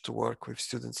privileged to work with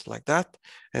students like that,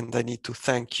 and I need to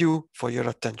thank you for your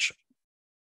attention.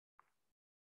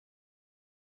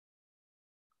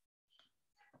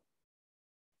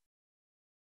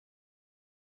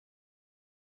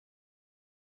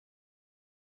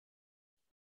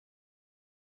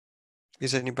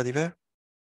 Is anybody there?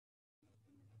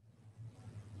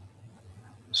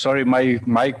 Sorry, my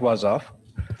mic was off.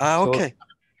 Okay.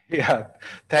 Yeah,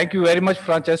 thank you very much,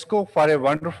 Francesco, for a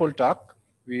wonderful talk.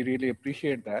 We really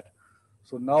appreciate that.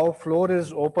 So now floor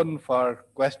is open for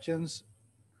questions,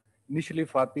 initially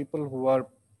for people who are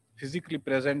physically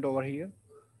present over here,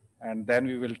 and then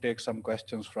we will take some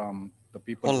questions from the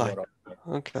people Online. who are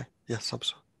online. Okay, yes,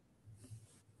 absolutely.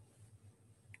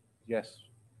 Yes.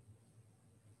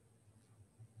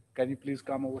 Can you please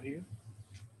come over here?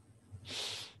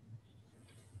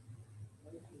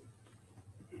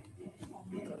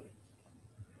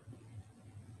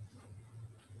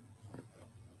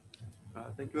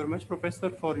 Thank you very much, Professor,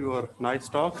 for your nice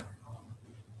talk.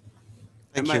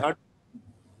 Thank you.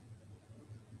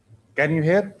 Can you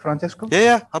hear, Francesco?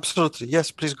 Yeah, absolutely.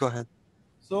 Yes, please go ahead.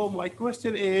 So my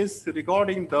question is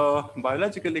regarding the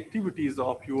biological activities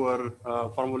of your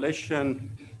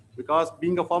formulation, because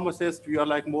being a pharmacist, we are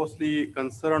like mostly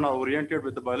concerned or oriented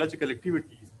with the biological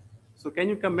activities. So can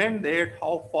you comment that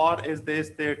how far is this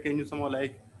that can you somehow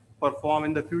like perform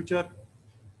in the future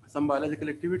some biological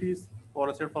activities for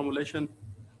a said formulation?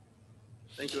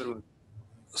 Thank you very much.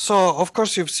 So of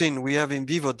course you've seen we have in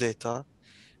vivo data,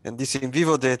 and this in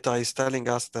vivo data is telling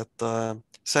us that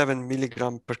 7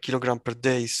 milligram per kilogram per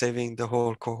day is saving the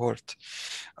whole cohort.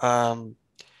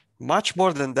 Much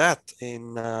more than that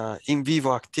in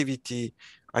vivo activity,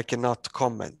 I cannot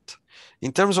comment.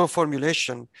 In terms of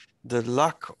formulation, the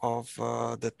lack of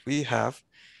that we have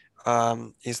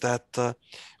is that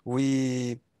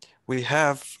we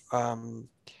have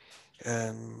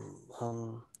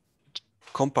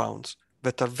compounds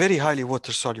that are very highly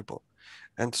water soluble.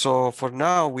 And so for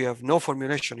now, we have no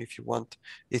formulation, if you want.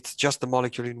 It's just the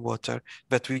molecule in water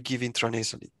that we give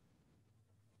intranasally.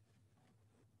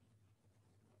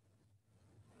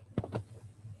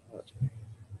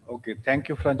 Okay, thank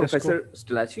you, Francesco. Professor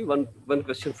Stilacci, one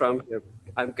question from here.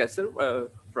 I'm Kesser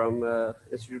from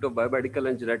Institute of Biomedical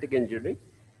and Genetic Engineering.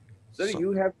 Sir,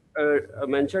 you have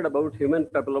mentioned about human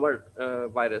papilloma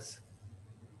virus.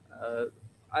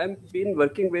 I've been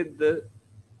working with the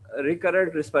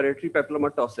recurrent respiratory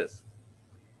papillomatosis,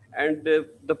 and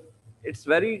it's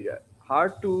very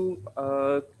hard to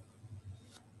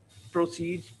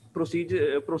proceed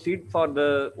for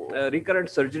the recurrent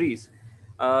surgeries,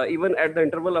 even at the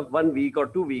interval of 1 week or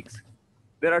 2 weeks.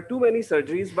 There are too many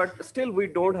surgeries, but still we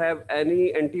don't have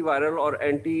any antiviral or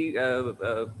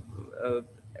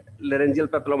laryngeal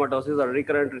papillomatosis or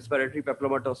recurrent respiratory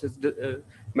papillomatosis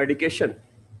medication.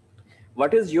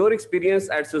 What is your experience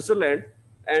at Switzerland,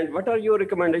 and what are your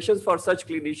recommendations for such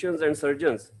clinicians and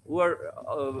surgeons who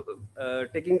are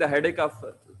taking the headache of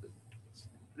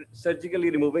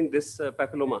surgically removing this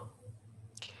papilloma?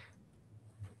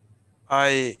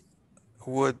 I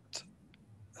would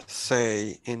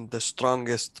say in the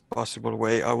strongest possible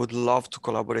way, I would love to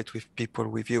collaborate with people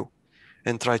with you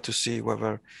and try to see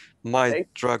whether my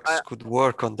drugs could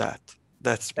work on that.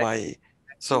 That's my,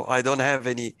 so I don't have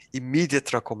any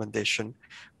immediate recommendation,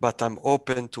 but I'm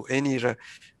open to any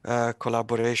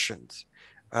collaborations.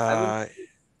 I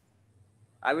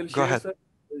will share, sir,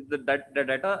 the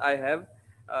data I have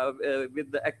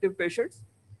with the active patients.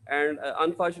 And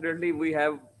unfortunately, we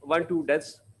have 1-2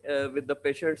 deaths with the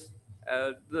patients,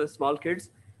 the small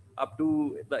kids up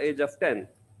to the age of 10.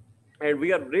 And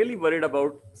we are really worried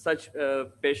about such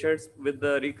patients with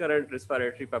the recurrent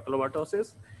respiratory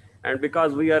papillomatosis. And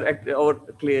because we are, our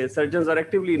surgeons are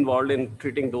actively involved in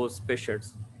treating those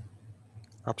patients.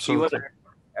 Absolutely. Even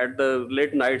at the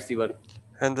late nights even.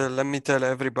 And let me tell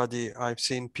everybody, I've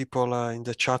seen people in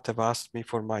the chat have asked me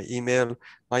for my email.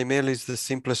 My email is the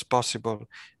simplest possible.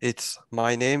 It's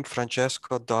my name,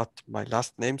 Francesco, dot my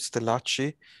last name,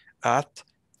 Stellacci, at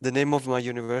the name of my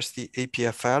university,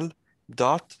 APFL,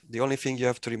 dot, the only thing you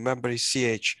have to remember is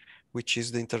CH, which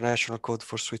is the international code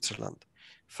for Switzerland.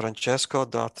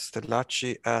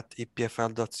 Francesco.stellacci at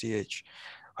epfl.ch.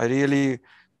 I really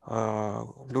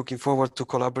looking forward to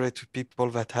collaborate with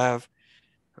people that have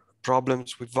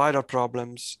problems with viral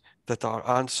problems that are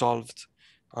unsolved.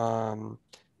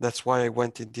 That's why I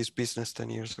went in this business 10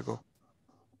 years ago.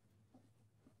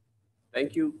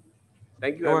 Thank you.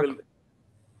 Thank you. You're I will. welcome.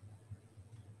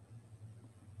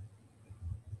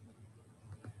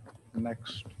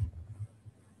 Next.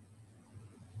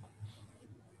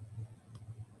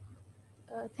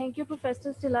 Thank you,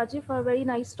 Professor Stilaji, for a very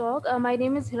nice talk. My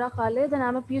name is Hira Khalid, and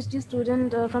I'm a PhD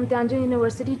student from Tianjin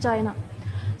University, China.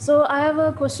 So I have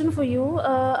a question for you.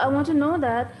 I want to know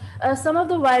that some of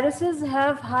the viruses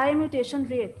have high mutation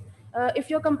rate. If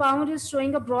your compound is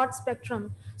showing a broad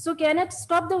spectrum, so can it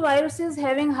stop the viruses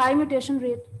having high mutation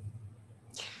rate?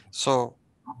 So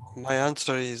my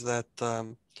answer is that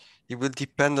it will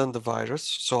depend on the virus.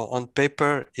 So on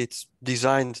paper, it's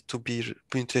designed to be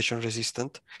mutation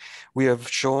resistant. We have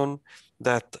shown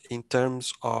that in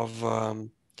terms of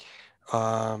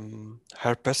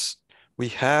herpes, we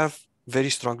have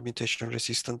very strong mutation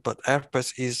resistant, but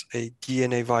herpes is a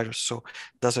DNA virus, so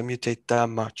doesn't mutate that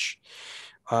much.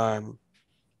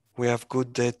 We have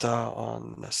good data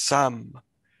on some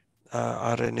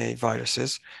RNA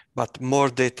viruses, but more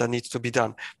data needs to be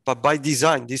done. But by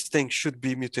design, this thing should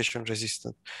be mutation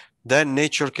resistant. Then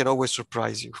nature can always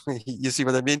surprise you. You see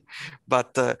what I mean?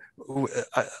 But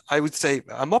I would say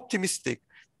I'm optimistic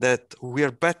that we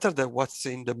are better than what's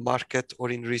in the market or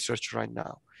in research right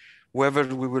now. Whether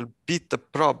we will beat the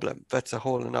problem, that's a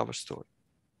whole another story.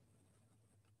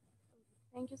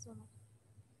 Thank you so much.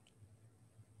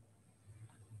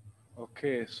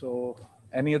 Okay, so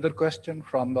any other question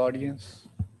from the audience?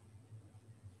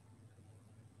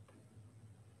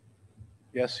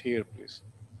 Yes, here, please.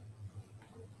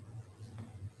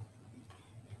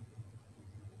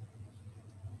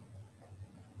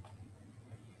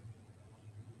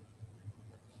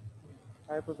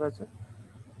 Hi, Professor.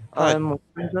 Hi. I'm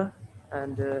Mohinder,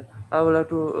 and I would like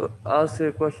to ask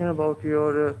a question about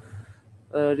your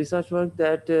research work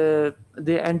that the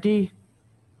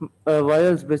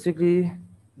antivirals basically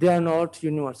they are not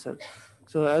universal.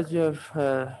 So as you have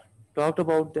talked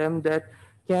about them, that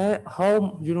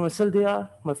how universal they are.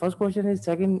 My first question is,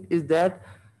 second is that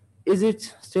is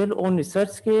it still on research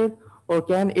scale, or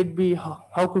can it be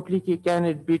how quickly can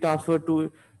it be transferred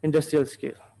to industrial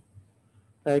scale?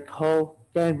 Like how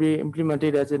can it be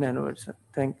implemented as a nanomedicine?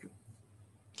 Thank you.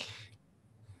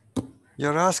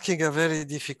 You're asking a very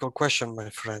difficult question, my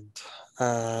friend.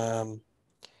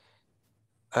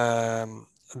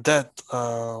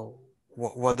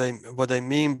 What I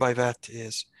mean by that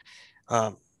is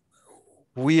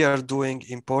we are doing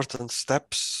important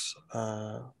steps,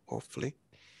 hopefully,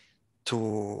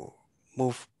 to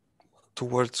move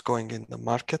towards going in the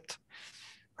market.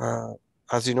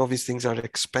 As you know, these things are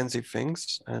expensive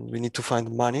things, and we need to find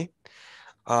money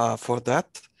for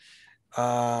that.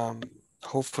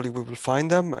 Hopefully we will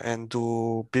find them and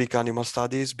do big animal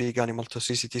studies, big animal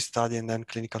toxicity study, and then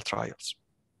clinical trials.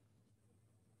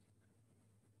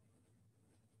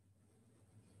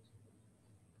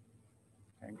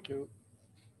 Thank you.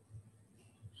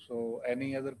 So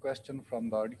any other question from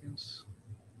the audience?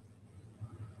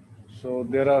 So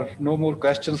there are no more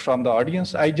questions from the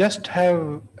audience. I just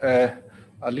have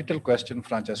a little question,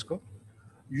 Francesco.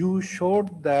 You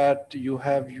showed that you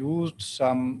have used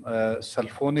some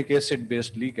sulfonic acid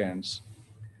based ligands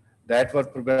that were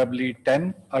probably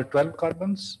 10 or 12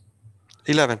 carbons?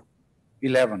 11.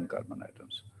 11 carbon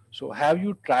atoms. So have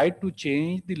you tried to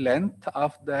change the length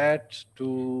of that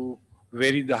to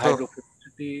vary the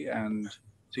hydrophobicity and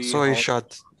see so how...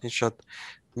 Ishad,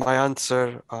 my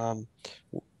answer,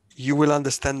 you will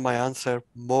understand my answer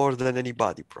more than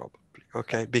anybody probably,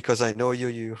 okay? Because I know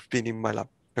you've been in my lab,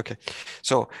 okay?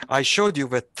 So I showed you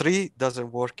that 3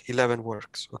 doesn't work, 11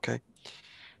 works, okay?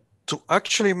 To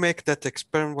actually make that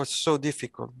experiment was so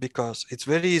difficult because it's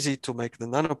very easy to make the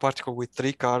nanoparticle with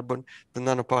 3 carbon, the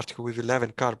nanoparticle with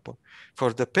 11 carbon.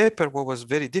 For the paper, what was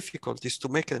very difficult is to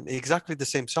make them exactly the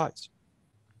same size.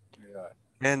 Yeah.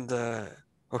 And,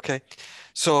 okay,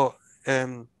 so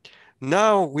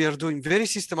now we are doing very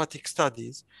systematic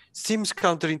studies. Seems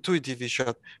counterintuitive,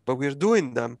 Ishad, but we're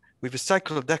doing them with a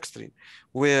cyclodextrin,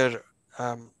 where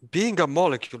being a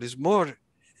molecule is more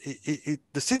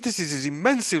the synthesis is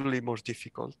immensely more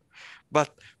difficult.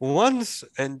 But once,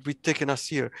 and we've taken us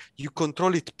here, you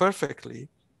control it perfectly,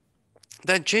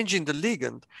 then changing the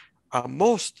ligand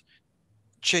most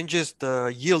changes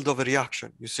the yield of a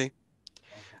reaction, you see.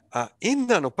 In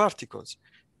nanoparticles,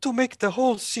 to make the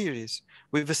whole series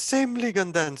with the same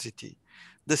ligand density,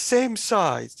 the same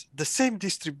size, the same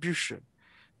distribution,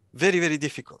 very, very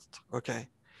difficult, okay?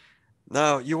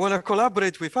 Now, you want to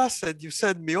collaborate with us and you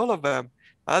send me all of them.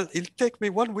 It'll take me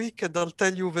 1 week and I'll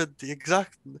tell you the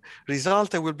exact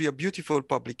result and will be a beautiful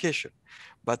publication.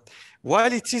 But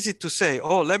while it's easy to say,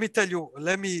 oh, let me tell you,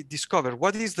 let me discover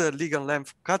what is the ligand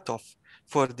length cutoff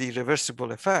for the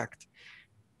reversible effect,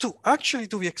 to actually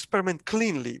do the experiment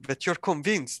cleanly, that you're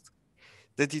convinced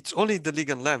that it's only the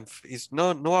ligand length, is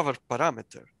no other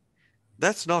parameter.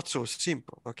 That's not so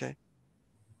simple, okay?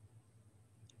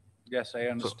 Yes, I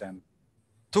understand.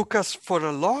 Took us for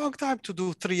a long time to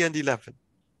do 3 and 11.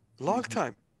 Long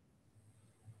time.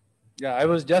 Yeah, I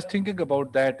was just thinking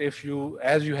about that. If you,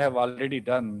 as you have already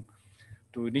done,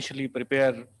 to initially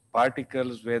prepare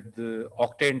particles with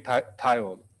octane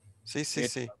thiol,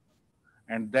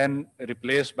 and then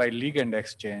replaced by ligand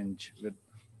exchange with.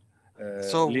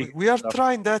 So we are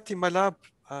trying that in my lab.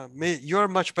 You're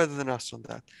much better than us on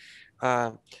that.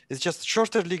 It's just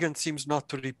shorter ligand seems not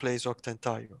to replace octane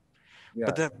thiol.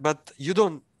 Yeah. But you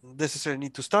don't necessarily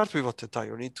need to start with octane thiol.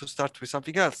 You need to start with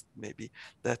something else, maybe,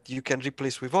 that you can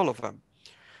replace with all of them.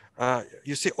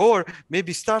 You see, or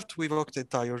maybe start with octane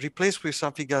thiol, replace with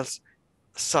something else,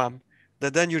 some,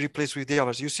 that then you replace with the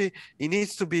others. You see, it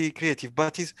needs to be creative,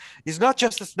 but it's not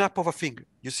just a snap of a finger,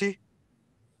 you see?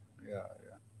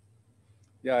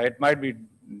 Yeah, it might be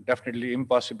definitely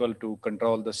impossible to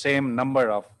control the same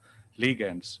number of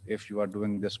ligands if you are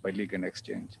doing this by ligand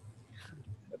exchange.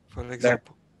 For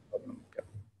example.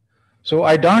 So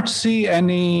I don't see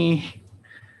any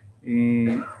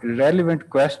relevant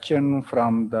question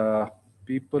from the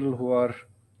people who are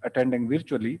attending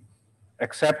virtually,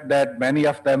 except that many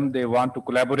of them, they want to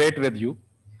collaborate with you.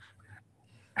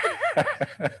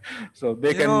 So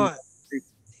they can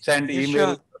send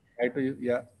email to you.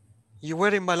 Yeah. You were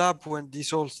in my lab when this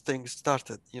whole thing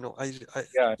started. You know,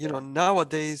 you know,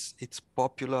 nowadays it's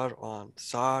popular on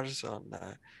SARS, on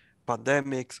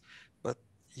pandemics, but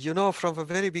you know, from the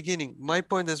very beginning, my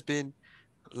point has been,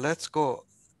 let's go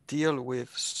deal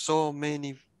with so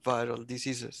many viral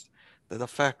diseases that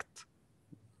affect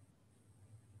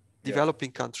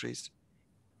developing countries,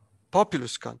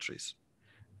 populous countries.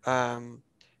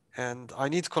 And I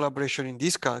need collaboration in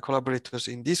these collaborators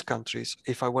in these countries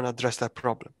if I want to address that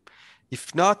problem.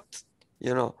 If not,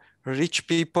 you know, rich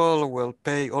people will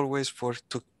pay always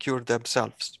to cure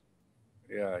themselves.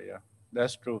 Yeah,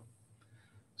 that's true.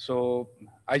 So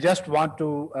I just want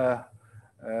to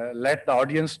let the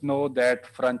audience know that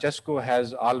Francesco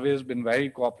has always been very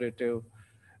cooperative,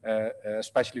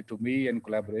 especially to me in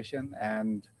collaboration.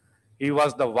 And he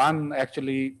was the one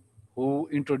actually who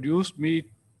introduced me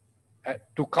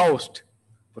to KAUST,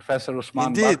 Professor Usman.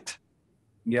 Indeed.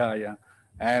 Yeah.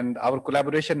 And our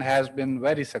collaboration has been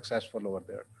very successful over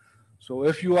there. So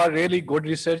if you are really good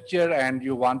researcher and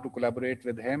you want to collaborate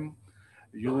with him,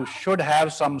 you should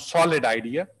have some solid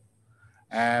idea,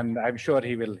 and I'm sure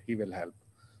he will help.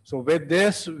 So with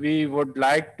this, we would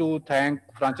like to thank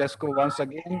Francesco once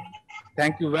again.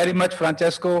 Thank you very much,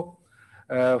 Francesco,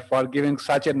 for giving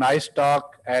such a nice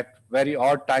talk at very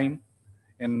odd time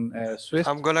in Swiss.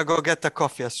 I'm gonna go get a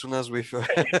coffee as soon as we.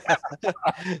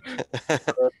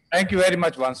 Thank you very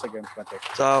much once again,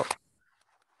 Francesco. Ciao.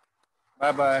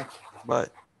 Bye-bye. Bye.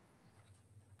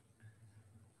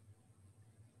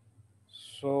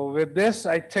 So with this,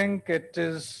 I think it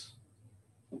is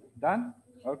done.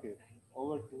 Okay,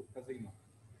 over to Kazima.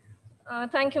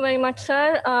 Thank you very much,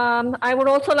 sir. I would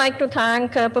also like to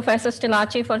thank Professor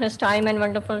Stilachi for his time and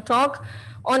wonderful talk.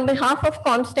 On behalf of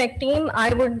Comstech team,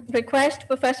 I would request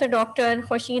Professor Dr.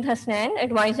 Khurshid Hasnain,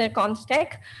 advisor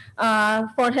Comstech,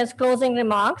 for his closing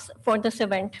remarks for this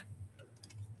event.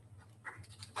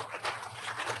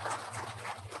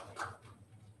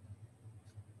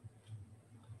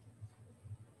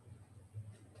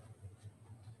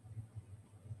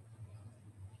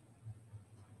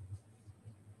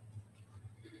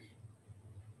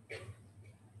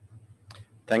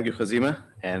 Thank you, Kazima,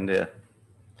 and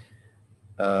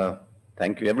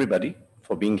thank you everybody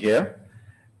for being here.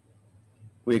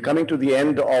 We're coming to the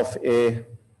end of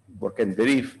what can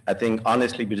I think,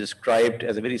 honestly be described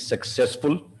as a very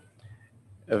successful,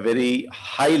 a very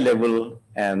high level,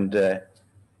 and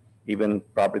even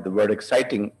probably the word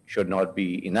exciting should not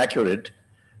be inaccurate,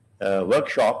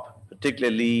 workshop,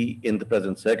 particularly in the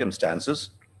present circumstances.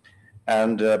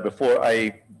 And before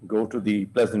I go to the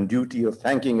pleasant duty of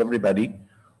thanking everybody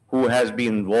who has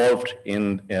been involved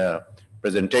in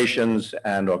presentations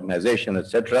and organization,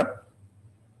 etc.,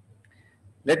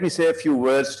 let me say a few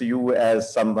words to you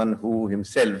as someone who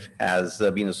himself has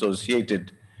been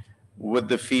associated with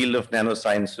the field of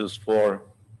nanosciences for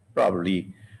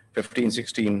probably 15,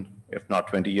 16, if not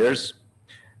 20 years.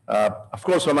 Of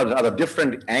course, from another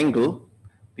different angle,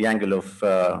 the angle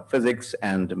of physics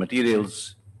and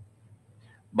materials.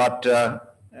 But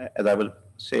as I will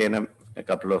say in a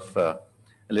couple of, a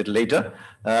little later,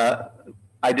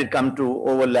 I did come to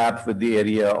overlap with the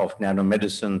area of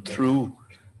nanomedicine through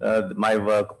my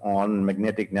work on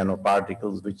magnetic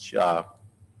nanoparticles, which are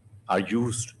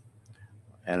used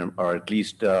and or at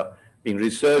least being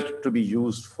researched to be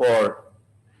used for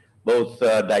both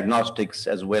diagnostics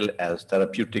as well as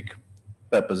therapeutic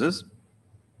purposes.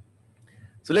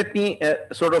 So let me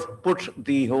sort of put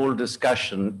the whole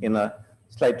discussion in a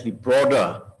slightly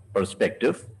broader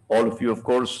perspective. All of you, of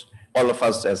course, all of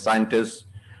us as scientists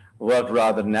work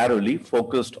rather narrowly,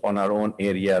 focused on our own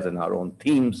areas and our own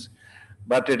themes.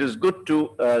 But it is good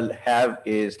to have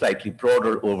a slightly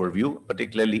broader overview,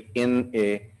 particularly in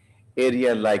an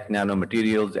area like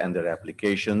nanomaterials and their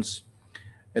applications,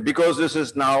 because this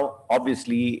is now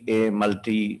obviously a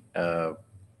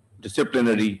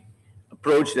multi-disciplinary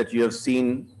approach that you have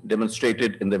seen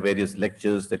demonstrated in the various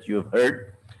lectures that you have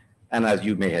heard, and as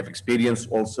you may have experienced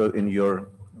also in your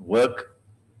work.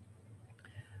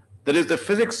 There is the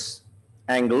physics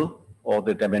angle or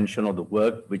the dimension of the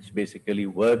work, which basically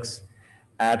works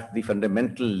at the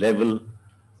fundamental level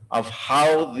of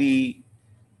how the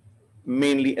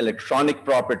mainly electronic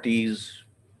properties,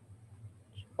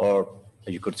 or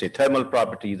you could say thermal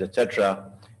properties,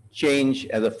 etc., change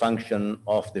as a function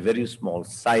of the very small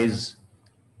size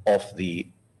of the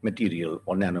material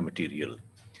or nanomaterial.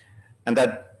 And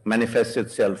that manifests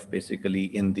itself basically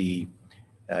in the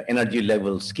energy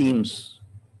level schemes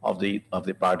of the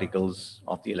particles,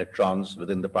 of the electrons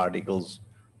within the particles,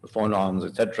 the phonons,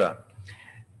 etc.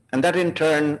 And that in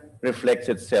turn reflects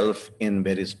itself in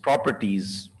various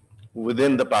properties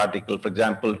within the particle. For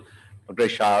example, Dr.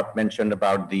 Sharp mentioned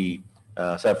about the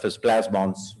surface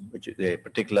plasmons, which is a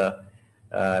particular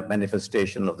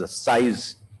manifestation of the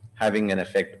size having an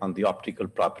effect on the optical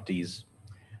properties.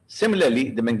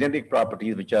 Similarly, the magnetic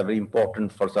properties, which are very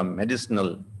important for some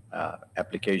medicinal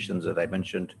applications, as I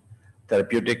mentioned,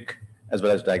 therapeutic as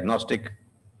well as diagnostic,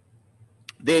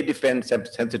 they depend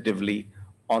sensitively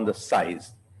on the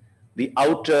size. The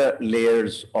outer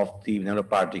layers of the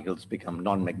nanoparticles become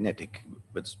non-magnetic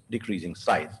with decreasing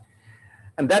size.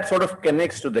 And that sort of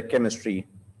connects to the chemistry.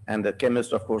 And the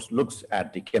chemist, of course, looks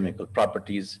at the chemical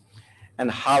properties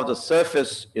and how the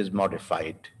surface is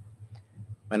modified.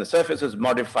 When a surface is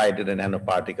modified in a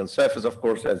nanoparticle, surface, of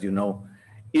course, as you know,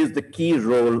 is the key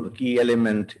role, the key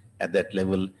element at that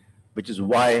level, which is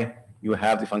why you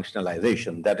have the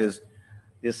functionalization. That is,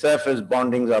 the surface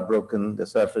bondings are broken, the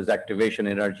surface activation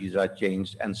energies are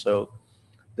changed, and so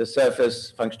the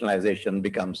surface functionalization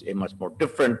becomes a much more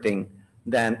different thing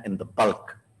than in the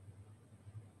bulk.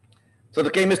 So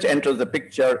the chemist enters the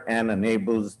picture and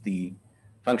enables the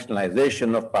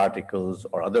functionalization of particles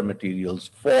or other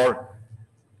materials for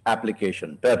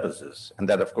application purposes. And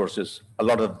that, of course, is a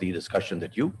lot of the discussion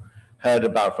that you heard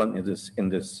about in this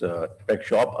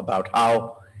workshop about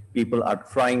how people are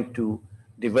trying to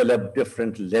develop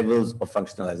different levels of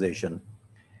functionalization.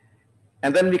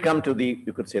 And then we come to the,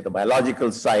 you could say, the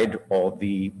biological side or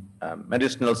the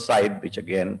medicinal side, which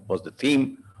again was the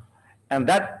theme. And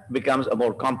that becomes a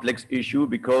more complex issue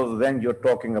because then you're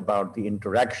talking about the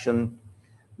interaction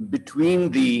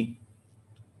between the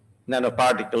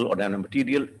nanoparticle or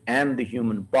nanomaterial and the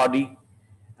human body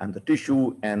and the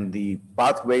tissue and the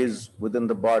pathways within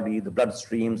the body, the blood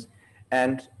streams,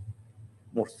 and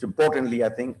most importantly, I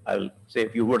think I'll say a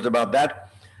few words about that,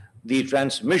 the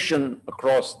transmission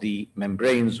across the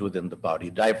membranes within the body,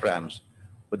 diaphragms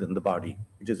within the body,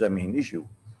 which is a main issue.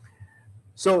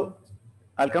 So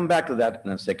I'll come back to that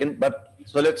in a second, but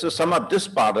so let's just sum up this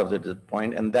part of the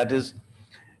point, and that is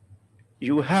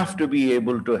you have to be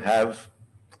able to have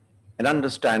an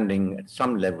understanding at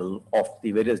some level of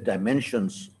the various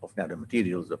dimensions of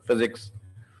nanomaterials, the physics,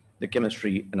 the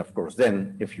chemistry, and of course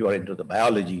then if you are into the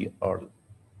biology, or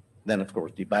then of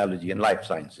course the biology and life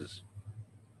sciences.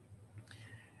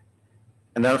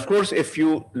 And then of course if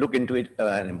you look into it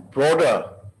in broader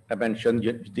dimension,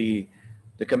 the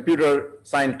computer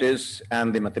scientists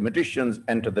and the mathematicians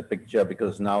enter the picture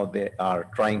because now they are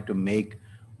trying to make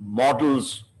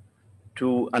models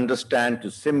to understand,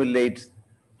 to simulate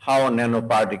how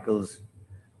nanoparticles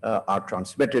are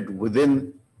transmitted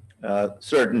within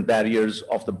certain barriers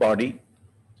of the body.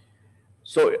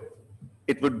 So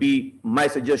it would be my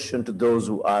suggestion to those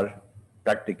who are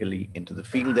practically into the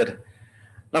field that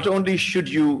not only should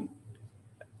you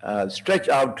stretch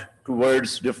out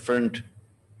towards different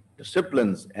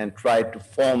disciplines and try to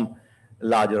form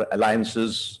larger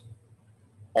alliances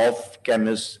of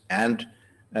chemists and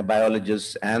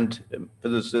biologists and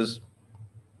physicists,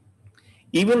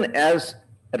 even as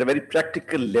at a very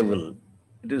practical level,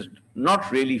 it is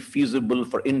not really feasible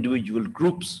for individual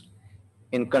groups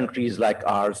in countries like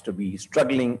ours to be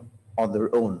struggling on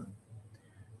their own.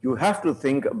 You have to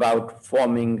think about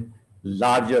forming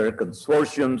larger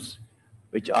consortiums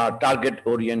which are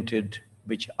target-oriented,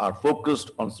 which are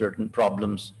focused on certain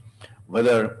problems,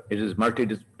 whether it is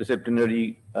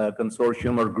multidisciplinary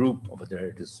consortium or group, or whether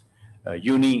it is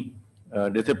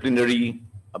uni-disciplinary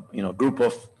group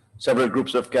of several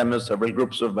groups of chemists, several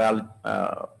groups of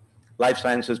life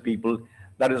sciences people.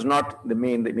 That is not the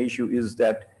main. The issue is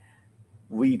that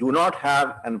we do not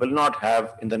have and will not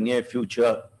have in the near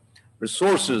future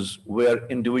resources where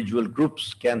individual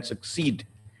groups can succeed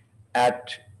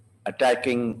at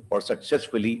attacking or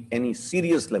successfully any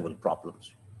serious level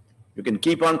problems. You can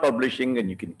keep on publishing and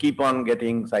you can keep on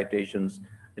getting citations.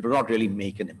 It will not really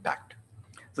make an impact.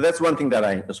 So that's one thing that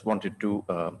I just wanted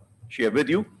to share with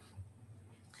you.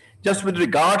 Just with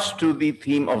regards to the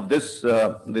theme of this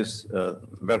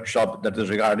workshop that is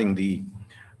regarding the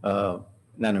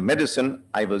nanomedicine,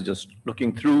 I was just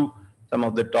looking through some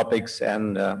of the topics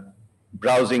and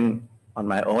browsing on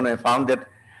my own. I found that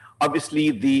obviously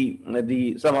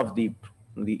some of the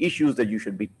issues that you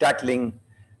should be tackling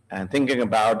and thinking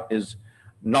about is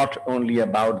not only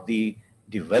about the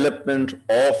development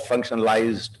of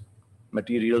functionalized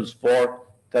materials for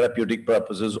therapeutic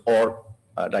purposes or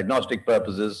diagnostic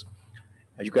purposes.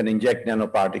 You can inject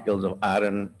nanoparticles of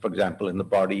iron, for example, in the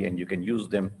body, and you can use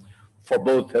them for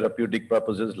both therapeutic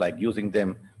purposes, like using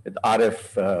them with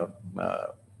RF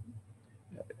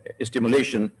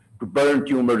stimulation to burn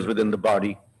tumors within the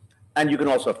body. And you can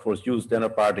also, of course, use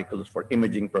nanoparticles for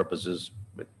imaging purposes.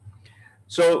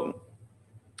 So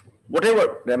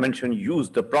whatever dimension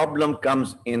used, the problem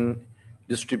comes in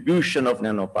distribution of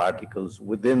nanoparticles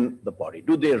within the body.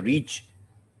 Do they reach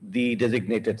the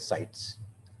designated sites?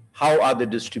 How are they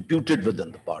distributed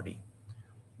within the body?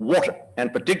 What,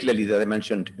 and particularly, as I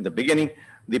mentioned in the beginning,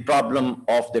 the problem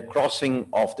of the crossing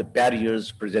of the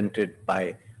barriers presented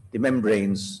by the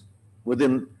membranes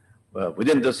within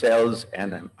the cells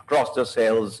and across the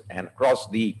cells and across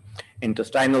the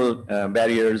intestinal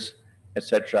barriers,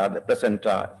 etc., the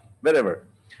placenta, wherever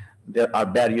there are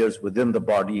barriers within the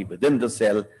body, within the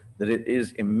cell, that it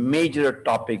is a major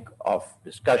topic of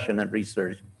discussion and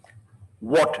research.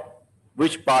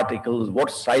 Which particles,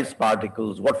 what size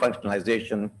particles, what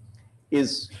functionalization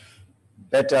is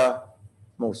better,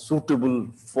 more suitable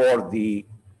for the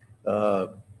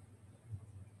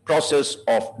process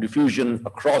of diffusion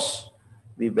across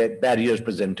the barriers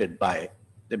presented by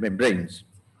the membranes.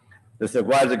 This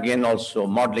requires, again, also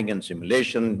modeling and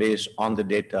simulation based on the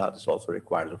data. This also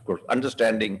requires, of course,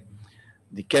 understanding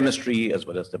the chemistry as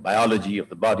well as the biology of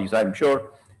the bodies. I'm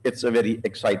sure it's a very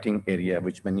exciting area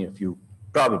which many of you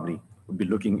probably would be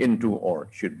looking into or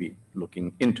should be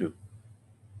looking into.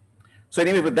 So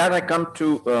anyway, with that, I come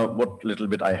to what little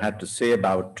bit I had to say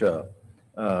about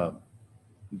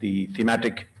the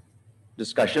thematic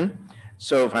discussion.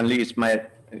 So finally, it's my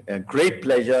great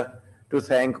pleasure to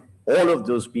thank all of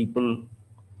those people,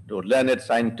 those learned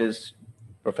scientists,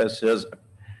 professors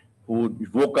who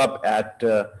woke up at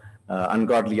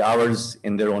ungodly hours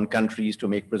in their own countries to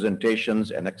make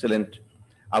presentations and excellent,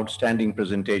 outstanding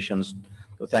presentations.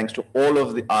 So thanks to all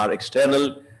of our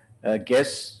external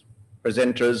guests,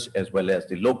 presenters, as well as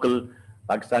the local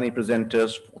Pakistani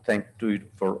presenters. Thank to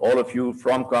for all of you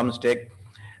from Comstech.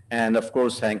 And of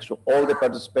course, thanks to all the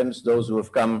participants, those who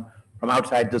have come from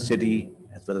outside the city,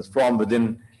 as well as from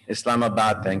within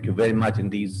Islamabad. Thank you very much in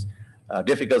these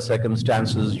difficult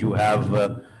circumstances. You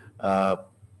have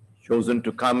chosen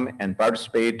to come and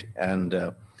participate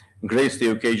and grace the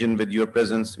occasion with your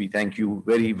presence. We thank you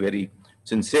very, very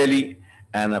sincerely.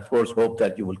 And of course, hope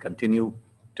that you will continue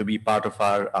to be part of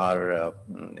our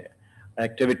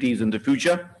activities in the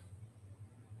future.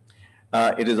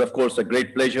 It is, of course, a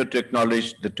great pleasure to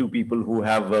acknowledge the two people who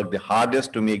have worked the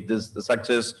hardest to make this the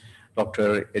success.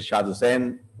 Dr. Irshad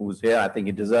Hussain, who's here. I think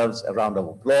he deserves a round of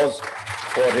applause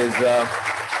for his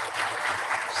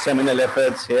seminal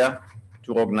efforts here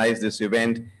to organize this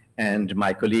event. And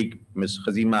my colleague, Ms.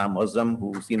 Khazima Muazzam,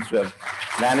 who seems to have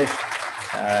vanished,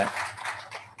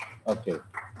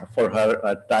 for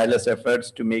her tireless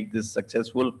efforts to make this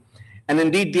successful. And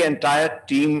indeed, the entire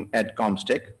team at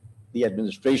Comstech, the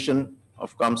administration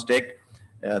of Comstech,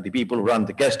 the people who run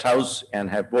the guest house and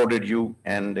have boarded you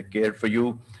and cared for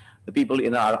you, the people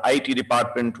in our IT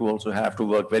department who also have to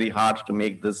work very hard to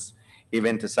make this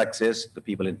event a success, the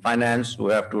people in finance who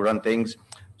have to run things.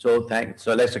 So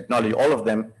let's acknowledge all of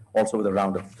them also with a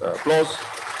round of applause.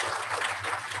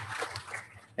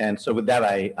 And so with that,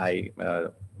 I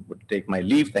would take my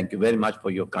leave. Thank you very much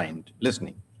for your kind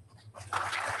listening.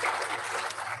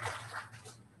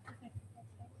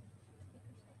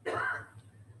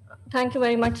 Thank you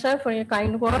very much, sir, for your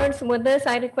kind words. With this,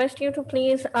 I request you to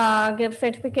please give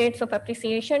certificates of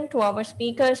appreciation to our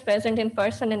speakers present in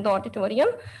person in the auditorium.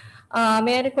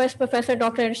 May I request Professor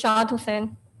Dr. Irshad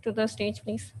Hussain to the stage,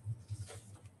 please.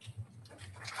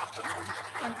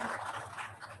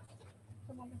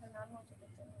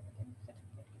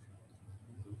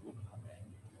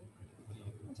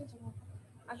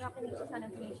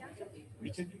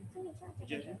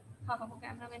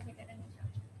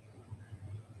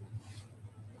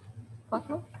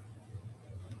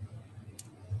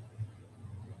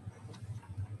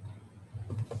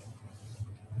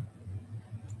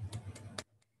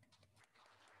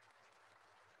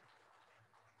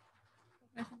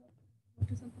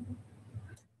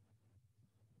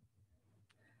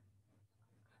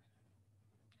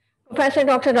 Professor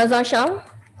Dr. Raza Shah.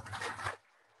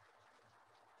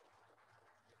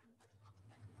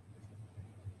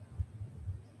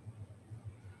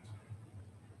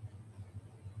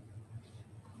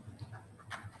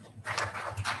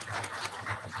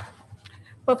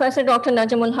 Professor Dr.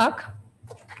 Najamul Haq.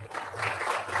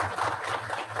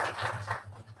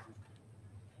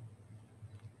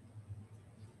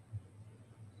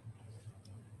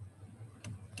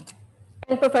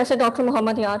 And Professor Dr.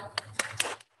 Muhammad Yar.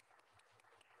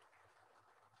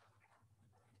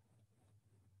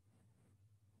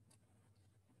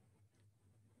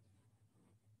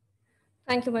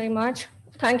 Thank you very much.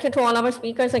 Thank you to all our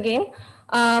speakers again.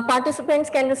 Participants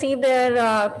can receive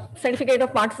their certificate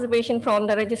of participation from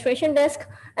the registration desk,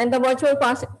 and the virtual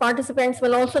participants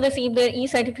will also receive their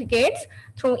e-certificates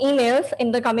through emails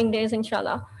in the coming days,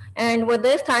 inshallah. And with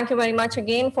this, thank you very much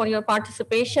again for your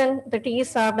participation. The tea is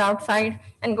served outside,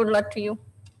 and good luck to you.